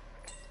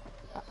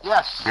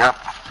 Yes. Yep.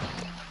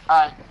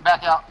 Alright,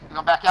 back out. You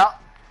gonna back out?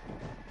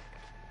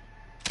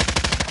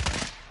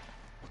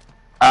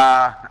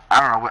 I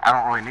don't know. I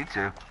don't really need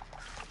to.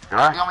 Do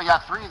I? We only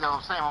got 3 though,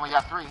 I'm saying we only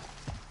got 3. What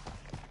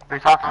are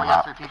you talking Only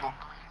about? got 3 people.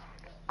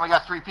 Only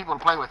got 3 people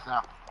to play with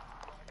now.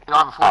 You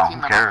don't have a full team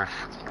Who member. cares?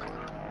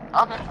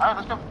 Okay, alright,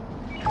 let's go.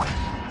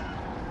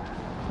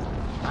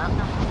 Let's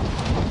go.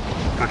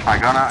 Switch my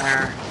gun out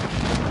here.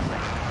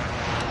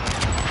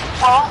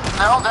 Well,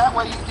 no, that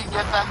way you can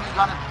get that new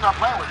gun and start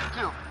playing with it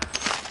too.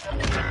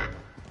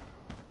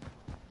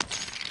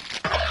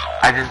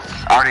 I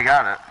just already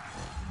got it.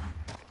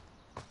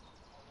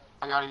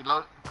 Are you already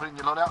put in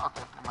your loadout?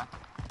 Okay, never mind.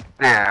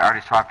 Yeah, I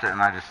already swapped it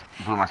and I just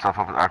blew myself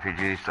up with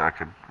RPG so I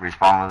could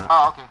respawn with it.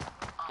 Oh, okay.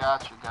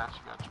 Gotcha.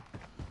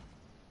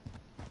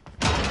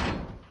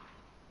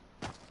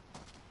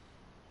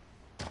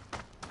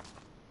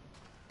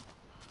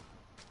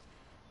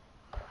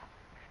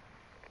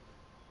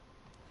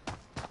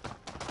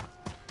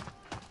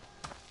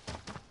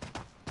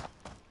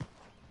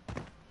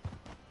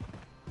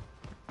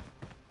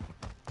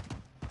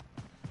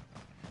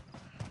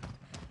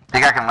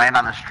 Think I can land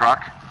on this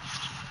truck?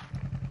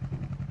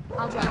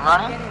 I'll drive. You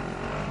running? Get in.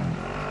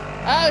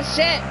 Oh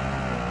shit!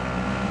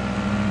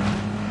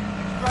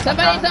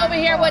 Somebody's over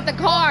here with the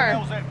car.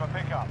 Wheels in for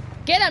pickup.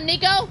 Get him,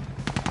 Nico!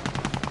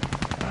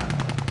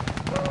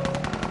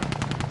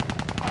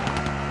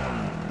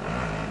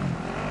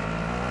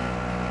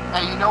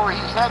 Hey, you know where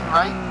he's heading,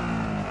 right?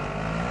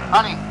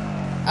 Honey.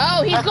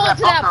 Oh, he's That's going that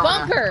to that bunker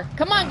over bunker.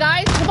 Come on,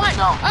 guys. Come on.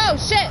 No. Oh,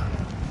 shit.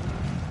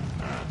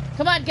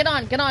 Come on, get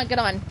on.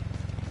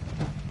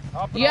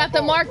 You have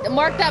to mark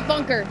that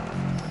bunker.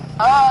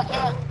 I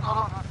can't. Hold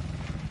on.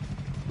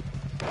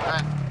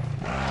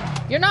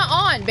 Alright. You're not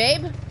on,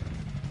 babe.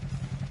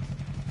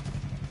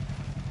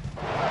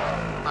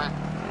 Right.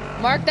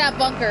 Mark that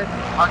bunker.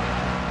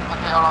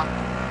 Okay, hold on.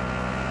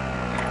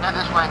 Head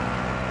this way.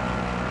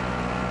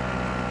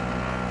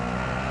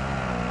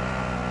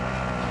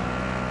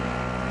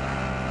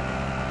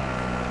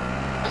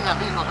 I think that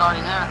vehicle's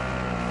already there.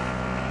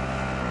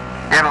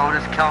 Yeah, but we'll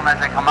just kill them as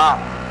they come out.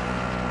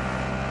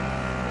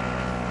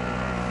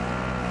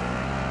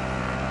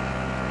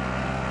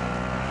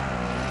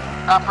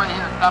 Stop right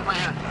here. Stop right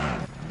here.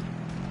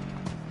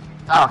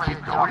 Oh,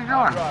 keep going. What are you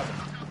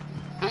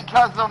doing?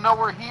 Because they'll know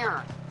we're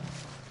here.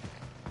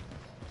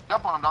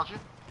 Jump on them, don't you?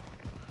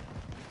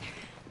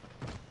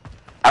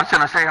 I was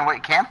gonna say and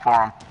wait camp for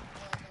them.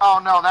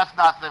 Oh no, that's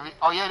not the.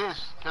 Oh yeah, it is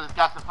because it's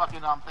got the fucking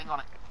thing on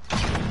it.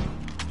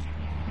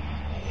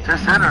 Is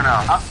this it or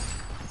no?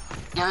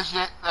 Yeah, this is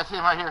it. That's him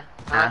right here.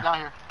 They're Yeah. right down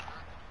here.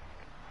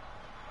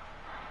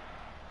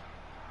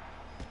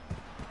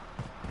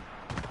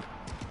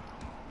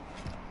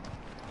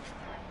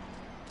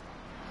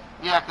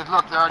 Yeah, because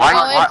look, they're already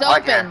Oh, marked. it's Why-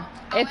 open.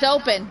 yeah. It's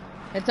open.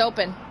 It's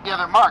open. Yeah,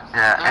 they're marked.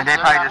 Yeah, and they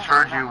probably just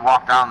heard you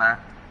walk down there.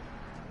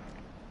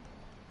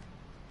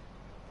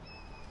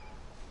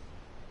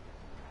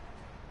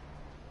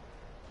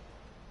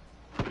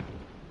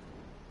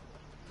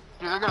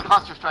 Dude, they're gonna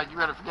cluster strike. You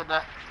better forget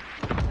that.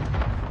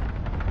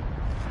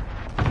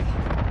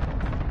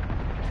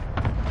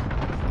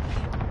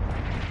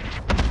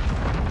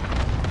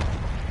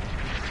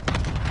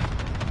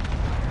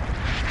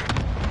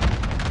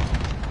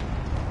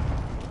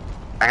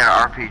 I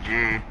got an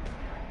RPG.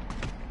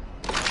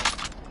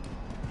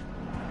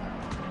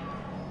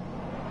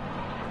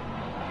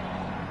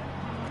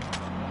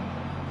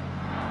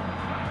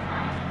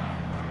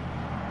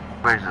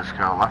 Where's this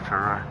go? Left or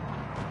right?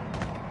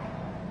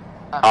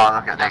 Oh,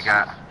 look at they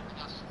got.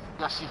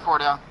 Got C4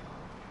 down.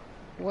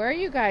 Where are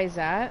you guys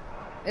at?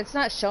 It's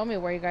not showing me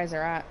where you guys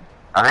are at.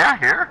 Are they out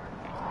here?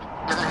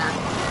 Yeah, they're here.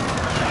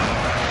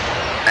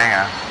 Hang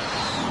on.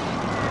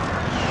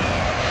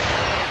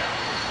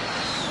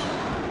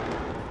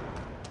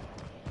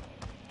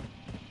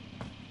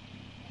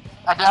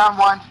 I down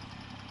one.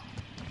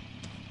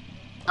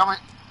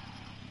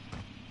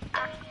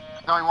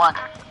 Only one.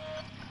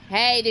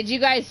 Hey, did you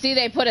guys see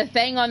they put a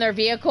thing on their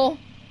vehicle?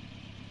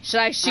 Should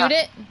I shoot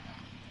it?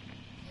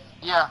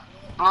 Yeah.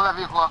 Blow that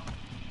vehicle up.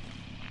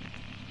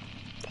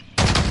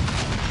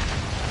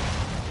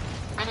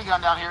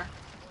 Minigun down here.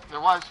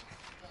 There was.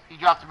 He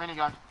dropped the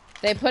minigun.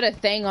 They put a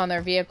thing on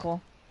their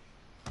vehicle.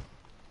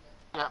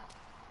 Yeah.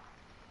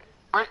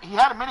 He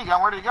had a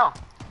minigun. Where did he go?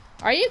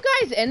 Are you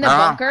guys in the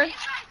bunker?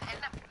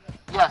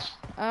 Yes.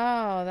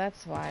 Oh,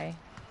 that's why.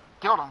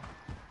 Killed him.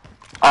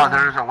 Oh,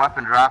 there's a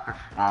weapon drop.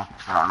 Well,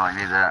 I don't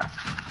really need that.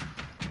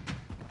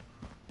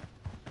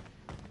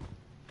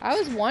 I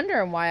was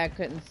wondering why I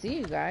couldn't see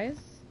you guys.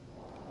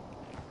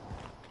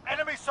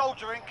 Enemy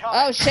soldier incoming.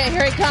 Oh shit,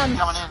 here he comes.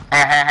 Coming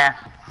in.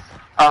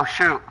 Oh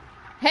shoot.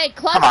 Hey,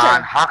 cluster. Come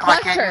on, how come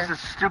cluster. I can't use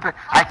this stupid...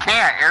 I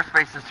can't,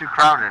 airspace is too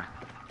crowded.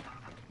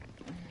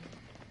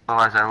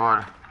 Otherwise I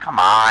would. Come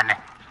on.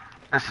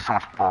 This is so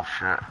much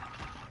bullshit.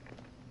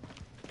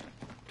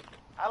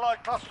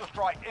 Allied cluster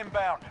strike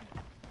inbound.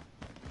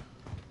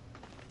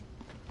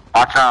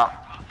 Watch out.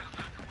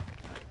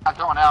 I'm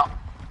going out.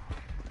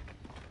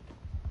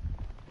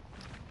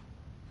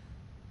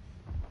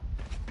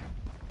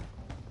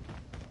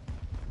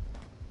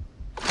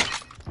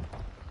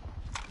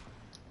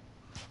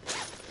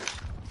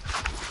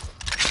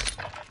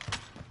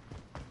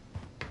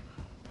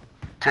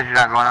 Said you're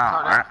not going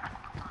out, right?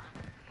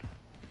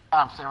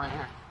 I'm staying right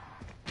here.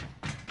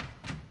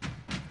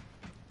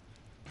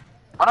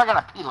 Why do I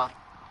got a Pila?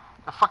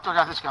 The fuck do I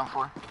got this gun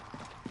for?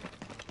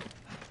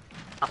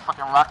 A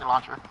fucking rocket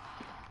launcher.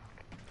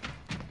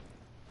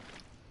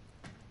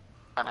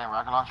 Goddamn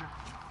rocket launcher.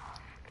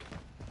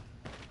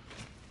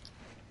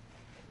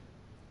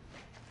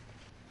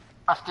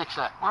 My sticks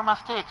at? Where are my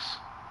sticks?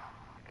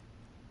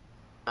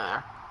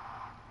 There.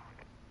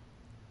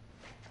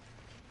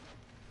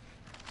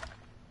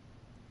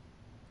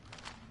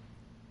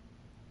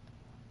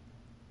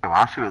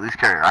 Why don't you at least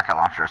carry a rocket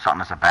launcher or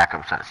something as a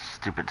backup set of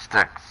stupid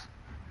sticks?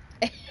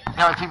 You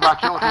know how many people I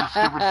killed with these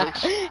stupid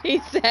sticks? He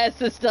says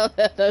to still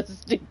have those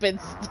stupid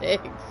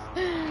sticks.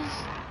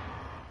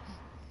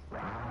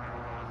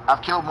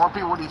 I've killed more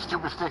people with these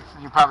stupid sticks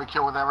than you probably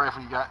kill with that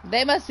rifle you got.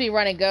 They must be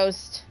running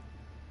Ghost.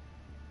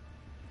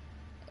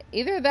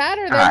 Either that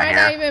or there Not might here.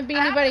 not even be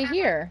anybody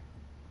here.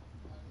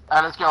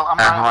 Alright, let's go. I'm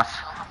running.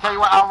 Tell you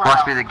what, I'll run Must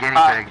out. be the guinea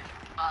pig.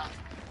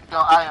 Go,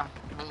 I am.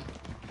 Me.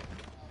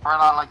 Run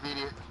out like the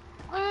idiot.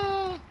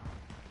 Whee!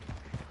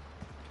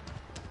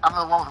 I'm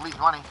the one with the least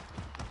money.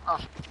 Oh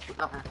shit, get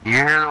up here. You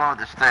hear the one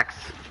with the sticks.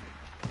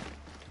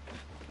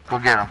 Go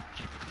get him.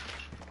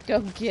 Go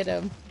get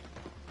him.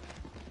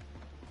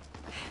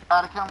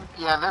 Gotta come.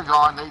 Yeah, they're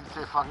gone. They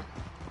say fuck it.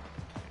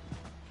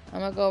 I'm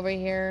gonna go over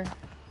here.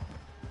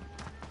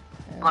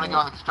 You wanna go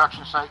on the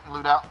construction site and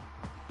loot out?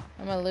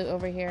 I'm gonna loot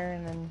over here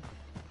and then...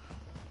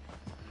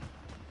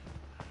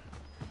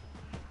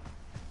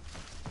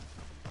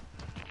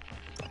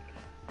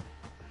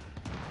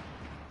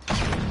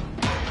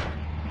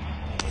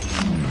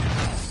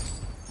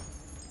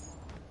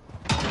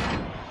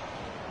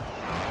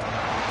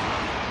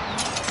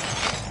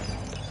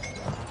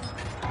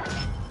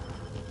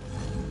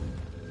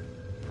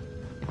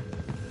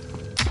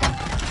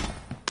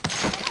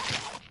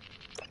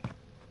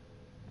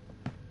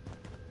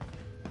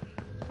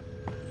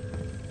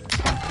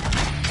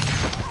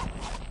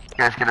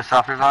 You guys get a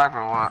self-revive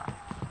or what?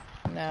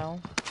 No.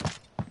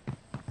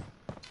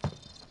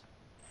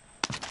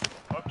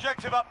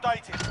 Objective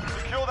updated.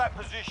 Secure that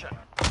position.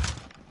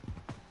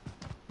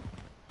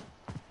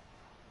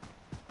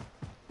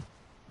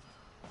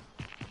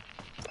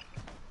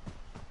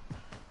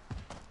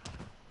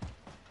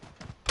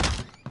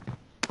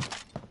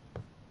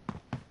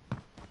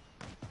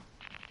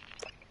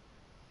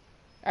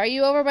 Are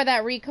you over by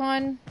that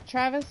recon,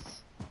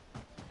 Travis?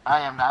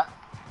 I am not.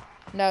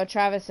 No,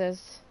 Travis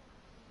is.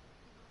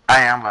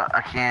 I am, but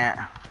I can't.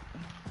 I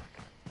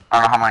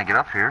don't know how I'm gonna get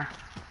up here.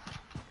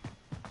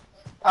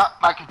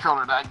 My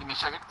controller died. Give me a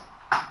second.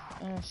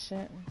 Oh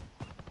shit.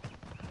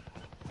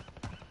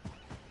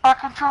 My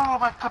controller,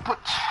 my kaput.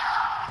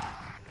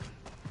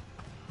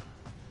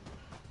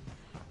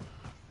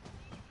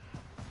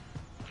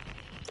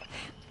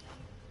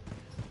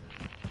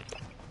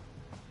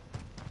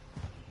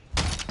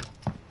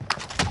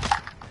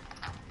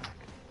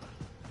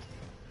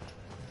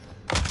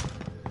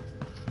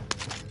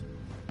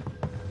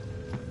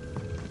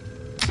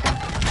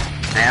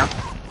 Damn.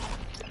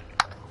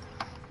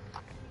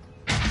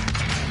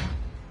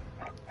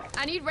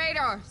 I need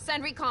radar.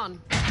 Send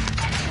recon.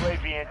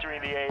 UAV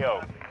entering the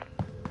AO.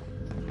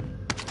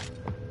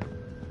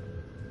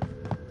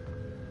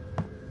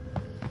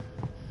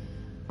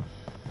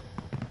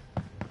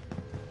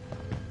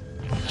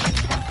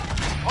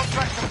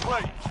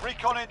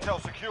 Recon intel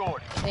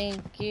secured.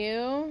 Thank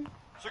you.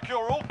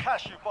 Secure all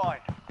cash you find.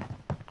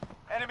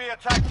 Enemy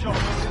attack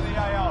choppers in the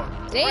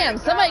AO. Damn,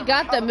 somebody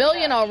got the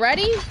million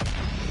already?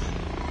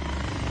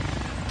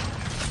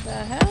 The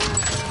hell?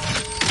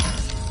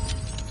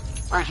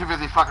 We're too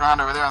busy fucking around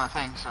over there on the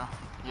thing, so,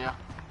 yeah.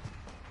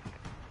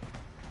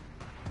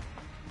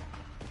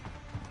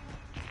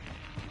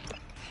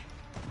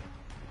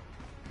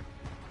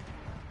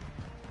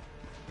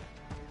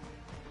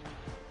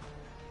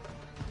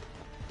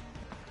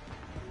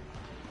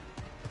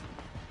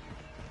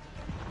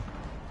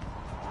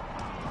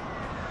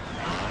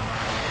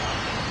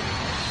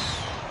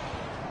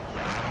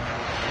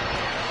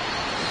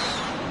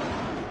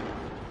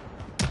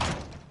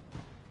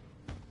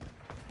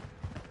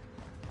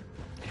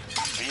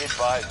 Be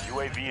advised,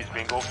 UAV is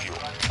bingo fuel.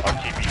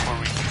 RTB for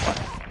resupply.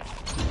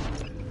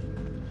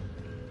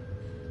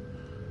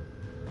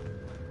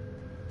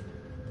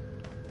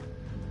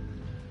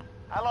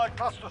 Allied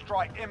cluster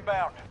strike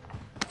inbound.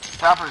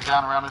 Chopper's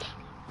down around us.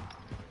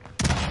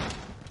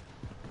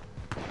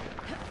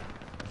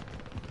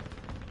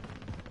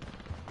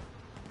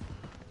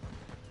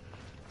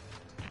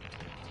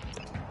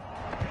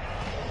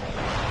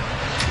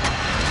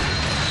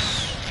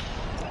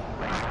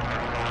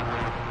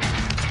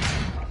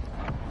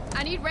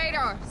 I need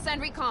radar.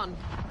 Send recon.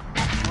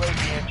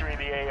 UAV entering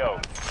the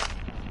AO.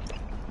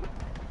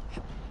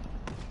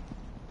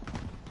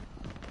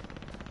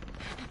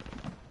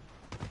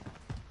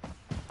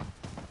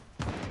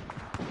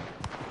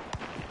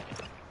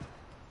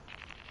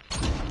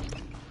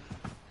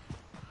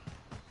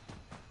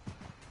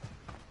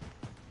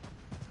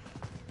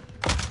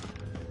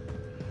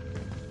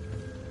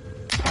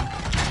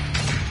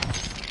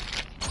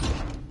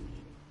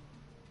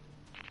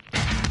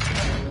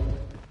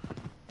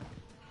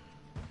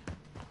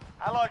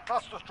 Allied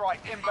cluster strike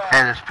inbound.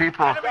 Hey, there's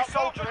people. Enemy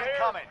soldier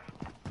incoming.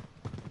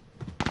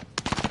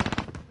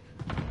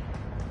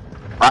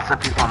 Lots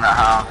of people in the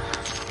house.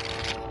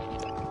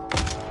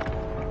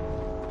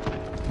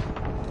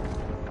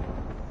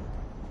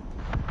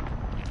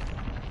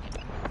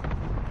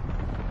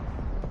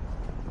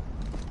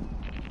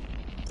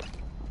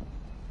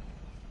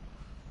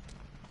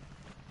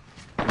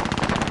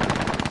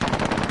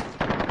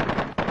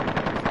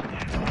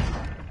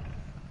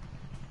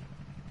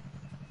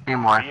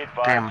 Teamwork. Be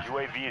advised,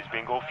 UAV is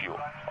bingo fuel.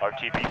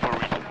 RTB for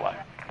resupply.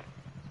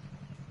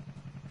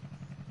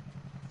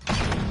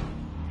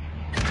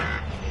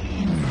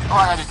 Oh,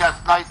 I just got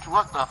sniped.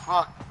 What the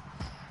fuck?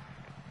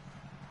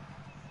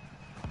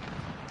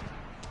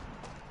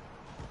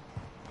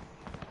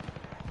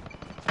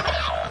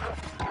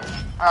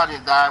 I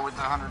just died with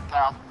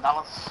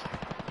 $100,000.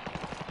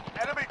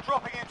 Enemy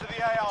dropping into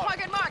the AO.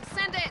 Target mark.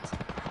 Send it.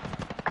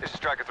 This is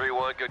Striker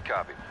 3-1, good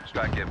copy.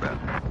 Strike inbound.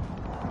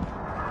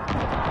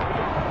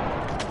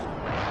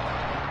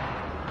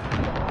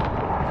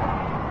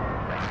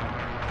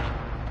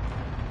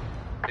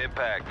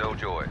 Impact, no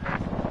joy.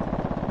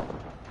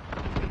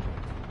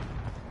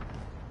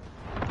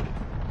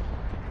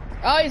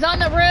 Oh, he's on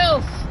the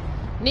roof!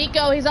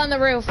 Nico, he's on the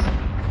roof.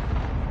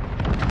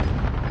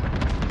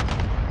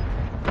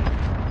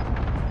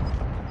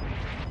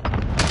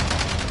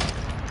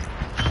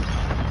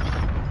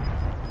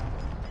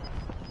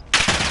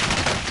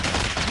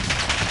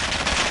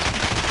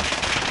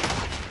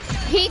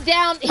 He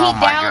downed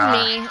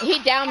me. He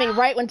downed me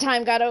right when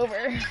time got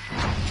over.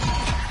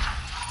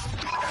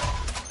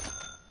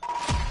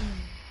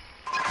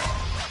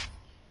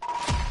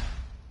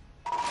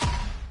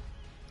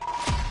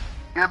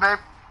 Good, babe?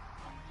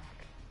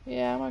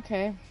 Yeah, I'm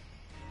okay.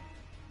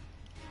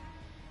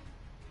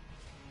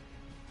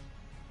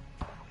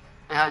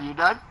 Yeah, you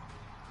done?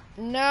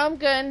 No, I'm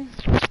good.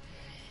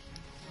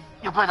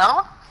 You play another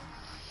one?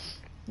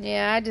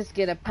 Yeah, I just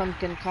get a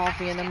pumpkin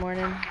coffee in the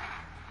morning.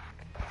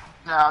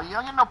 No, you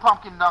don't get no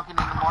pumpkin dunking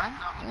in the morning.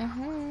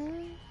 Mm-hmm.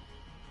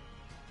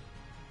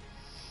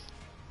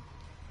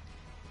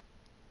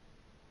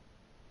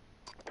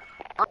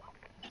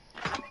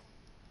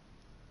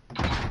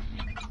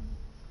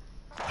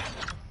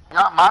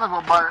 Yeah, might as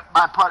well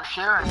buy part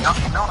share in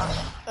Dunkin' Donuts.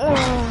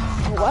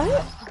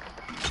 What?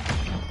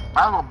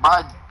 Might as well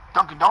buy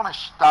Dunkin' Donuts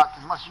stock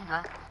as much as you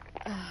drink.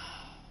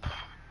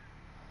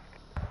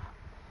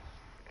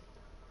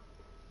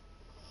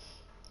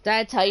 Did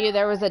I tell you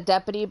there was a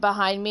deputy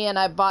behind me and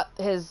I bought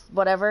his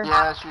whatever?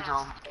 Yeah, she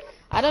told me.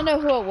 I don't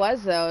know who it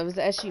was though. It was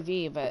the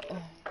SUV, but...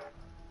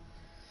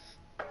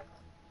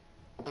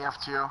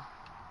 F2.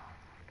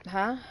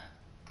 Huh?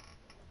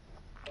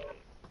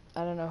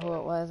 I don't know who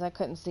it was. I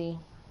couldn't see.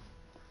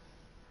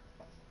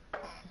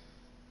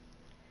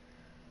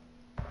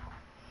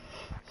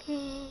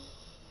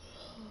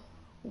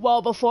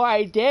 Well, before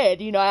I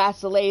did, you know, I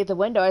asked the lady at the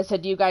window, I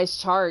said, do you guys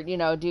chart, you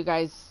know, do you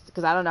guys,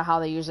 because I don't know how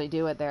they usually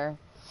do it there.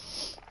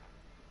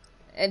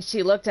 And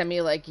she looked at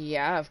me like,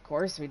 yeah, of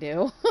course we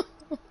do.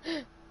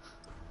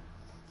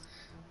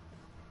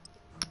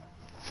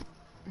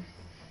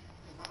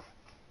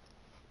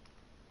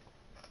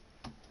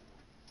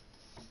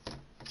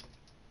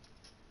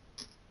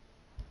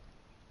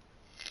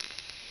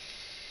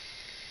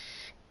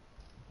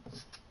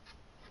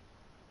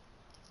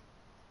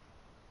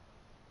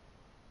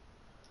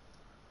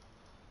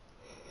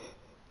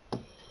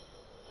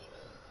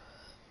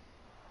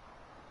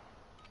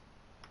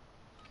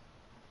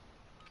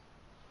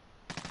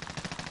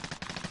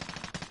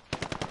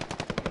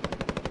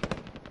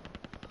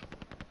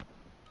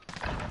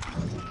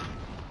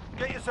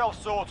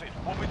 yourself sorted.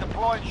 We'll be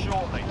deploying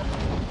shortly.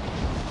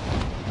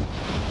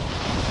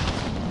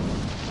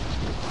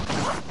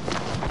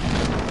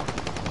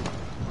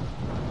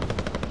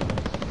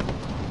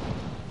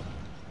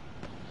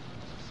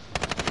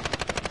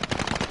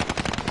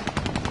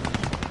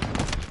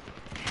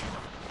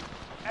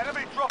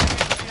 Enemy dropping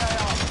into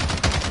the AR.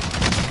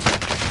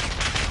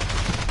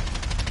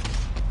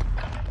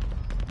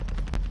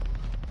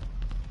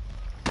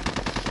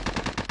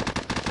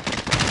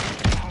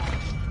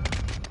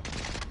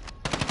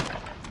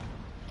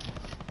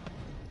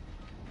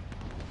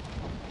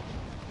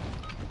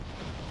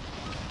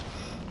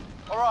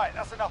 Alright,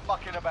 that's enough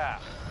mucking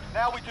about.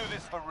 Now we do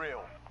this for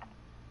real.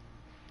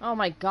 Oh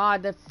my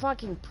god, the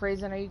fucking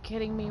prison. Are you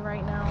kidding me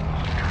right now?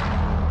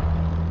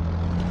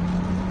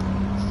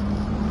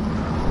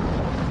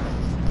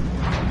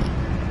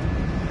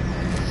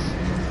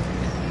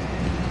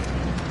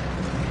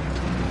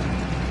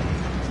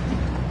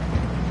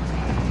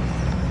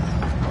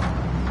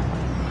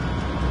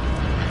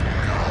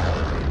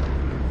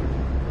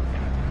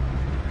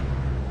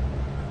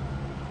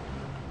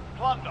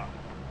 Plunder.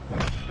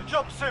 The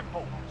job's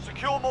simple.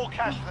 Secure more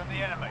cash than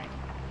the enemy.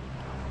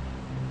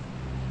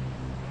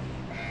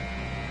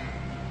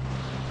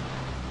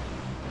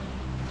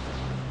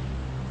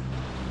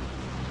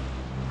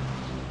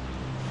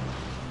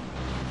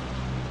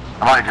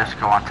 I might just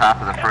go on top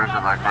of the prison,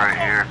 like right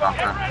here or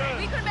something.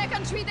 We could make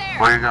entry there.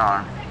 Where you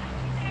going?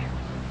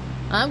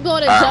 I'm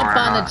going to jump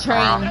on the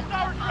train.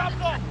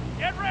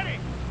 Get ready.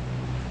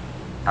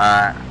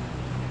 Alright.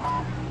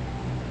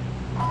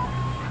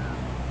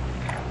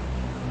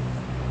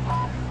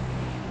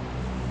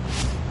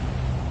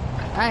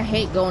 I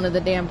hate going to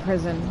the damn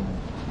prison.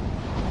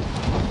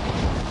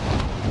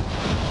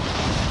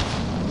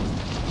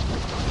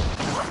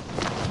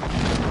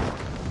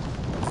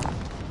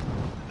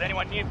 Does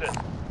anyone need this?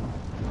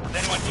 Does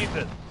anyone need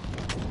this?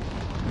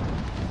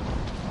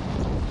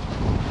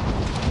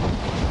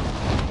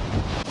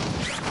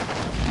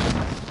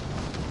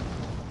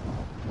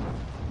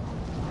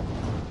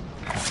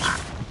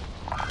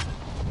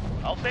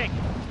 I'll take it.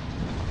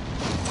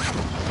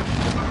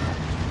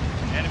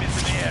 Enemies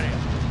in the area.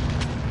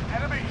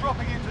 Enemy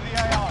dropping into the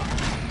AR.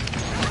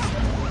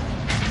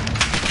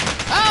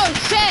 Oh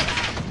shit!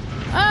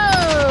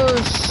 Oh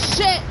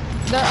shit!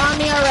 They're on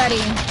me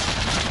already.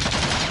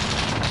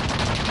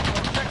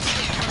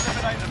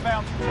 Eliminate the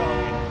bounty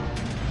target.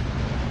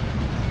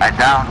 I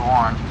downed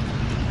one.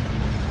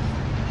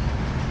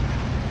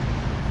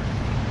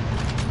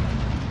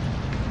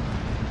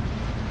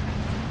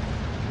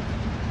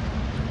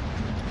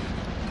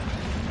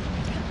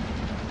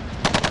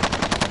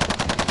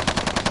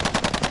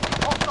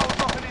 Hostile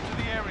dropping into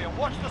the area.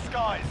 Watch the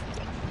skies.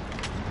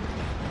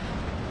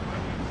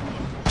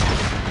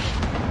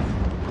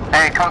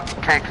 Hey,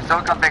 can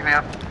someone come pick me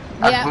up?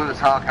 I Yeah. blew this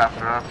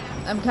helicopter up.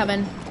 I'm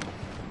coming.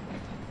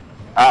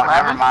 Oh,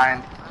 never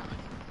mind.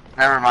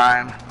 Never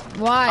mind. Oh,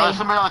 Why? there's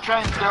somebody on the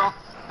train still.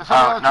 There's Oh,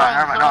 somebody no, on the train.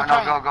 never mind. Somebody No, on the no,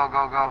 train. go. Somebody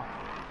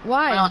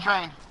on the Why?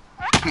 train.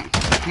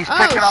 He's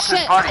picking Oh up his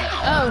shit! buddy.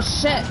 Oh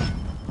shit!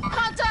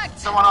 Contact!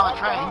 Someone on the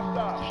train.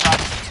 Shot.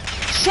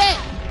 Shit!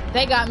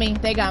 They got me.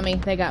 They got me.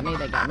 They got me.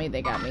 They got me.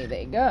 They got me.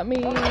 They got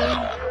me.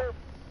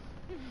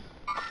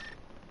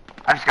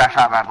 I just got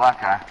shot by a black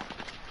guy.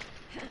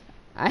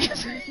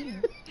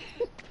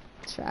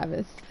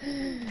 Travis.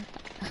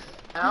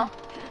 No?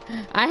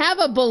 I have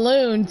a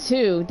balloon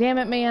too. Damn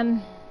it,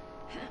 man.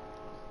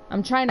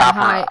 I'm trying to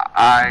hide.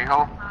 I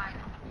hope.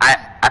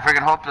 I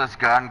freaking hope this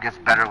gun gets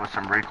better with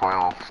some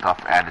recoil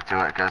stuff added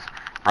to it, because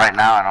right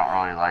now I don't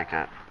really like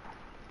it.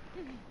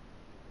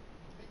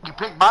 You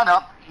picked mine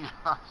up.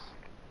 Hold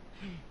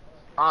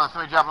on,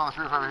 somebody dropping on this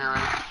roof over here,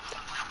 ready?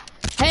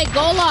 Hey,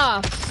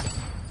 Goloff.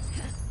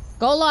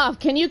 Goloff,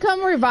 can you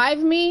come revive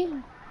me?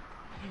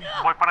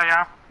 Voy para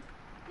allá.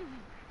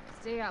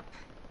 Stay up.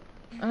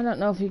 I don't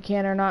know if you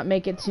can or not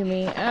make it to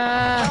me.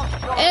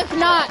 If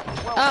not...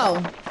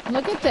 Oh,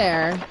 look at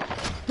there.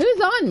 Who's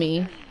on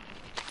me?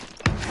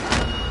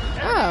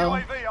 Oh.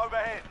 UAV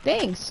overhead.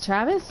 Thanks,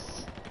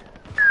 Travis.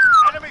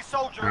 Enemy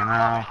soldier You in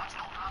know?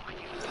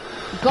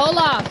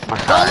 Goloff!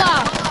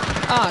 Goloff!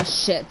 Oh,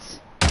 shit.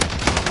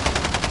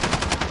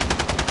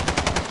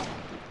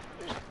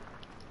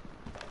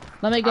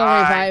 Let me go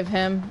revive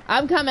him.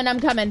 I'm coming, I'm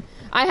coming.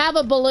 I have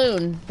a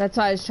balloon. That's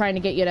why I was trying to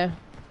get you to...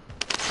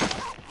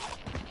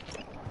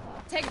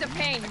 Take the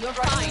pain. You're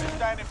fine.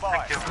 standing by.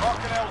 Rock and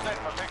LZ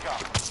for pickup.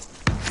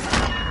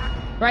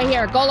 Right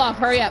here. Goloff,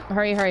 hurry up.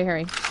 Hurry, hurry,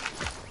 hurry.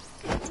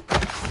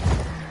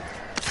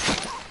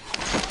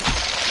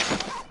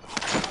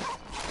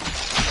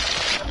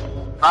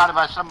 Spotted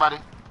by somebody.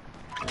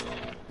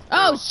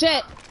 Oh,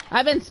 shit.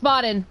 I've been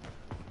spotted.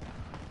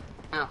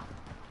 You.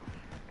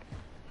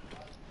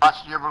 Watch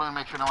your balloon,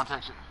 make sure no one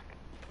takes it.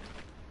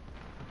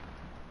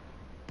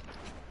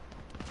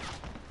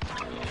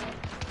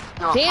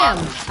 Still Damn,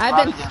 spotted.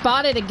 I've been Spotted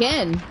spotted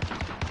again. again.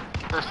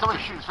 There's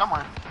somebody shooting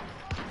somewhere.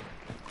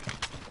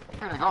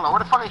 Here they go. Where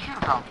the fuck are they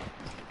shooting from?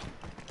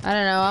 I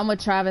don't know. I'm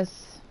with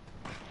Travis.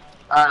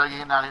 Alright, you're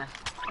getting out of here.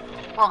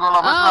 Come on, go,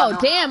 let's Oh,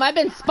 not do it. damn. I've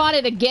been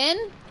spotted again?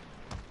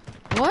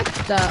 What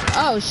the?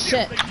 Oh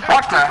shit.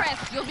 What the?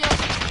 You'll be okay.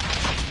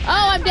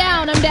 Oh, I'm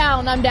down.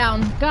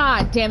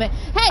 God damn it.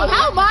 Hey,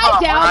 how am I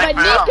down? But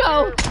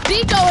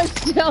Nico is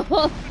still.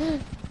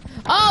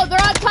 Oh, they're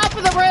on top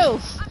of the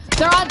roof.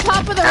 On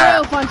top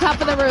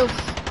of the roof.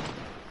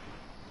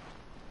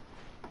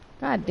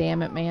 God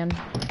damn it, man.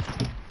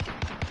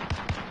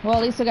 Well,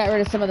 at least I got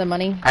rid of some of the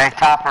money. Hey,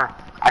 Topper,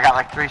 I got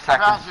like 3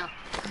 seconds.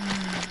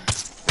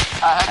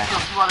 I had to kill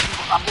 2 other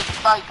people. I'm getting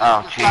sniped.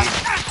 Oh, jeez.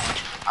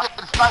 I'm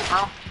getting sniped,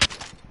 bro.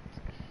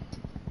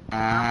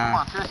 Come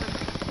on, seriously.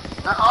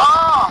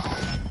 Oh!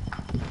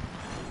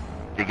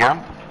 Did you get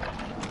him?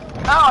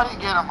 No, I didn't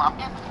get him. I'm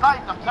getting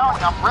sniped. I'm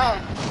telling you, I'm red.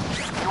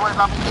 You worry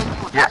about me getting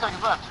you with 2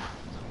 seconds left.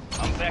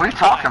 What are you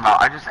talking about?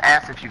 I just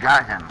asked if you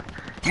got him.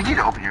 You need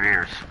to open your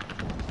ears.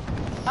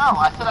 No,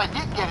 I said I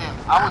did get him.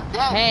 I was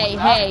dead.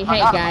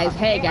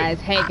 Hey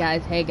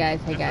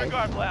guys.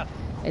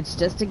 It's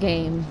just a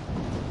game.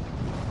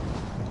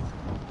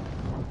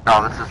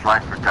 No, this is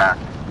life or death.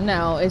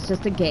 No, it's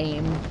just a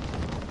game.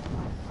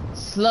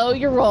 Slow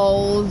your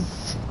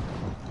rolls.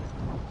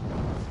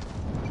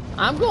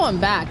 I'm going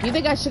back. You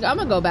think I should? I'm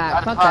gonna go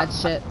back. Fuck that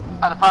shit.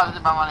 I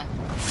deposited my money.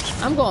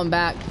 I'm going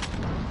back.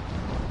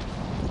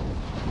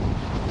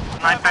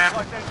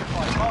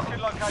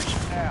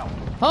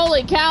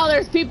 Holy cow,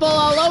 there's people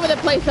all over the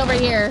place over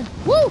here.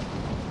 Woo!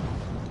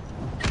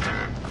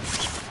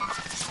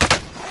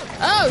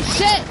 Oh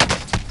shit!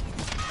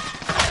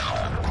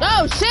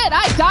 Oh shit,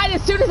 I died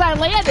as soon as I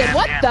landed.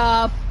 What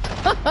the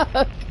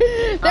fuck?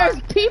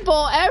 There's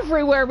people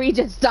everywhere we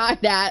just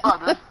died at.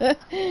 Come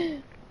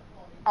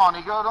on,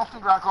 Nico, don't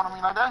sleep around corner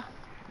me like that.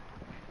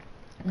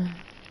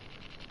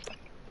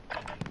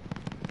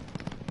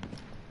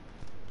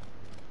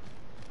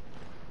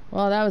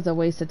 Well, that was a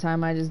waste of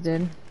time I just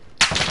did.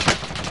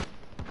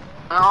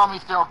 They're on me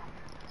still.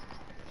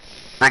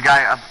 The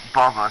guy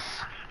above us.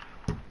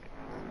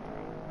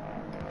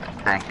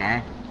 Thank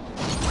you.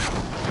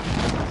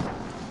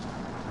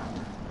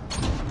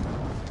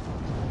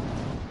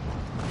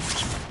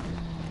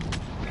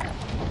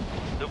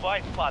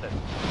 Device spotted.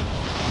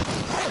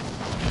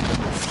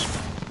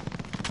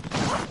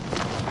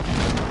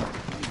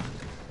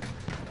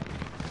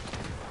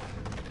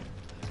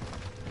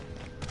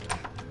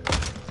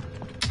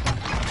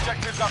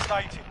 Objectives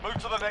updated. Move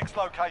to the next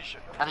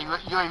location. I need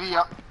UAV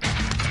up.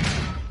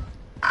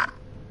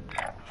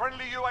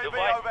 Friendly UAV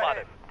Device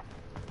overhead.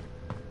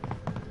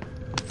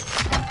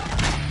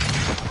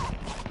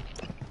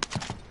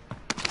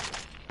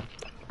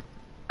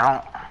 I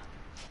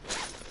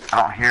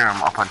don't hear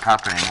him up on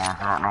top anymore.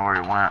 I don't know where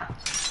he went.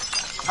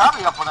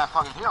 Probably up on that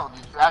fucking hill.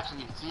 Did you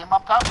actually see him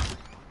up top?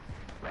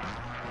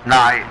 No,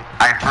 I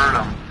heard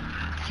him.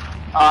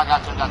 Oh, I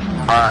got you.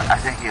 But I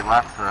think he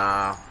left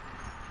the...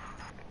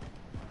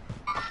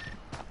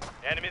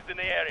 Enemies in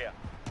the area.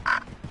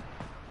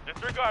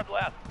 Disregard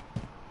left.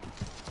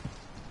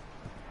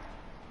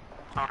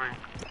 Sorry.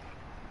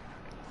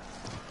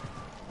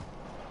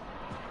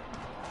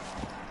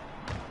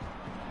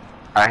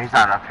 He's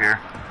not up here.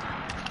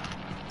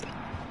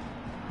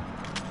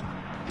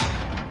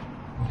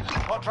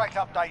 Contract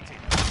updated.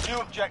 New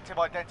objective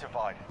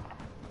identified.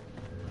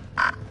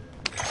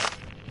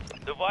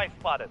 Device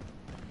spotted.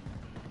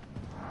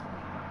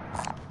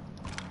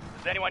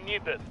 Does anyone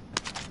need this?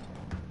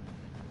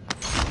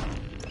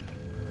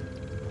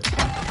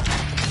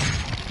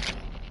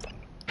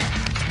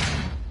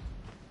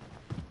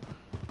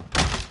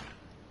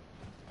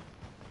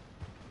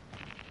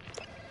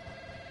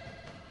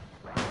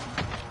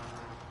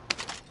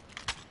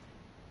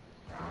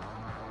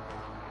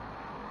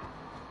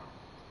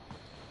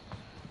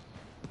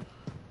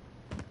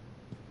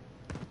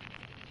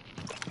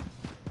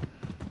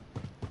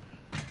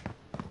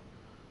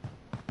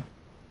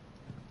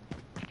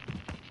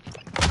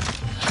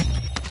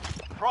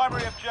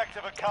 Primary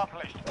objective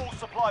accomplished. All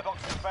supply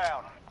boxes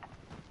found.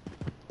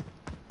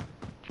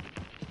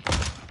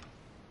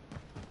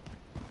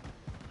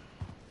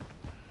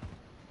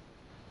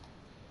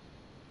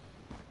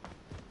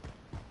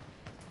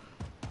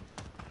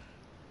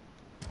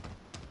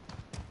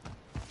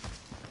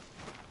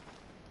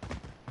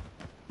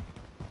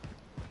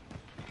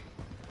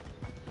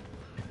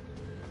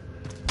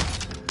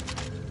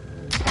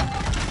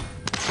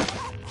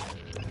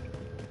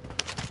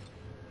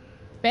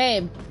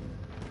 Babe.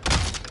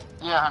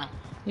 Yeah, honey.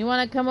 You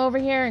want to come over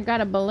here? And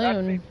got a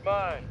balloon.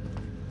 Mine.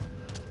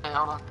 Hey,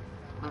 hold on.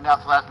 Moving out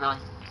to the last building.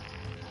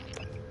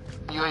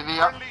 UAV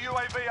up. Friendly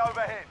UAV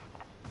overhead.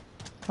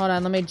 Hold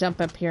on, let me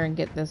jump up here and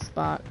get this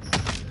box.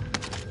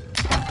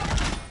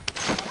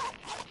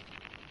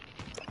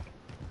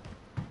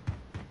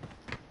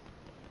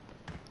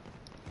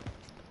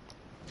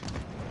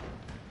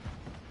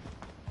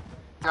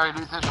 You already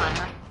lose this right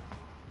here.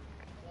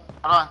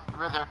 Hold on,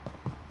 right there.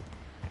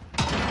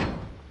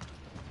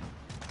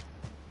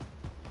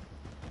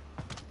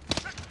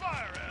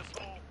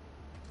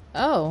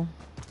 Oh.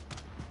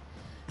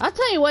 I'll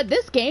tell you what,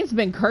 this game's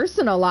been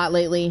cursing a lot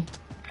lately.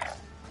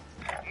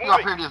 You up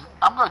here, just,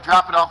 I'm gonna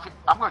drop it off.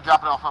 I'm gonna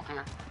drop it off up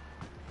here.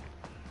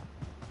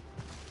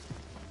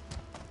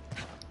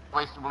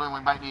 Waste the balloon we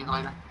might need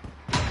later.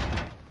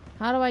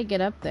 How do I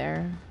get up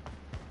there?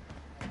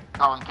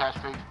 Calling cash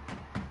pig.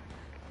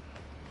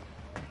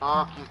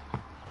 Okay.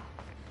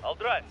 I'll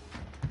drive.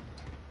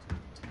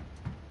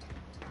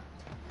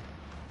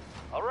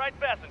 All right,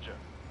 passenger.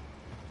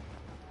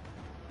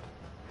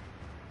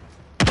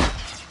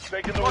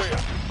 Taking the wheel.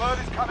 Bird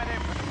is coming in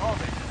for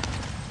deposit.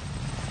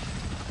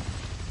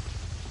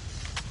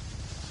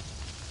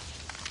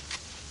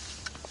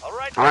 All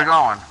right. Where we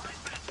going?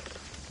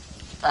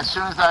 As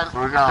soon as I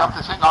Where we going? dump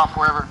this thing off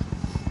wherever.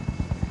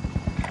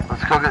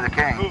 Let's go get the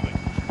king. Moving.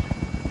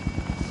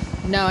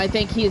 No, I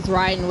think he's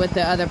riding with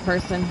the other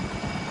person.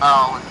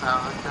 Oh, it's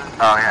okay.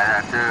 Oh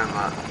yeah, that too,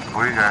 but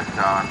where you guys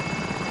going?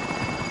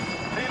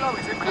 Hilo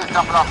is in. We're just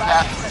dumping off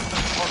gas.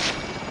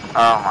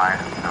 Oh my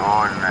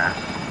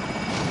goodness.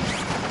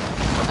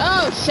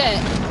 Oh shit!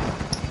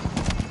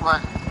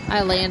 What?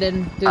 I landed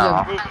through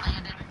Oh.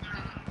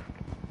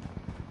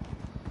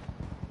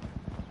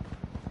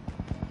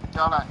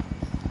 Y'all not.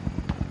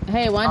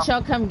 Hey, why don't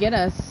y'all come get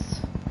us?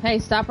 Hey,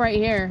 stop right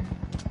here.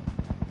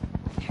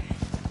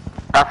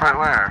 Stop right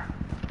where?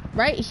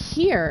 Right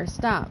here.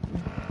 Stop.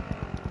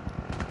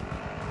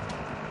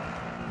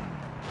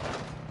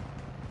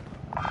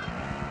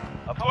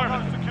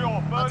 Cargo secure.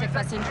 I'll Bird take is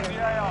passenger. exiting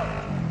the AO.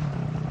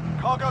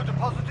 Cargo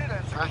deposited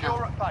and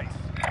secure at base.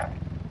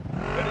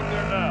 Heading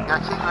there now.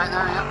 Got King right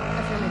there, yep.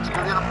 Affirmative.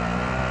 Go get him.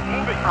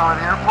 Moving. Oh, at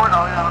the airport?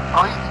 Oh, yeah.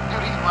 Oh, he's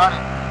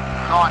running.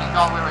 He's on. He's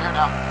all the way over here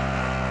now.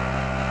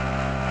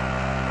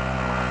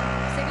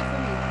 Save it for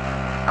me.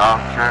 Oh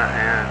shit,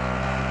 he is.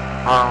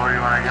 Well, where do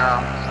you wanna go?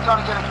 He's trying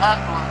to get a cash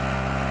balloon.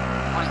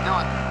 What he's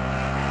doing.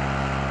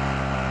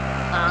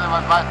 Better than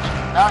my butt.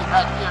 Now he's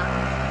back here.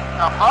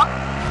 The fuck?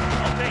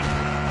 I'll take it.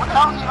 What the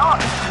hell is he on?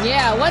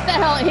 Yeah, what the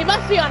hell? He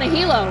must be on a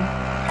helo.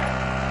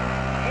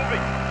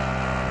 Moving.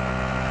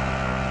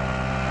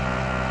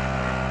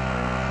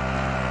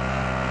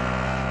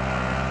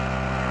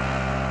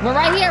 We're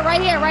right here,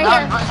 right here, right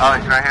here. Oh,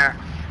 he's right here.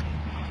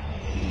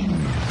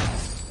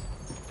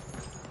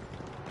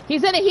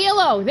 He's in a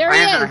helo. There he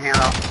He's in a is.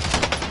 helo.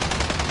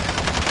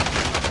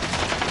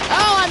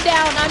 Oh, I'm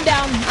down. I'm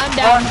down. I'm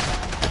down.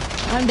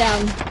 I'm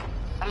down.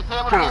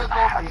 Dude,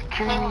 are you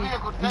kidding me?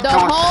 The There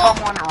was whole,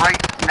 someone right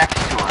next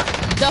to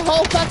us. the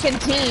whole fucking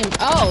team.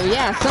 Oh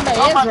yeah, somebody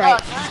Oh my is right.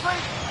 God, seriously?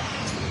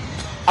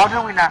 How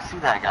did we not see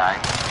that guy?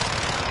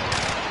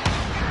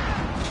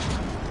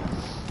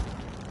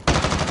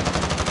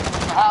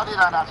 How did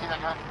I not see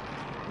that guy?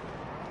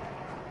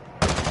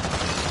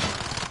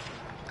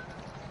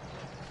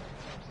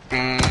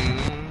 Ding.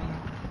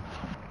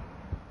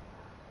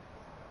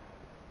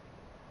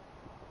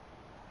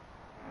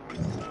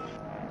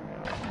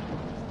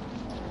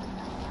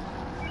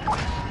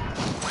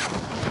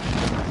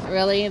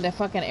 Really? The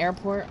fucking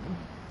airport?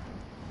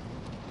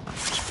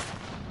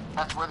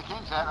 That's where the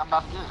king's at. I'm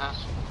about to get his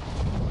ass.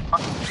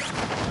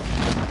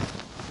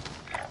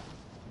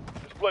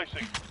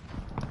 Displacing.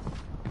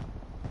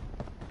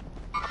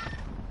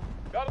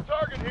 Got a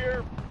target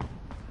here.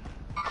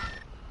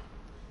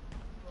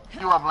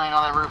 You up laying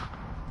on that roof.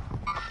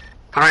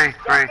 Three.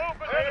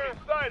 Enemy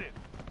sighted.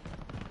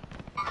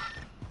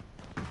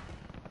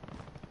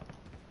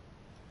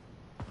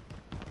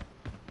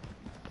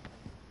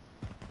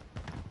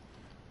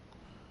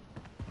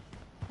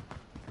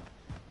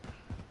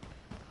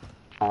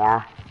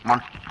 Four.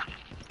 One.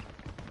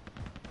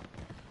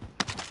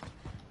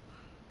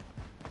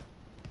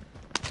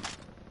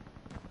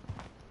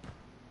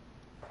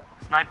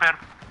 Sniper.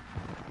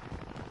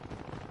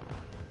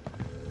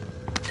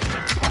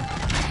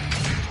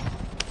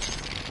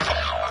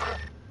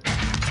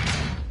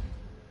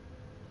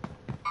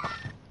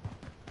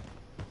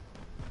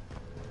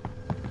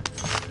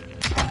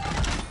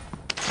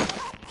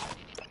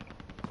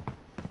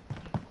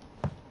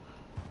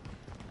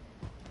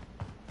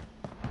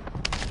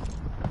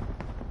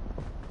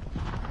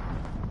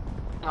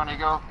 Johnny,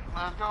 go.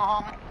 Let's go,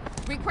 homie.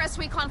 Request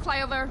recon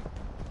flyover.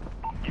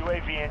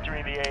 UAV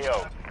entering the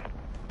AO.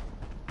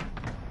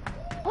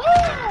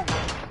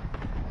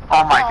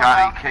 Oh my god,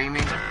 are you kidding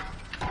me?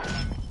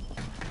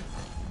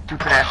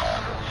 Stupid ass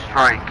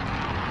strike.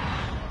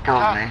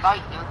 Killed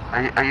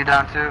me. Are you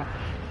down too?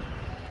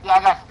 Yeah,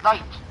 I got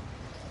sniped.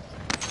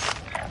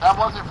 That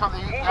wasn't from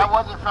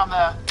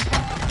the.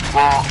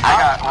 Well,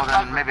 well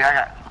then maybe I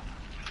got.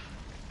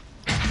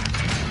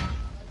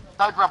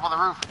 Sniper up on the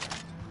roof.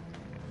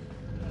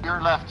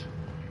 Your left.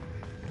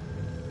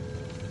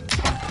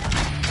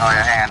 Oh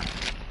yeah, hand.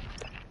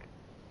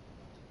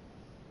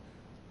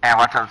 And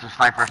watch out, it's a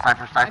sniper. I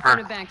found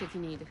a bank if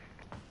you need.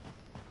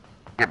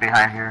 Get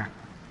behind here.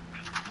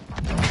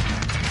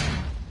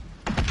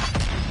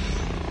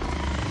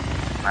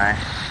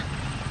 Nice.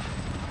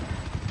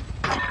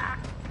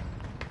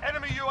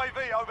 Enemy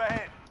UAV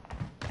overhead.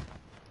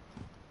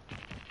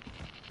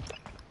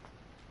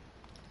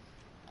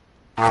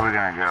 Where are we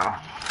gonna go?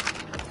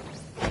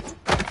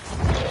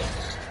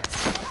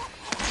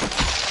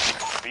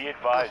 Be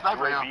advised,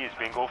 Sniper, UAV is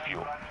bingo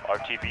fuel.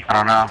 RTB I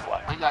don't know.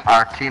 supply.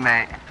 Our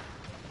teammate.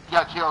 He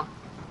got killed.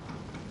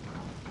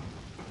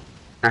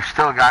 There's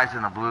still guys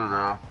in the blue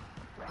though.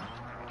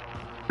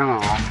 2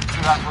 of them.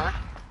 You guys where?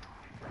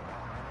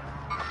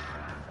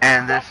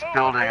 In this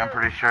building, I'm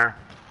pretty sure.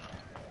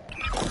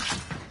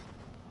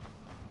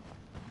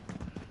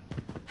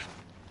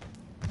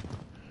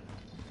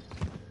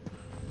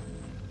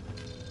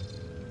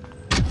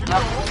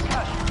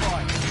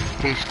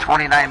 He's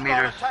 29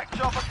 meters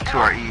to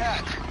our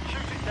east.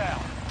 Shoot it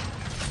down.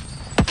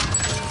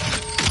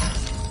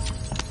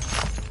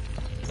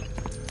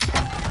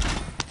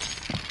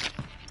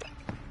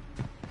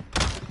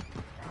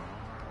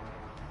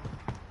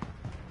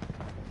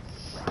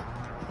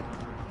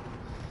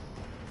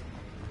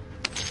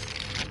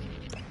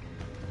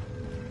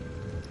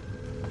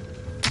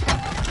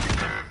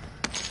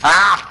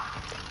 Ah!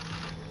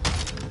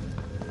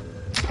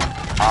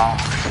 Oh,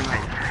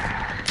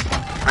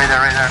 right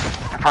there,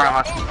 in front of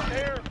us. Moving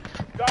here.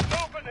 Got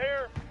moving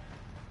here.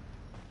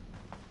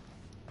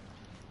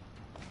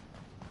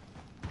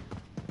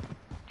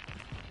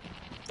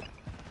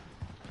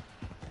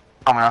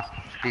 Coming up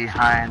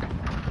behind.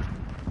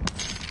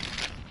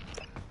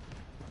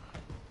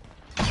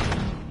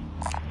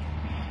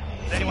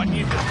 Does anyone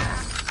need this?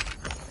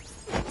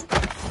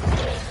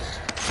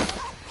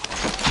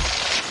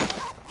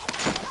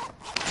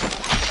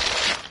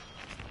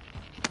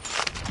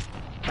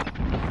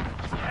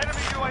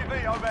 Enemy UAV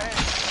overhead.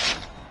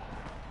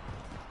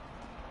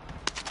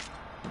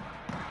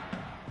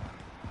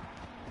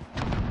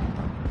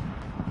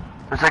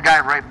 There's a guy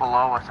right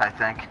below us, I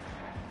think.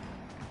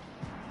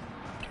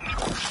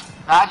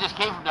 Nah, I just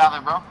came from down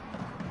there, bro.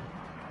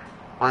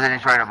 Well, then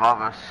he's right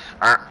above us.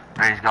 Or,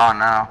 he's gone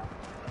now.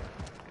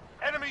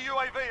 Enemy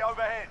UAV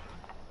overhead.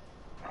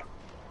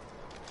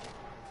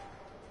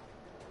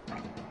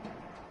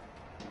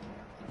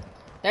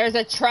 There's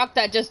a truck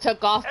that just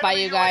took off by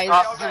you guys.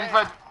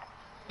 Dude,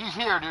 he's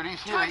here, dude.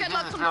 He's here. He's Target in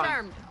lock this building.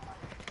 confirmed.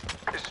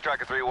 This is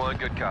Striker 3-1,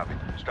 good copy.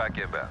 Strike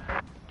inbound.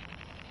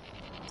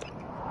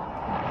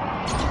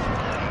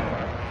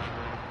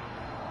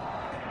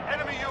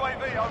 Enemy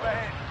UAV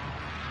overhead.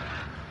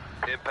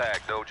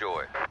 Impact, no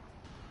joy.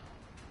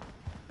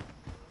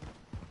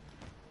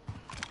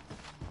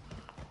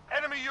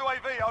 Enemy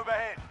UAV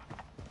overhead.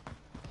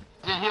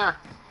 He's in here.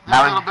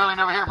 Now This little building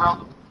over here,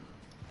 bro.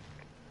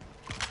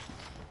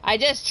 I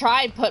just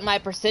tried putting my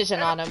precision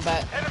on him,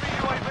 but Enemy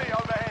UAV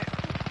overhead.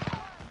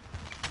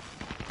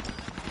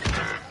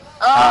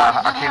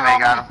 Our teammate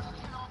got him.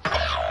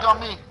 He's on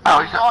me.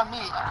 Oh, He's on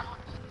me.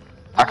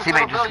 Our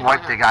teammate just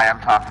wiped the guy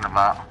I'm talking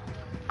about.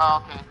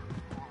 Oh, okay.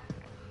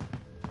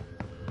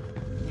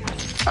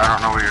 I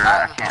don't know where you're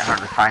at. I can't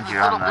hardly find you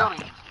Little on the...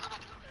 building.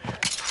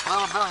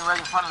 Little building right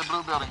in front of the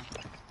blue building.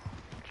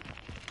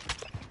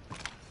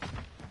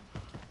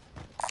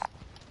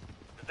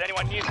 Does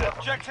anyone need this?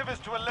 Objective is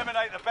to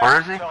eliminate the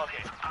Where is bounty he?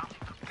 target.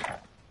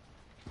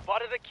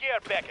 Spotted a care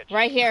package.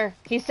 right here.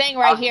 He's saying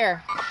right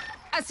here.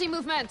 I see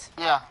movement.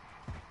 Yeah.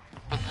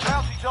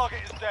 Bounty target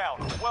is down.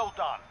 Well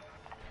done.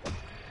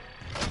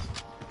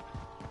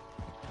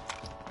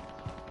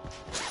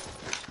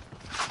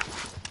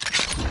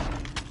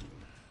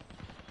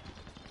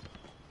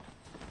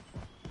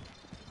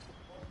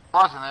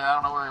 Wasn't there? I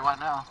don't know where he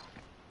went now.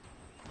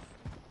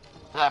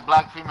 That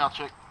black female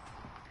chick.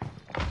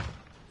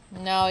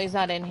 No, he's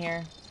not in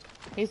here.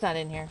 He's not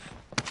in here.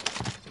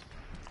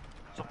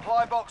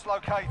 Supply box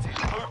located.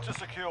 Move to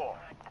secure.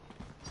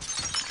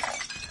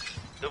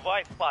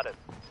 Device spotted.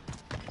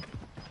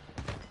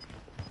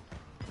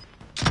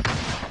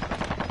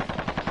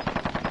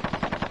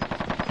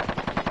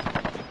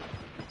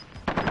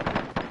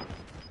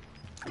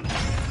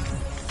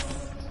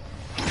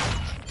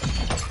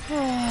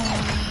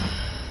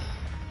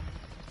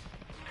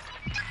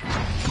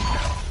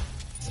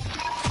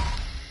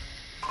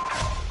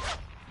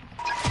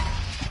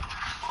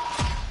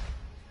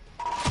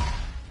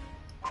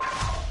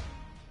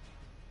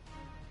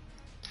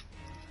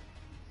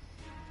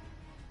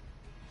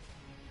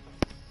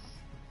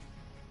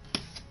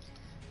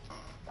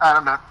 Alright,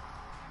 I'm done.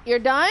 You're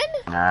done?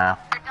 No.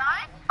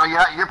 Oh,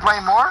 yeah, you're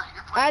playing more?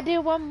 I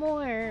do one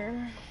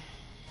more.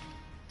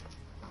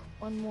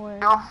 One more.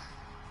 Go.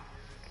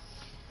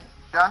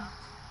 Done?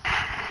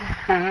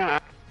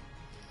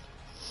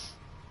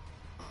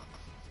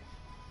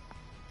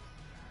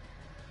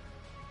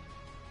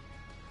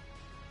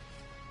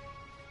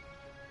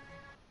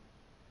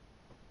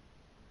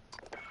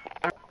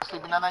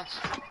 Sleeping that night?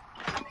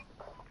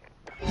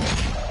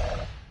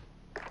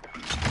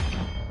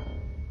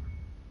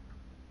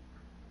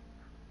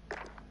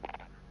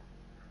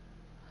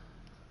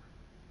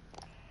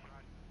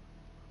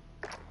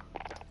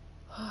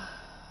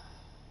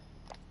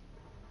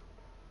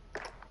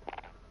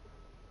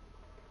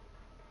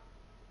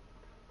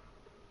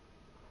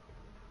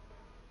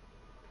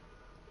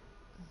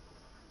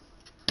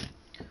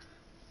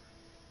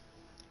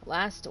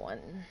 Last one.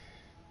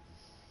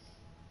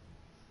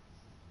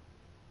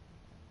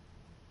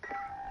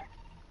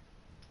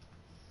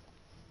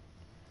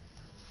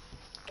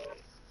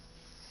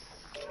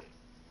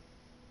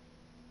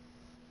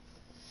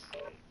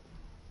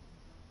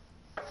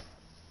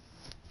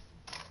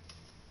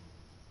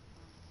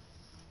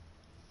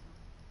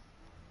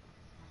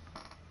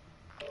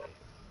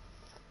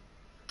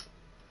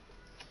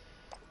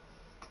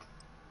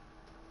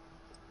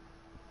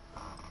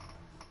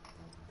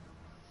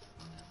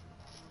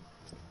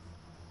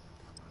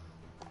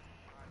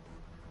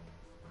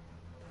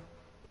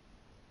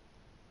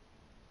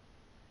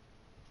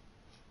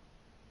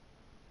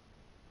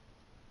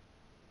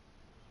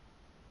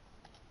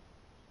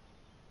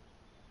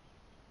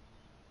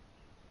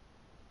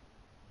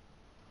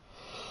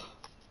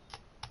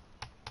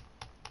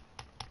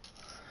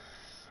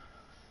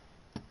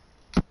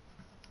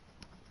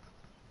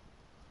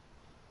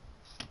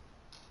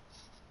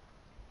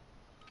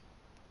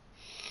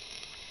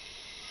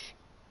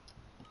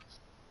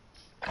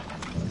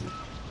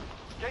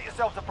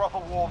 yourselves a proper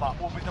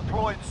warm-up. We'll be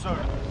deploying soon.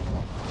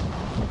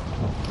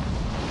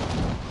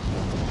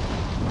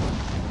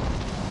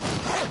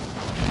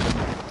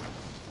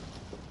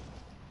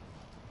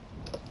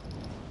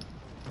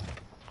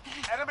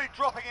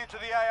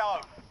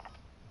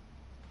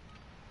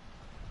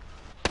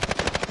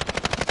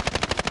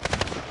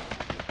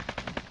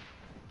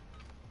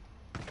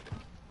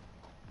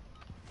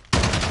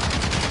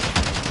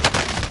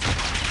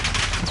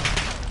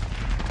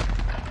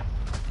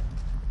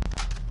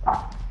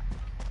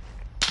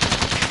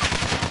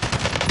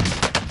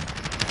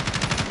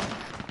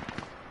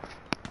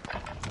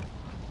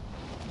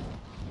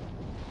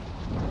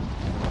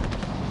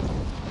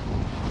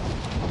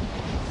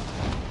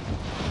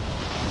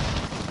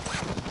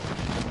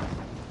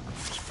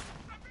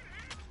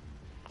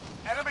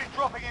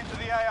 dropping into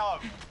the AO.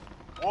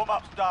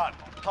 Warm-up's done.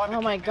 Time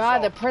Oh my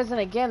god, the prison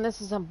again.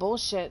 This is some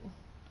bullshit.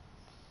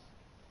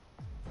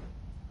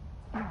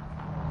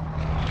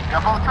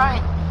 Jump on the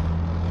train.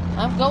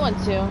 I'm going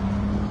to.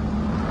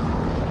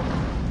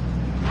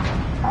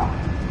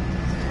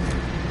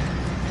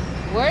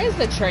 Where is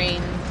the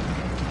train?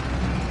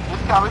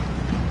 It's coming.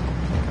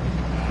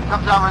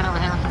 Comes down right over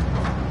here.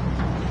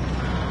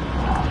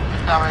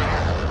 Down right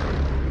here.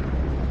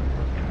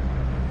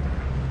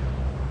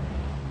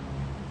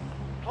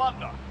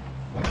 Plunder.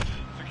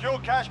 Secure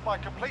cash by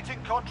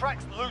completing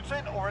contracts,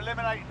 looting, or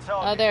eliminating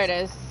targets. Oh, there it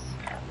is.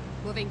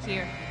 Moving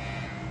here.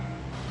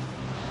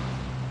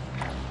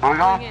 Where we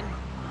going? In.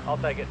 I'll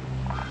take it.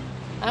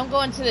 I'm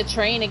going to the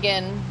train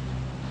again.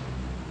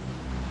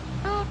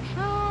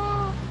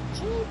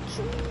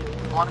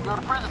 Want to go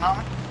to prison,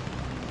 homie?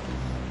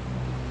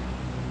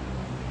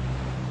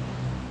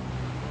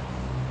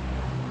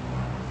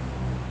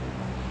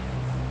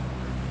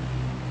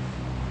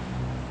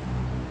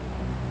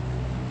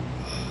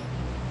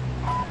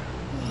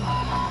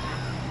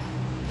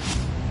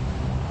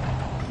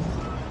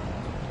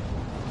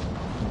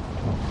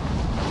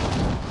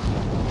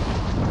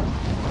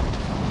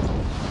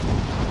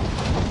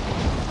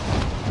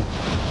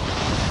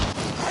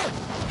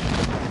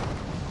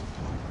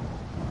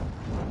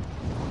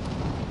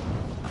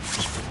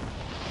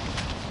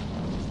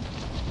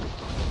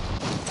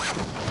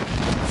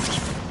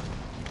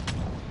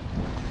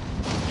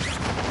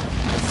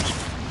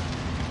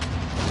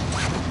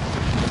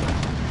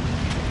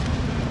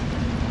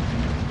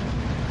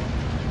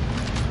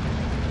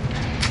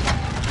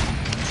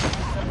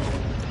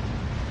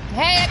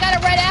 Hey, I got a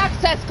red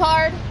access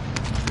card.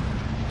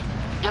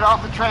 Get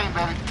off the train,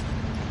 baby.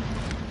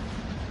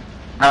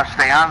 No,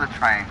 stay on the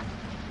train.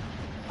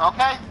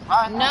 Okay,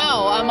 fine.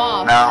 No, I'm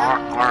off. No,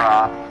 we're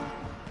off.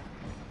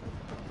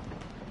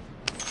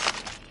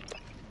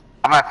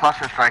 I'm gonna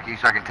cluster strike you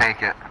so I can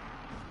take it.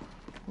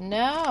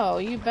 No,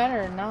 you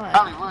better not.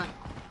 Probably would.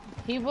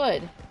 He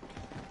would.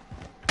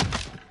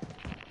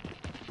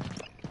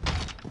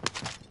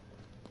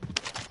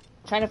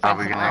 Trying to find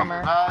we some gonna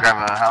armor.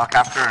 grab a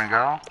helicopter and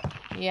go?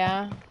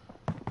 Yeah.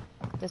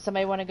 Does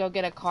somebody want to go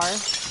get a car?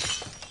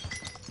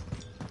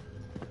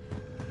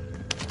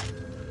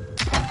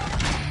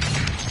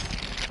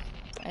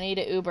 I need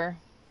an Uber.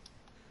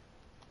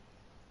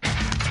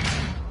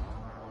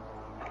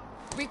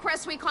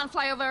 Request recon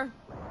flyover.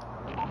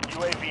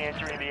 UAV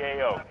entering the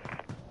AO.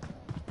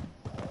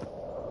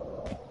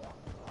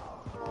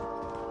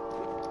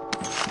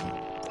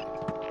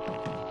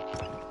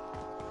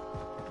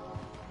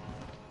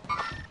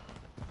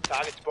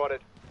 Target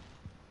spotted.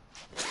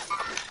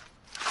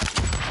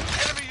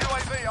 Enemy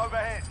UAV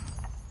overhead.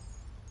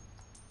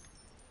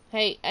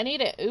 Hey, I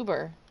need an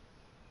Uber.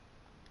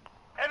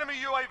 Enemy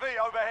UAV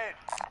overhead.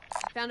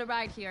 Found a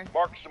ride here.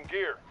 Mark some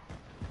gear.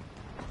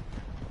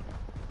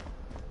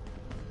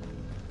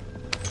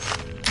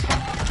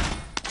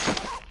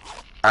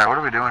 Alright, what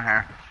are we doing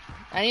here?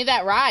 I need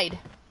that ride.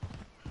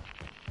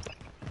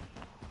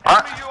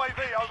 What? Enemy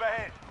UAV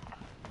overhead.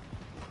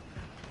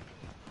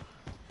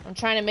 I'm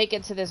trying to make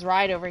it to this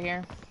ride over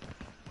here.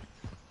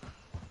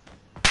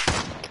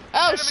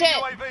 Oh, Enemy shit!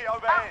 UAV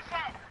overhead.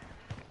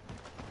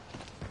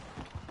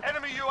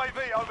 Enemy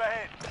UAV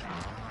overhead.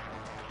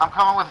 I'm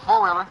coming with a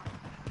four-wheeler.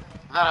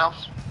 That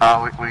helps.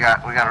 Oh, we got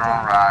our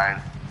own ride.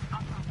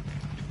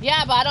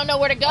 Yeah, but I don't know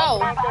where to go.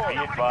 Be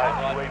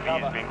advised,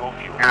 UAV is bingo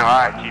fuel. Here,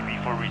 alright.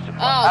 RTB for resupply.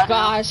 Oh,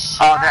 gosh.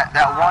 Oh,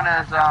 that one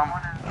is,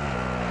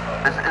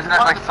 isn't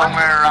that like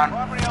somewhere around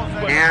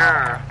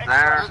here or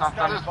there or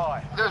something?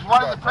 There's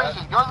one in the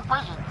prison. Go to the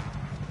prison.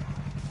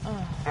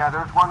 Yeah,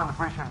 there's one in the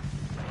prison.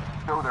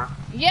 Go there.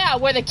 Yeah,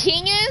 where the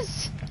king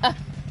is?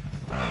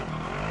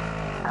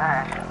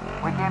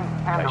 We can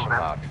handle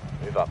that.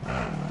 Move up.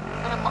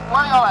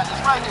 Where y'all at?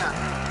 It's right here.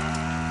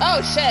 Oh,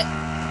 shit.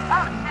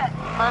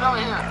 Right over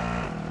here.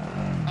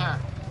 Here.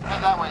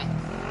 Head that way.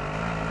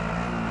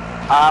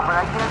 But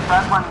I guess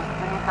that one,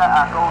 you need to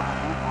go to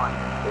this one.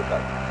 Okay,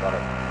 got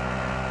it.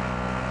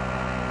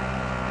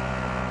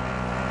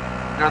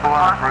 You're the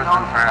one in the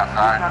prison's right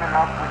outside. Not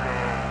enough with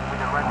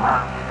the red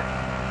car. With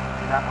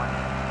that one.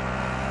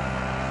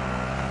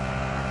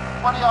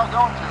 What are y'all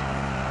going to?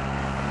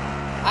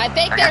 I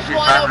think I guess there's she's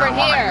one driving over the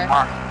one that here. you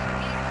marked.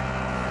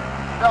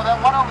 No,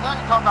 that one over there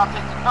you're talking about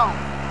takes the coat.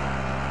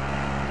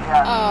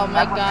 Yeah, oh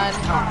my god.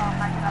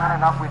 Not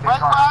enough with the car.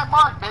 Right where I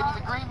marked, baby,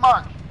 the green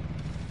mark.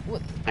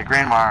 The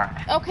green mark.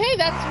 Okay,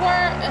 that's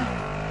where...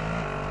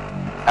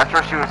 That's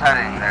where she was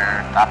heading there,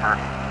 Dapper.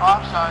 Oh,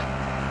 I'm sorry.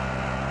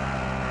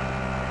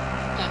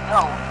 Didn't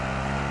know.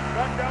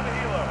 Run down the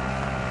helo.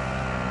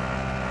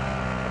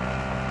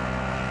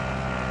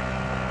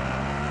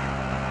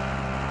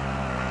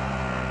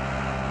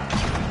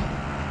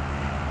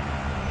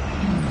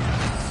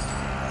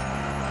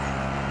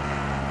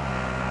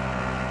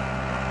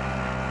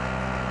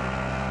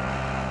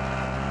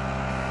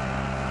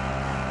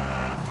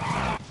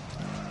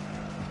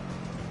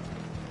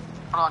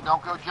 Hold on,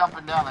 don't go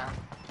jumping down there.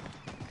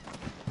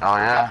 Oh,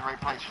 yeah? That's the right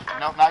place.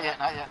 Nope, not yet.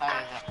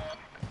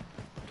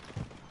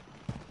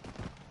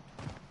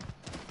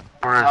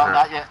 Where is it? No,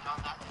 not yet.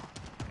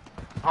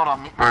 Hold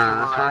on, meet me Where is it,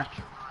 this way?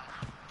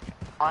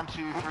 1, 2,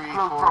 3,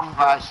 4,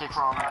 5, 6.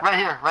 Right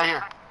here.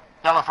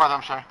 Down a little farther,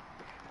 I'm sorry.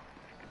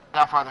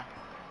 Down farther.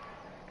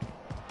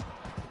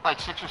 Like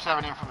 6 or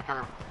 7 in from the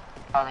curb.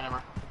 I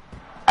remember.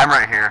 I'm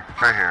right here.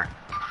 Yeah,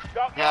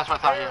 that's what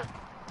I thought, yeah.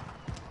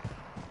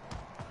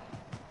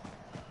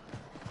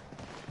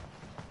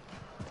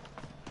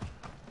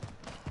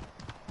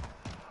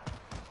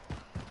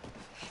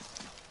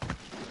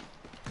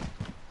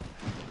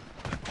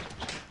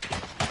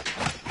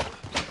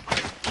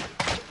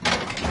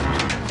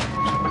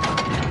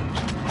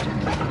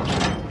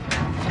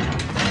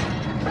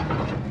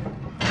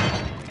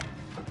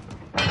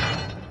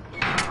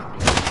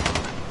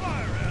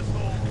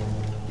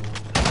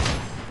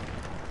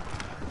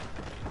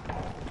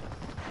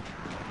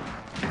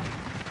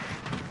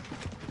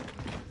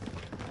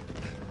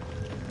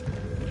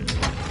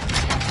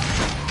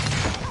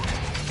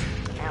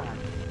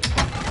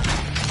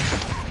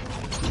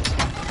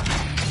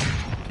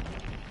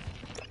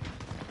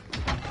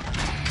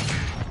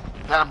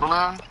 Got a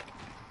balloon.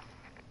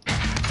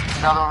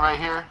 Another one right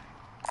here.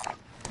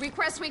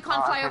 Request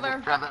recon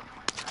flyover. Grab it.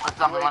 Let's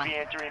dump the UAV money.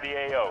 entering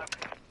the AO.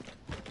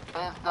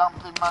 Let's dump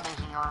the money's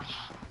in yours.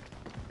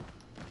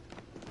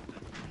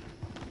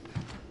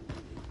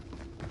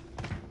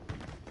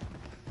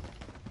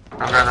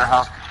 I'll grab the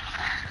house.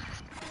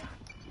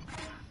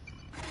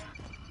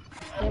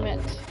 Damn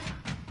it.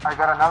 I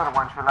got another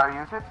one. Should I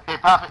use it? Hey,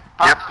 pop it.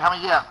 Pop Yep. it. How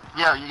many?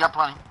 Yeah, you got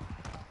plenty.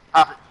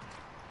 Pop it.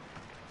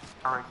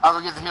 Alright. I'll go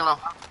get the helo.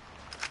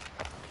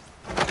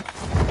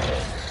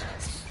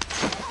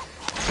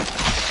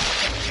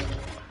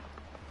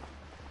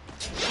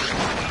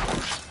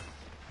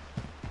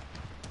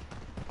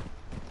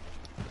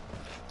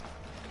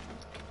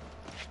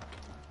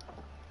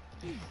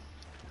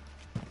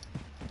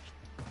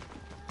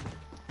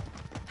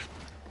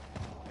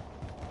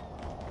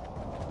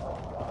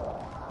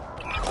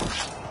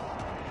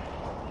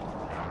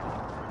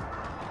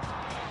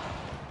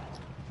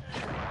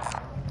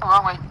 Oh,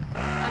 wrong way.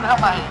 Help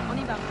my hand. On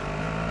y va.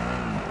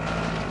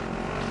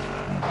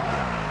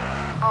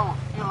 Oh,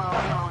 helo.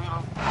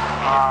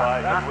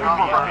 Advised, UAV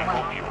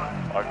entering fuel.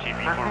 RTB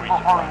for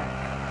resupply.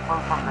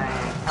 From the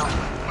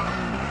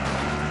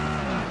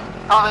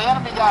oh, the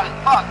enemy got it.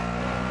 Fuck.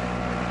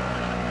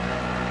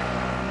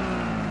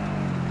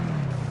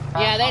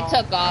 Yeah, they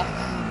took off.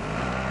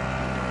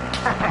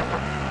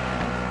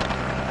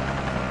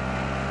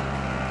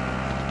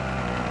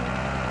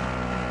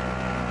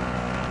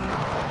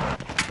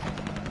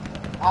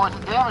 Oh, it's a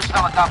damaged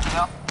helicopter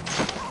now.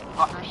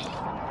 Fuckers.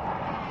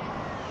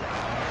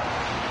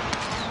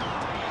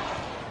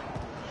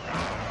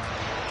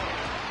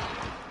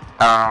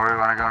 I don't know where we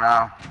want to go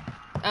now.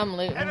 I'm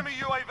looting. Enemy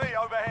UAV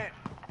overhead.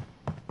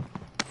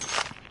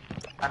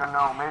 I don't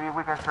know. Maybe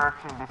we can search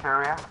in this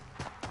area.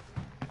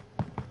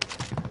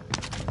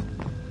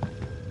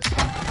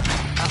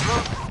 There's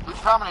loot. Loot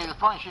promenade. There's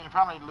plenty of shit in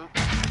promenade loot.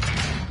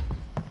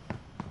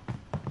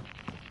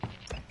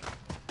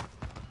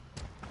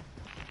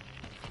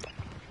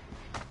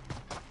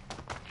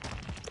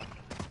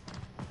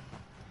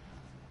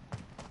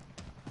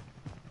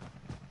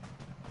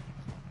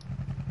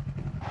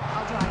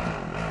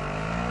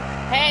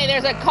 Hey,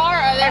 there's a car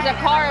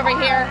over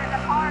here.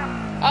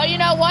 Oh, you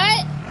know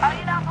what?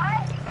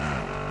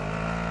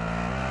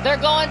 They're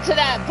going to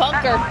that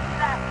bunker.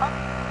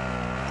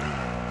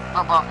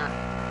 What bunker?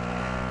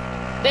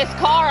 This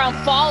car, I'm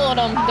following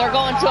them. They're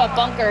going to a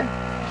bunker.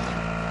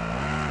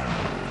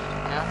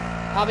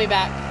 Yeah? I'll be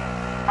back.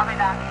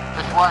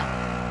 This way?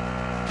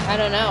 I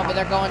don't know, but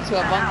they're going to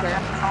a bunker.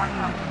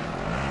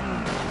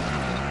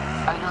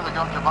 How do you know they're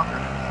going to a bunker?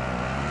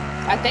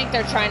 I think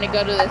they're trying to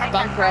go to this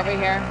bunker over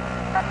here.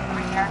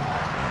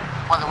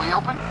 What, that we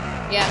open?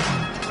 Yeah.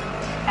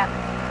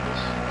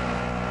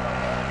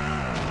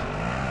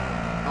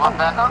 You want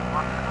backup?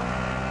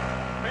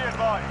 Be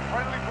advised,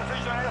 friendly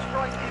precision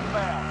airstrike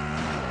inbound.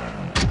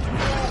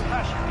 All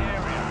cash in the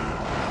area.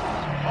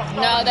 Hostile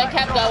No, they attack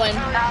kept chopper going.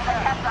 carrying out.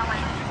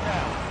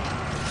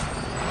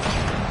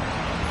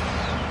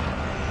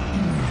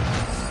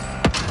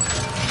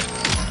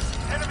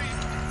 Enemy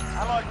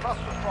allied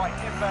cluster strike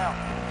inbound.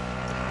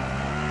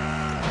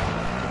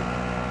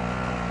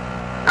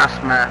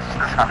 Just missed.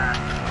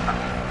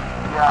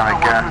 I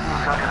guess.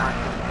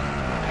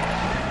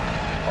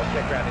 I'll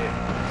check around here.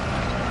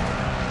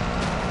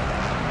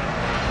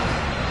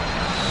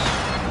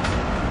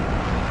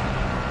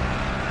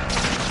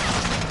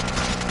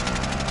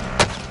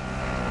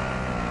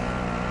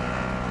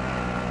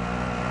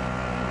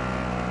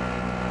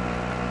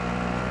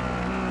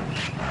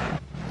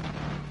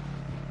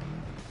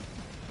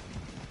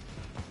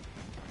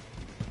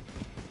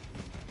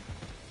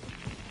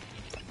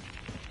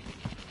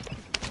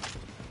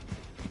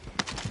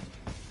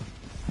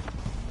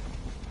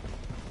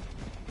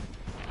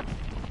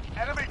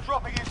 Enemy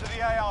dropping into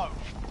the AO.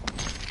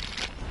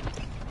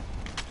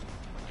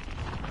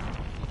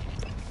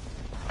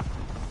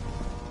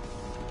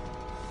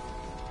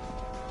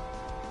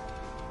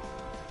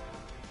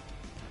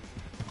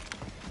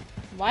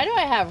 Why do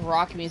I have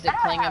rock music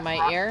playing in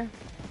my ear?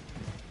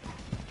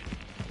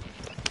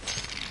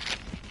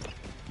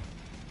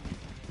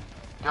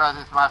 Guys,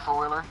 it's my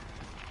four-wheeler.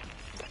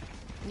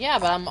 Yeah,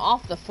 but I'm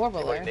off the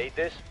four-wheeler. Anybody need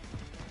this?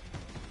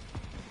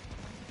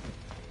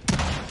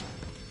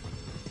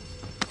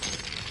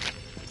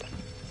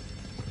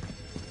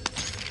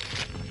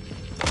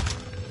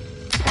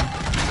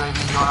 UAV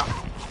going up.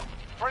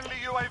 Friendly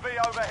UAV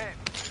overhead.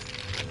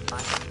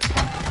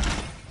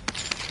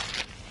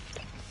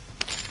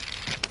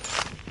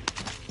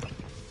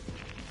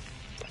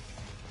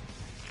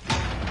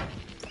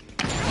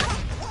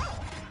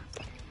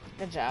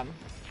 Good job.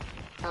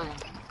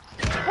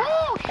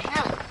 Oh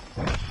shit!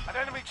 An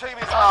enemy team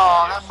is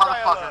Oh, under that you. Stay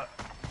motherfucker. alert.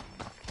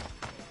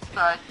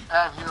 Alright, I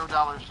have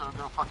 $0, so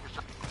go fuck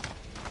yourself.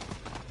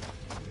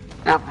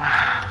 Yep.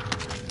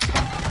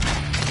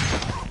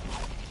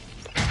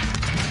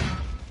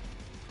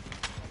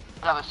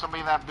 Yeah, there's somebody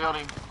in that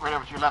building right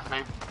over to your left,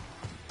 babe.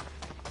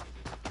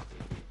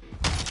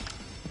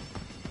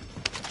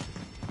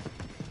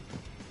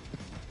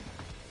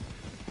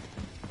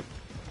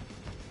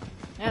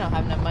 I don't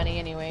have no money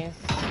anyways.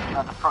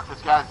 Got to fuck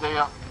this guy's day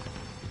up.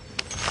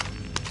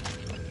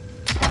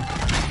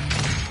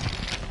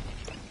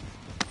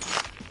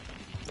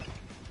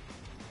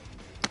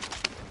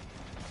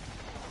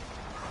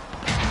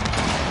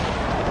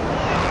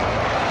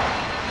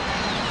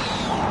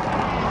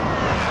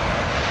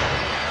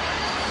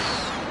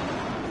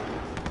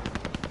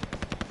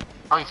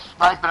 Oh, he's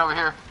sniping over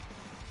here.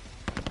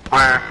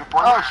 Where?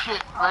 Oh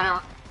shit, right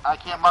over. I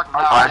can't mark him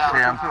now. I see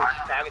him.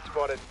 Target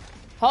spotted.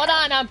 Hold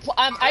on, I'm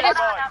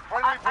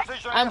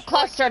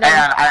clustered. Hang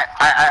on, I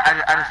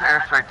just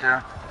airstrike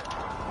you.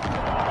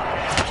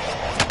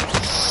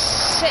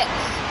 Shit.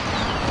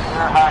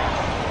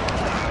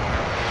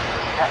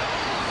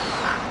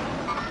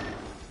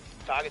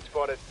 Target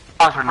spotted.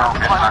 Those are no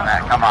hits on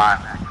that, come on.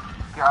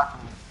 Got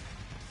me.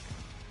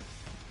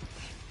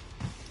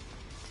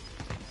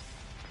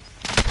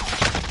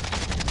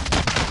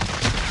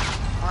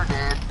 We're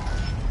dead.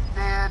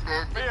 Dead.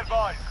 Be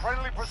advised,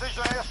 friendly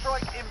precision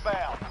airstrike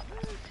inbound.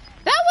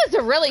 That was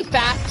a really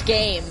fast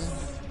game.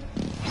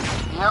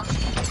 Yep.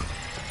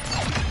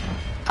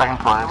 Second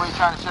place. What are you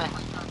trying to say?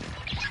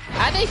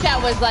 I think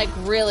that was like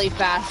really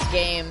fast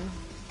game.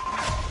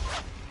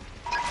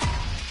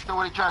 So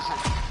what are you trying to say?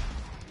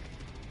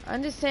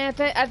 I'm just saying,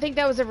 I think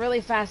that was a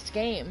really fast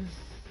game.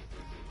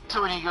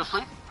 So when you go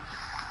sleep?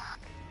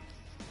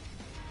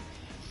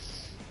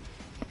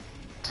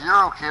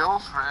 0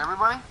 kills for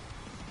everybody?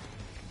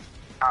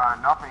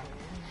 Nothing.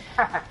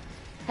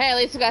 Hey, at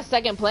least we got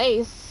second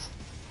place.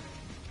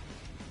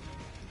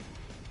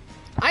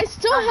 I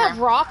still have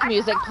rock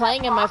music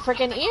playing in my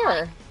freaking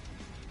ear.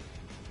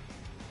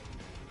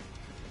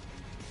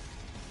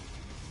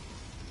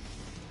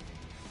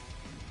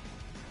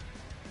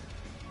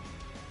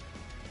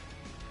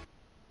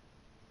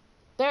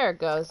 There it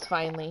goes,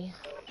 finally.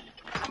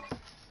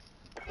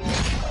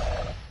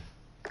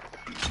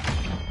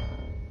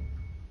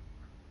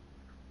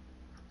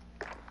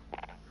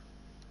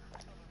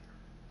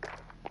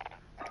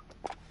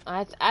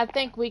 I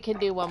think we can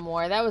do one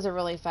more. That was a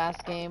really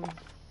fast game.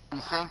 You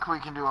think we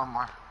can do one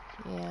more?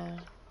 Yeah.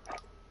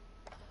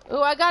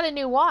 Ooh, I got a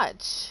new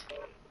watch.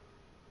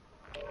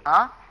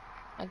 Huh?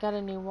 I got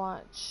a new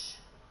watch.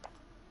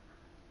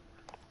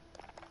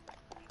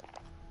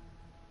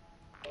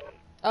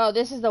 Oh,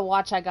 this is the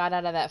watch I got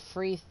out of that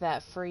free,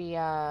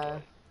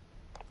 oh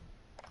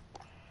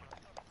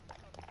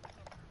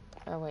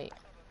wait.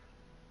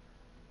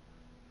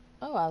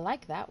 Oh, I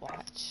like that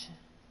watch.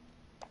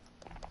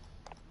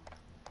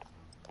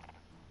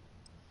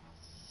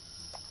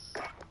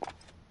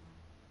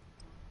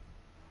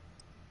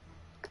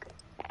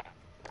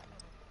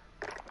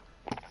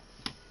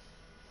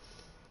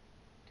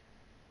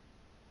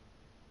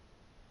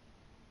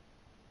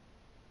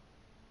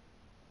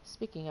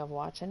 Speaking of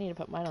watch, I need to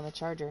put mine on the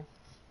charger.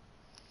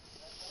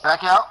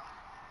 Back out?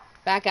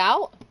 Back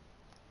out?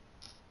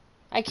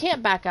 I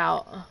can't back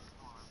out.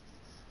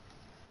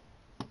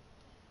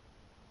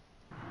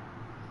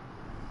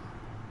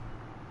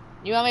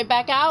 You want me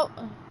back out?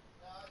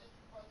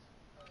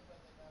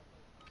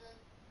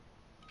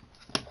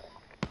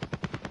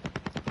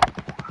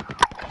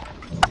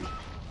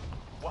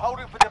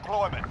 holding for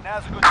deployment.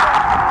 Now's a good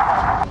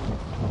time to move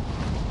on.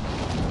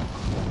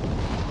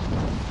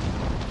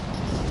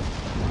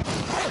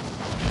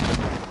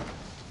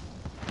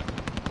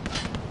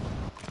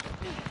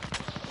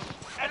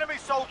 Enemy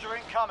soldier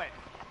incoming.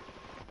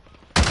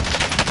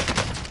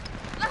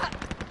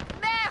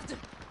 Merde!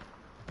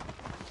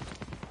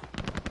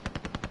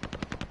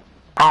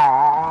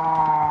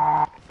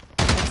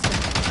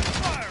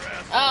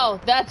 Oh,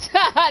 that's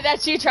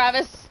that's you,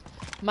 Travis.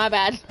 My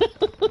bad.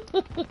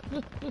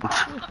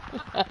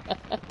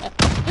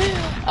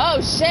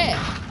 Oh shit!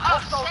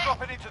 Hostiles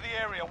dropping into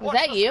the area. Was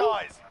that the you?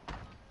 skies.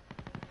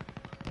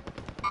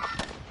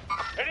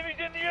 Enemies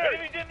in the area!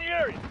 Enemies in the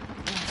area!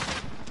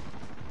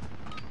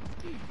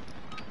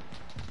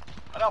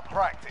 Enough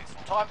practice.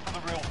 Time for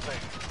the real thing.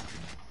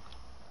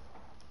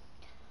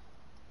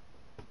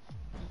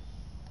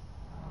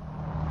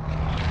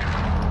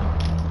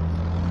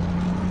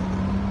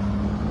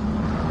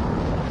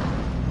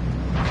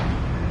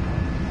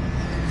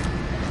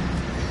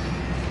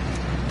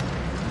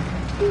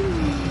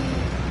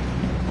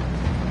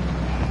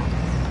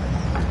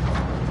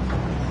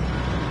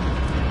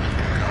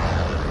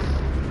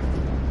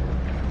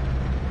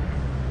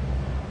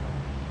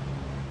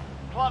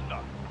 Plunder.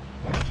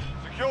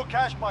 Secure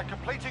cash by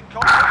completing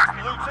contracts,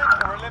 looting,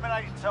 or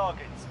eliminating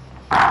targets.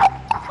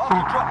 Mark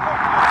a drop point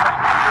for your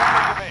team. Don't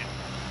leave them in.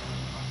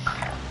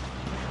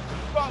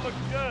 Spot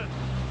looks good.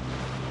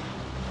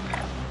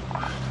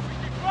 We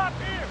can drop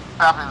here.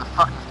 Stopping in the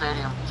fucking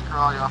stadium. Screw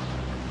all y'all.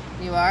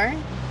 You are?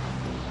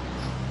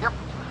 Yep.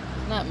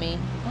 Not me.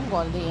 I'm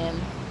going to the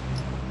end.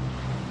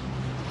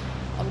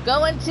 I'm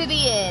going to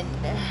the end.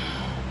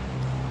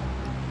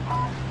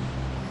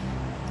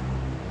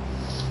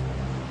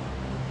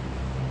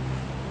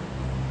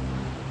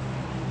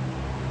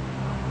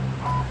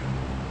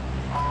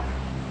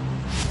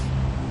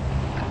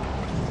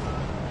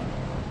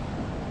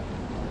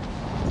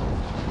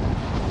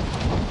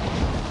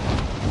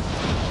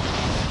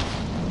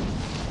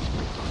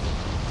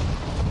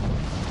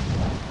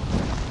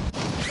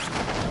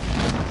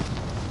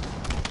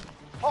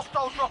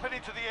 Hostiles dropping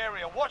into the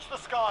area. Watch the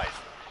skies.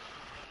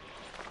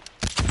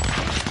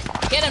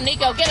 Get him,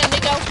 Nico. Get him,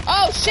 Nico.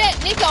 Oh,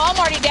 shit. Nico, I'm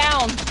already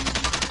down.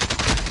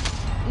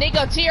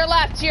 Nico, to your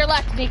left,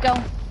 Nico.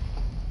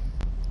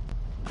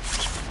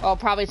 Oh,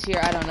 probably to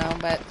your, I don't know,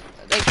 but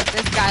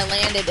this guy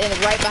landed in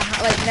right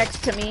behind, like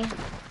next to me.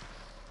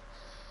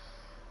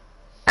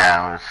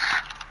 Yeah, it was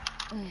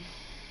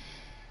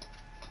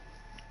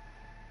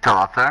still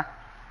up there.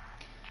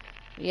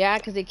 Yeah,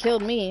 because he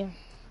killed me.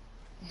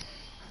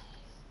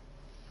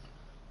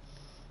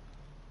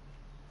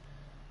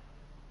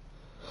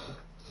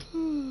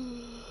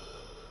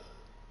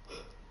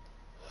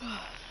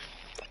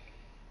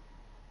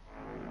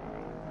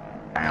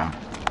 Damn.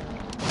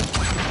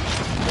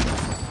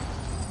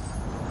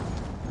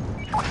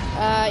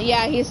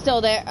 Yeah, he's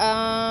still there.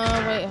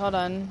 Wait, hold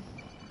on.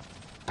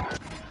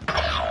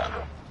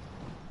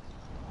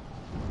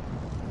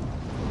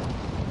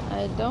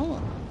 I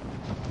don't.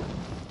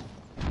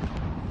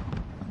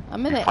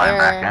 I'm in the Flying air.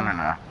 back in or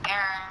no?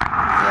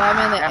 Yeah, I'm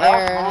in the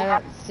air. I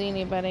don't see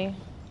anybody.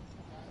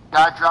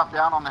 Guy dropped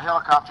down on the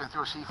helicopter and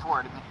threw a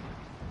C4 at me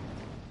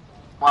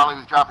while he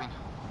was dropping.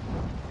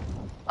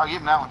 I'll give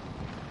him that one.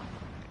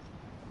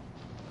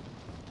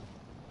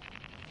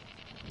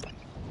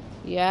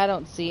 Yeah, I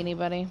don't see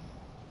anybody.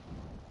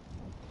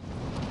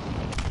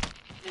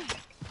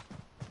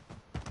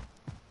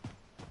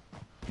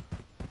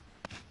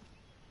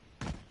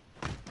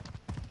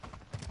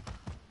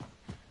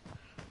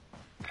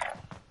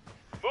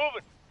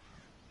 Moving.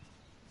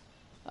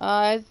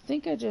 I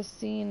think I just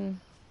seen.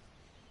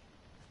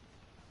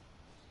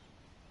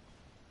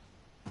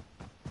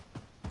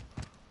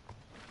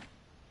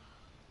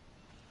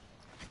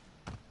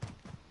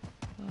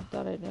 I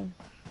thought I did.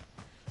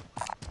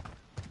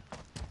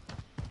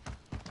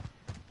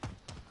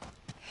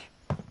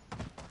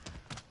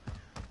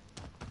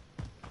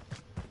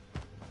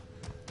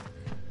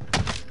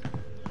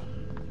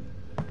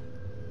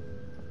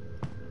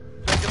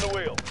 Taking the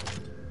wheel.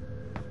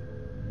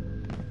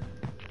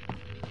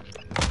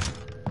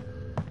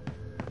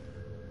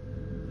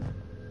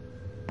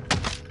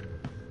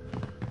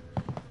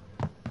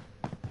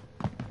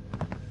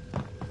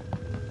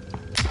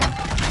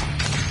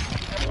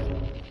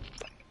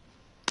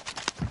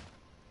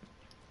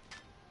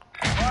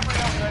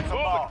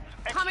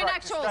 Coming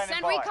actual,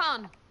 send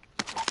recon.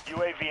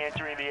 UAV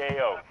entering the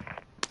AO.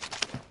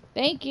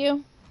 Thank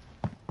you.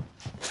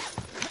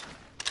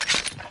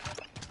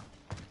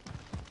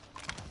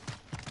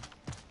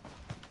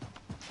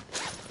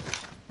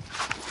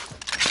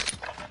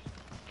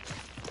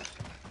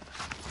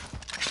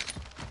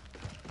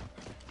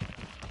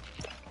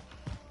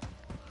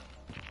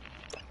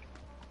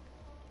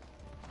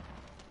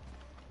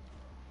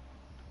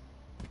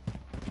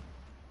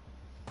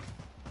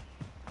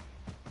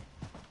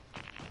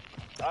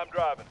 I'm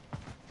driving.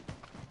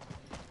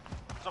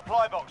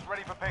 Supply box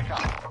ready for pickup.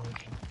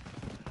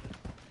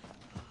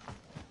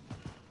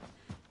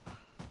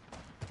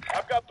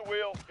 I've got the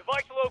wheel.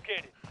 Device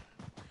located.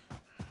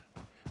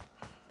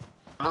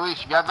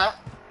 Luis, you got that?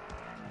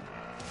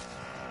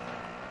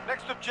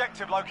 Next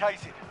objective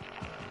located.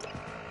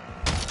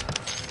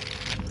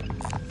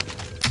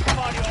 Come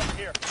on, you over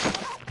here.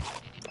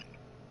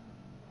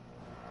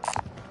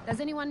 Does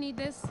anyone need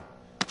this?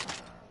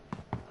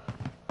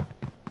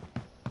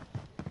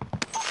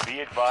 Be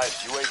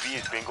advised, UAV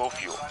is bingo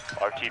fuel.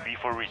 RTB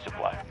for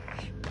resupply.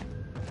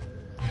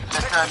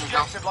 Next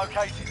objective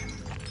located.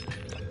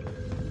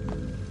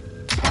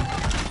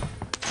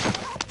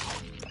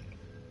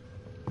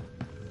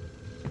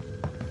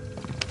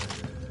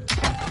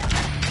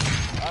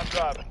 I'm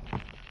driving.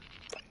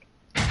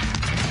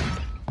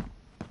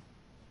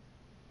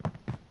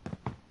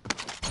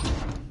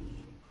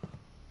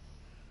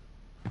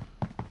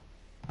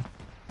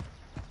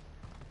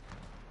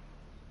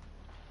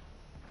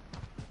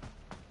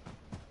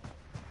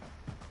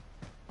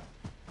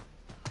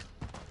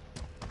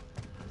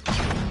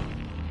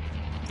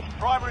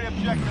 Primary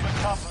objective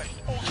accomplished.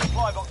 All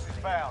supply boxes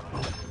found.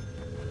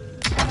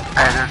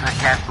 Hey, there's a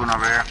cat spoon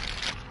over here.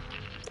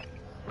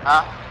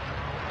 Huh?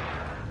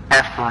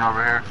 Cat spoon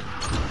over here.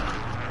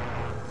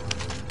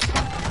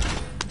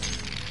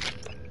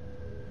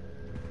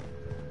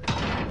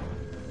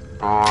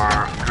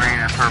 Or green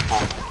and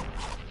purple.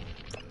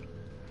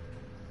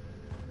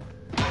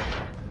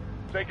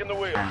 Taking the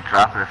wheel. And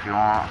drop it if you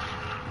want.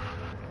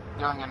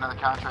 You don't get another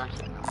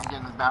contract. I'm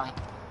getting the bounty.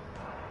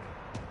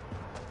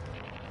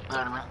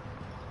 There in a minute.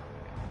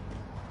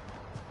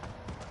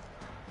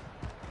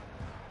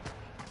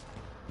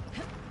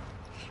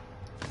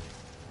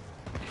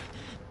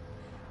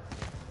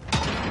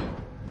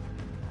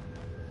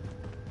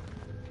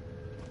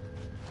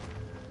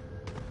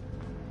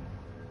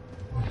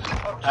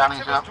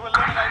 Bounty's up. To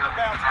eliminate the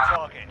bounty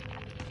target.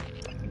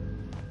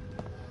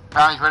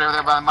 Bounty's right over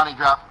there by the money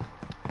drop.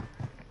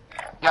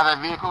 You got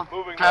that vehicle?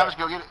 Moving Travis,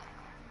 there. go get it.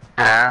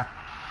 Yeah.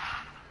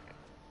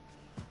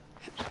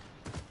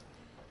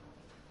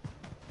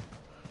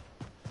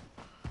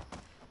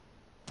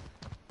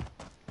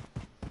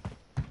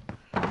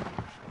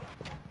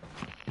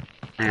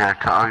 You gotta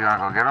call, you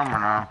wanna go get him or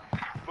no?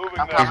 Moving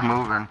I'm there. He's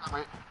moving.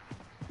 Wait.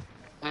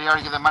 Did you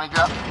already get that money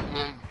drop?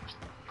 Yeah.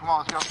 Come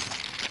on, let's go.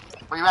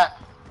 Where you at?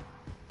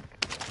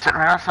 Sitting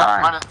right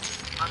outside.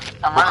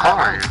 I'm What running color that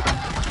are way.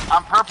 you?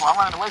 I'm purple. I'm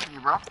running away from you,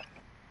 bro.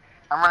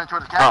 I'm running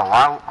towards the Oh, cat.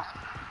 why?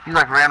 You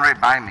like ran right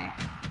by me.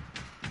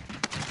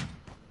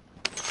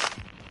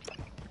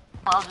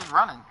 I was just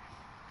running.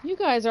 You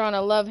guys are on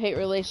a love-hate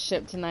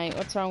relationship tonight.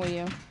 What's wrong with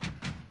you?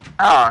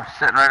 Oh,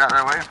 sitting right out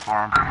there waiting for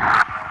him.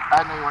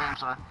 I know you were. I'm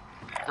sorry.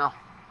 Go.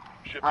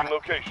 Shipping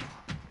location.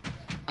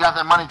 Got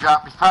that money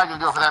drop. He's probably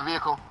gonna go for that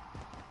vehicle.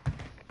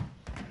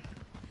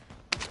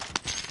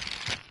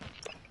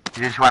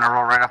 You just want to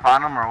roll right up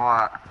on him or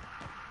what?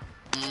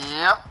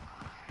 Yep.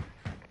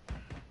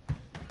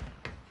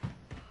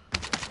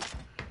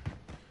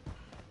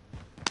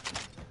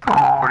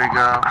 Where'd he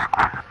go?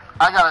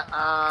 I got it.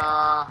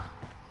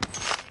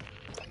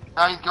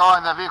 Now he's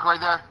going. That vehicle right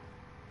there.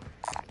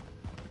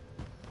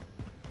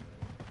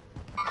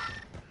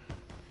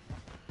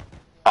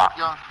 Fuck.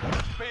 Going.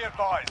 Be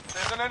advised,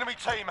 there's an enemy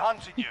team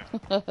hunting you.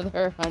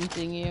 They're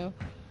hunting you.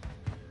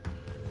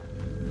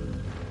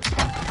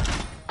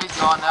 He's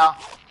gone now.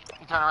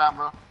 You turn around,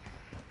 bro.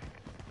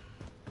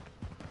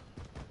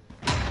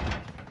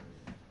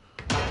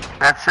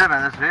 That's him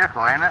in this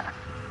vehicle, ain't it?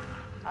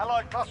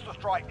 Allied cluster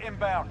strike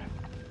inbound.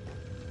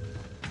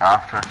 I'll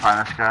try to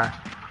find this guy.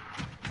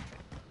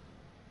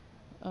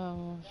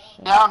 Oh,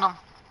 shit. Down him.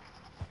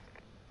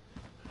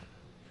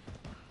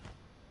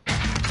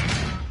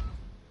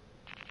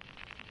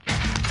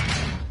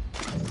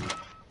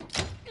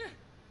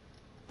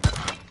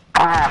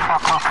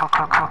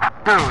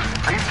 Fuck. Dude,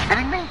 are you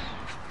kidding me?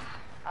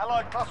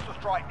 Allied cluster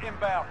strike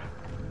inbound.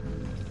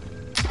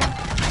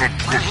 Did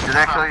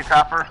that kill you,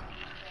 Topper?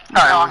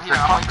 No, it was the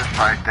cluster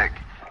strike that...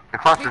 The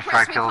cluster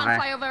strike killed me.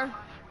 Flyover.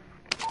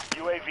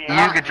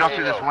 UAV. You could jump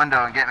through this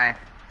window and get me.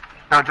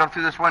 No, jump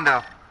through this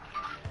window.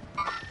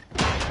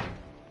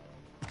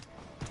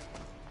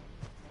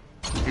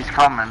 He's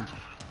coming.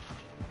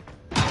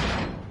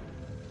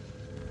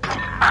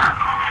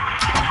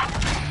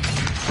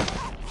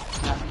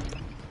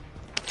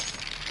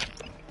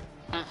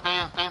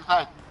 Stay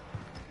inside.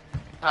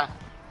 Inside.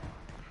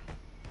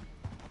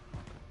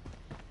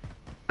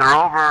 They're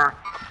over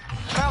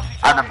Bounty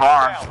on the target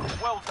bar. down.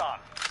 Well done.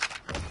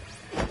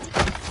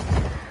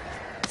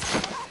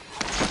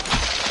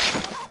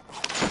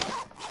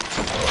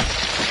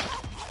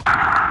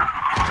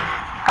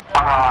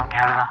 Oh,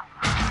 Canada.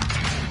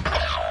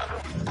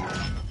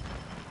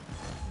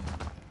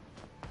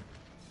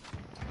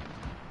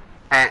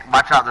 Hey,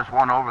 watch out, there's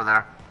one over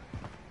there.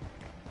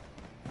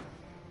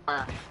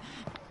 Where?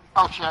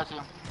 Oh shit, I see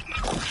him.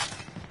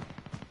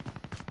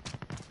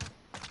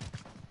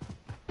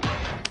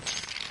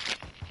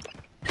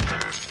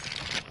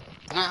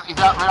 He's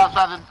out right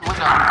outside the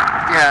window.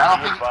 Yeah. I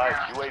don't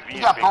think UAV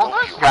you got both of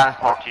us? Got us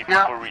both. RTB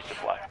Yeah. for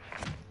resupply.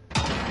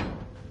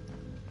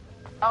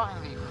 How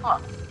in the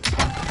fuck?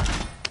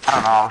 I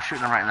don't know, I was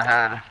shooting him right in the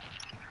head.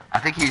 I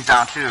think he's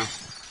down too.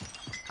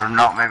 Or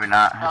no, maybe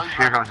not. No, he's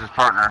Here right. comes his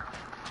partner.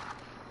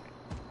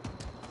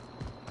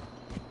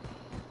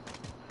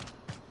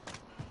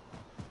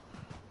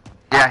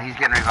 Yeah, he's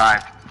getting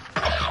revived.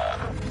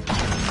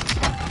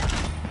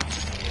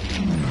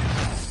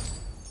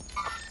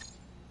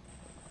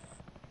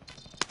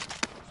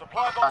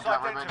 Supply box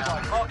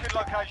identified. Marking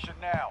location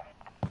now.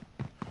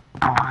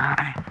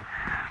 Alright.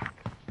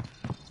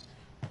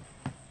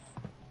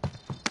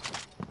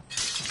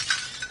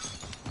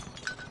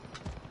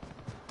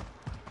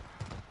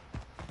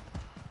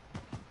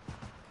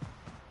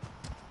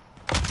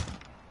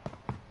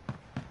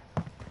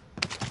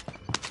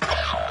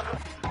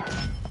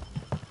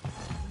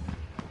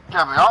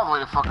 Got me all the way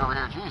the fuck over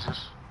here,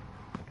 Jesus.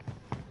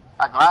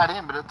 I glide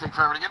in, but it'll take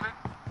forever to get in.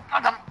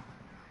 Come.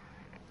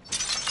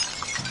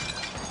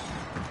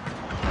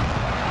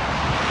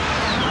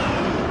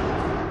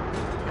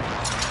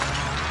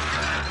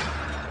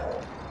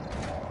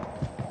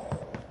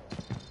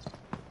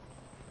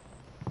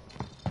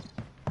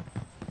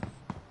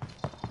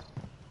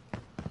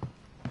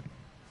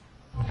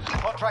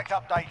 Contract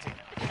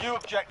updated. New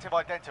objective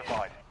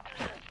identified.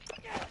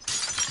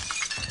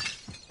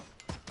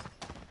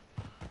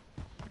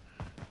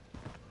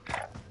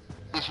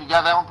 Yes, you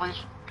got that one,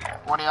 please?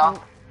 One of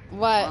y'all?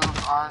 What? Blue,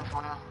 orange,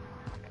 one of y'all?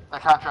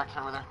 That contract's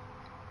over there.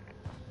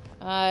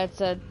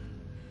 It's a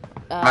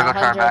I'm gonna go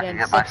turn back and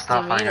get my 160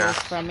 stuff, I meters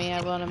guess. from me.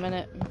 I will in a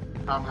minute.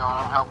 I'm going,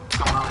 I'm help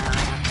coming over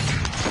here.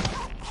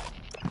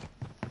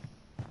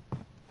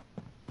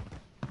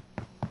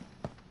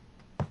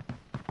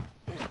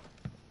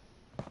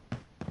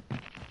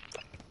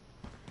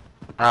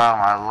 Oh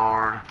my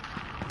lord.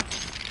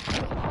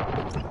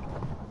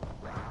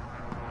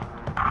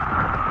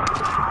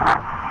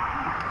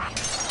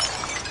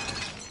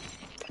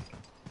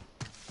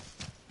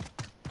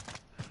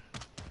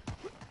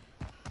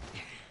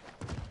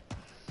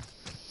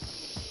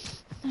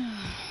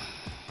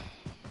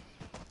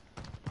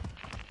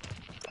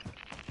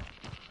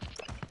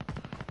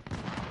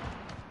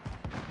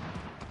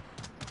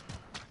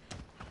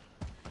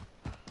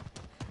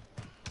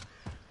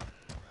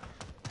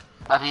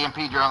 That EMP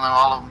drone on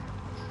all of them.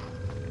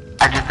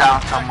 I just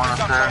downed someone up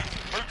there.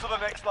 Move to the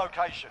next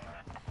location.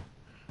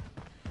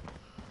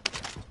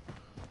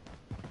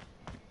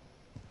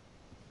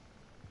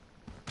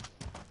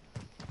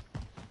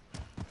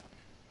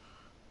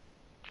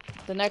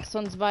 The next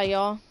one's by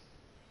y'all?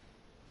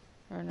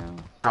 Or no?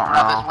 Don't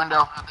Out this know.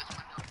 window.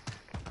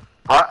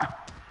 What?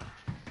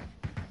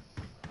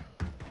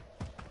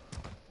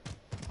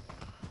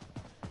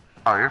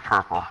 Oh, you're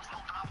purple.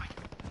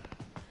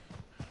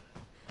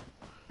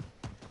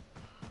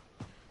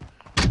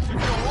 Secure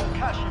all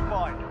cash you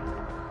find.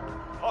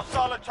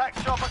 Hostile attack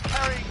chopper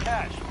carrying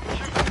cash.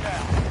 Shoot them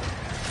down.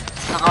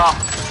 Took off.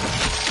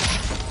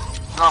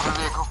 Took off the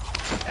vehicle.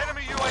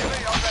 Enemy UAV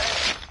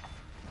overhead.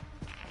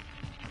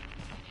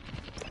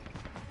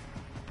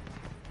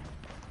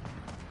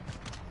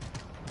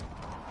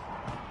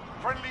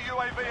 Friendly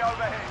UAV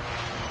overhead.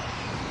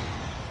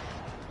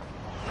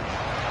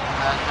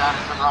 Back down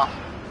and took off.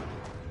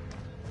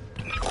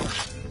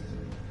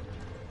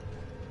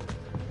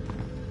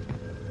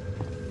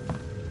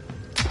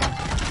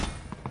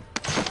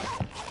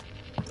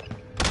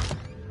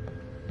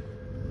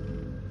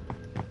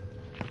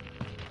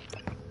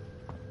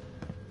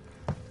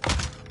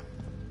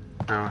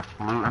 They're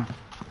looting.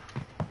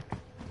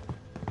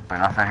 Wait,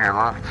 nothing here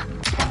left.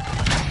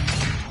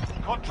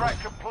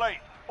 Contract complete.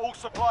 All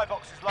supply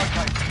boxes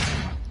located.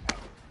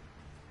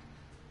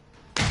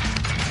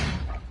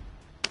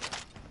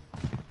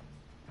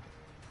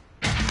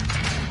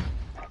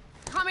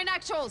 Coming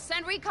actual,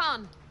 send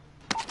recon.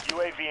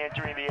 UAV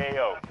entering the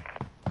AO.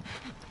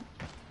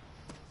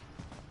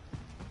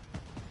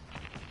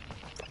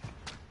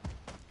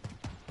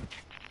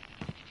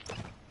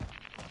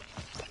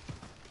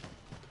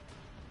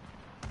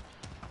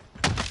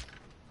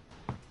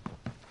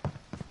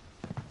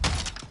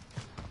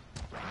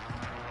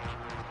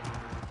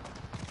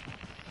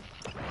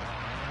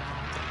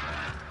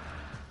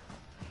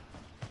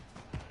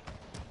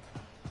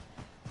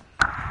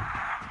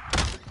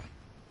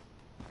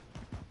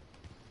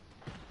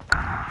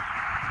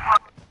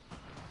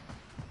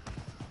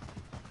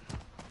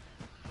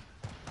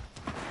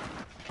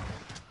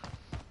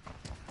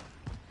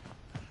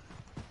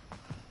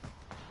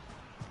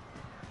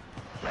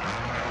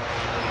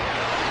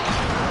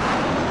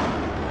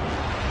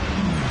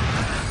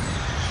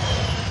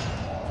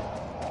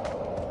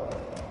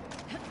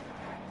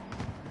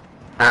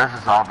 This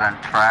has all been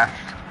trashed.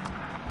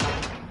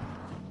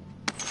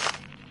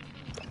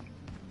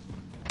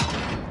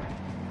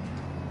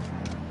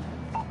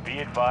 Be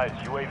advised,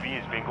 UAV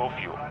is bingo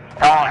fuel.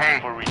 Oh,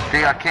 hey,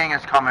 the king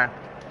is coming.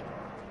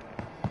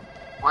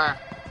 Where?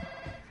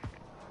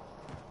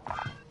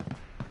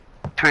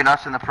 Between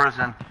us and the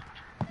prison.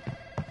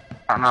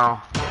 I don't know.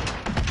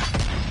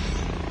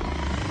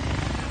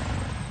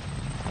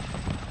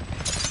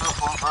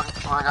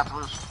 What I got to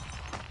lose?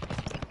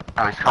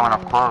 Oh, he's coming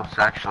up close,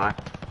 actually.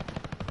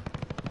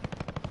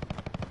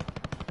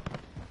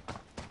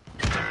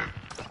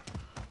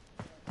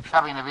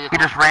 Having a vehicle.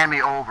 He just ran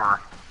me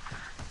over.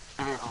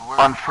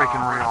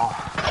 Unfreaking real.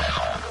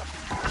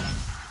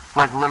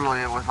 Like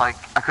literally, it was like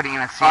I couldn't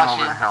even see him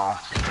over the hill.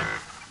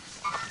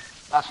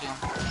 I see him.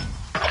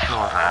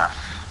 Kill his ass.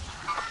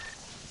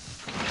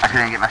 I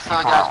couldn't get my The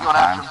other C4 guy's out going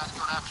in after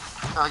time. him.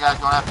 The other guy's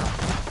going after him.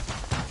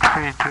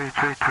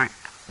 Tree.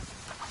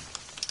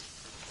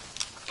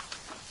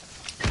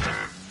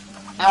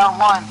 Down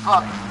one,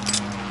 fuck.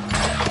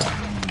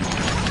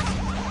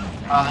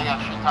 Oh, they got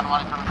a shit ton of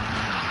money from him.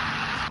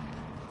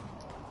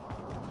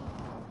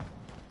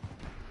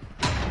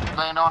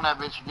 Land on that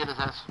bitch and get his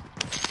ass.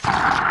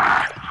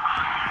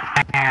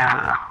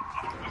 Yeah.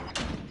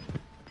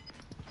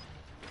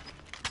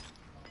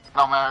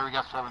 Don't matter, we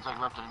got 7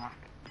 seconds left anymore.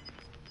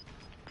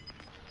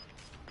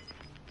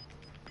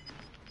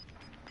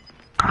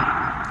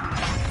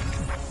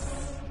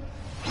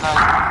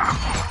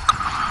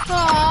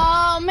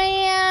 Oh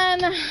man,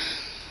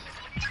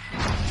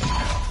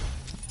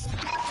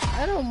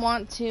 I don't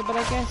want to, but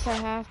I guess I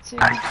have to.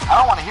 I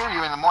don't want to hear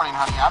you in the morning,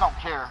 honey. I don't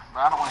care, but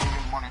I don't want to hear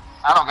you in the morning.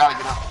 I don't gotta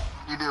get up.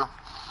 You do.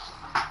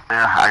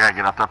 Yeah, I gotta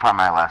get up there. Probably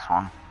my last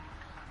one.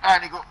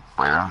 Alright, Nico.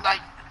 Later.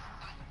 Night.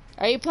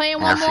 Are you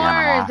playing one more,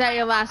 or is that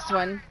your last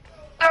one?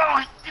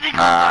 No,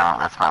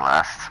 that's my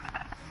last.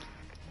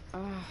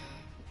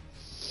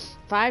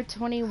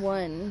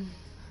 5:21.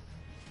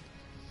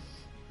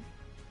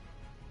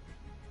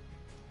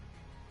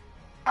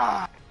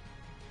 All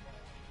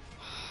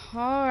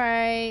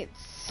right.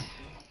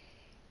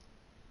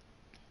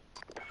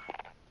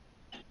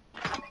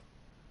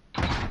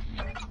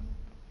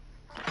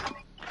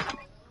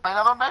 Play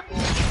another one, baby?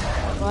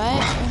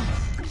 What?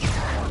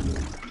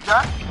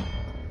 Done?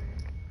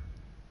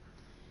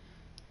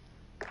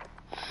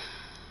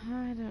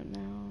 I don't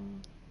know.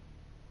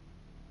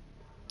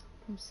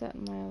 I'm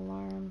setting my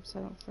alarm so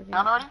I don't forget.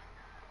 Done already?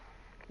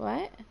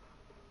 What?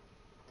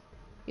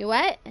 You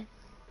what?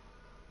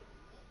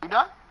 You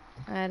done?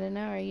 I don't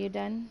know. Are you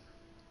done?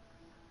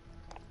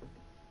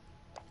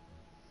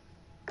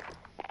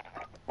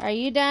 Are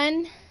you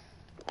done?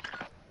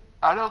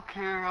 I don't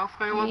care. I'll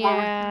play one more.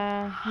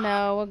 Yeah.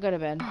 No, we'll go to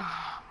bed.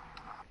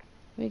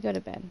 We go to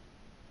bed.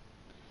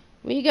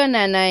 We go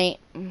night-night.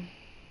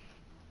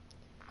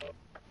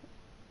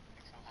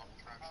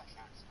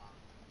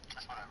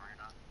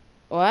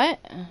 What?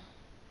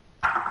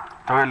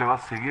 ¿Todavía le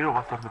vas a seguir o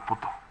vas a estar de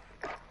puto?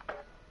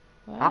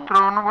 What?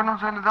 Otro, no, bueno, o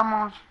sea, le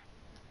damos.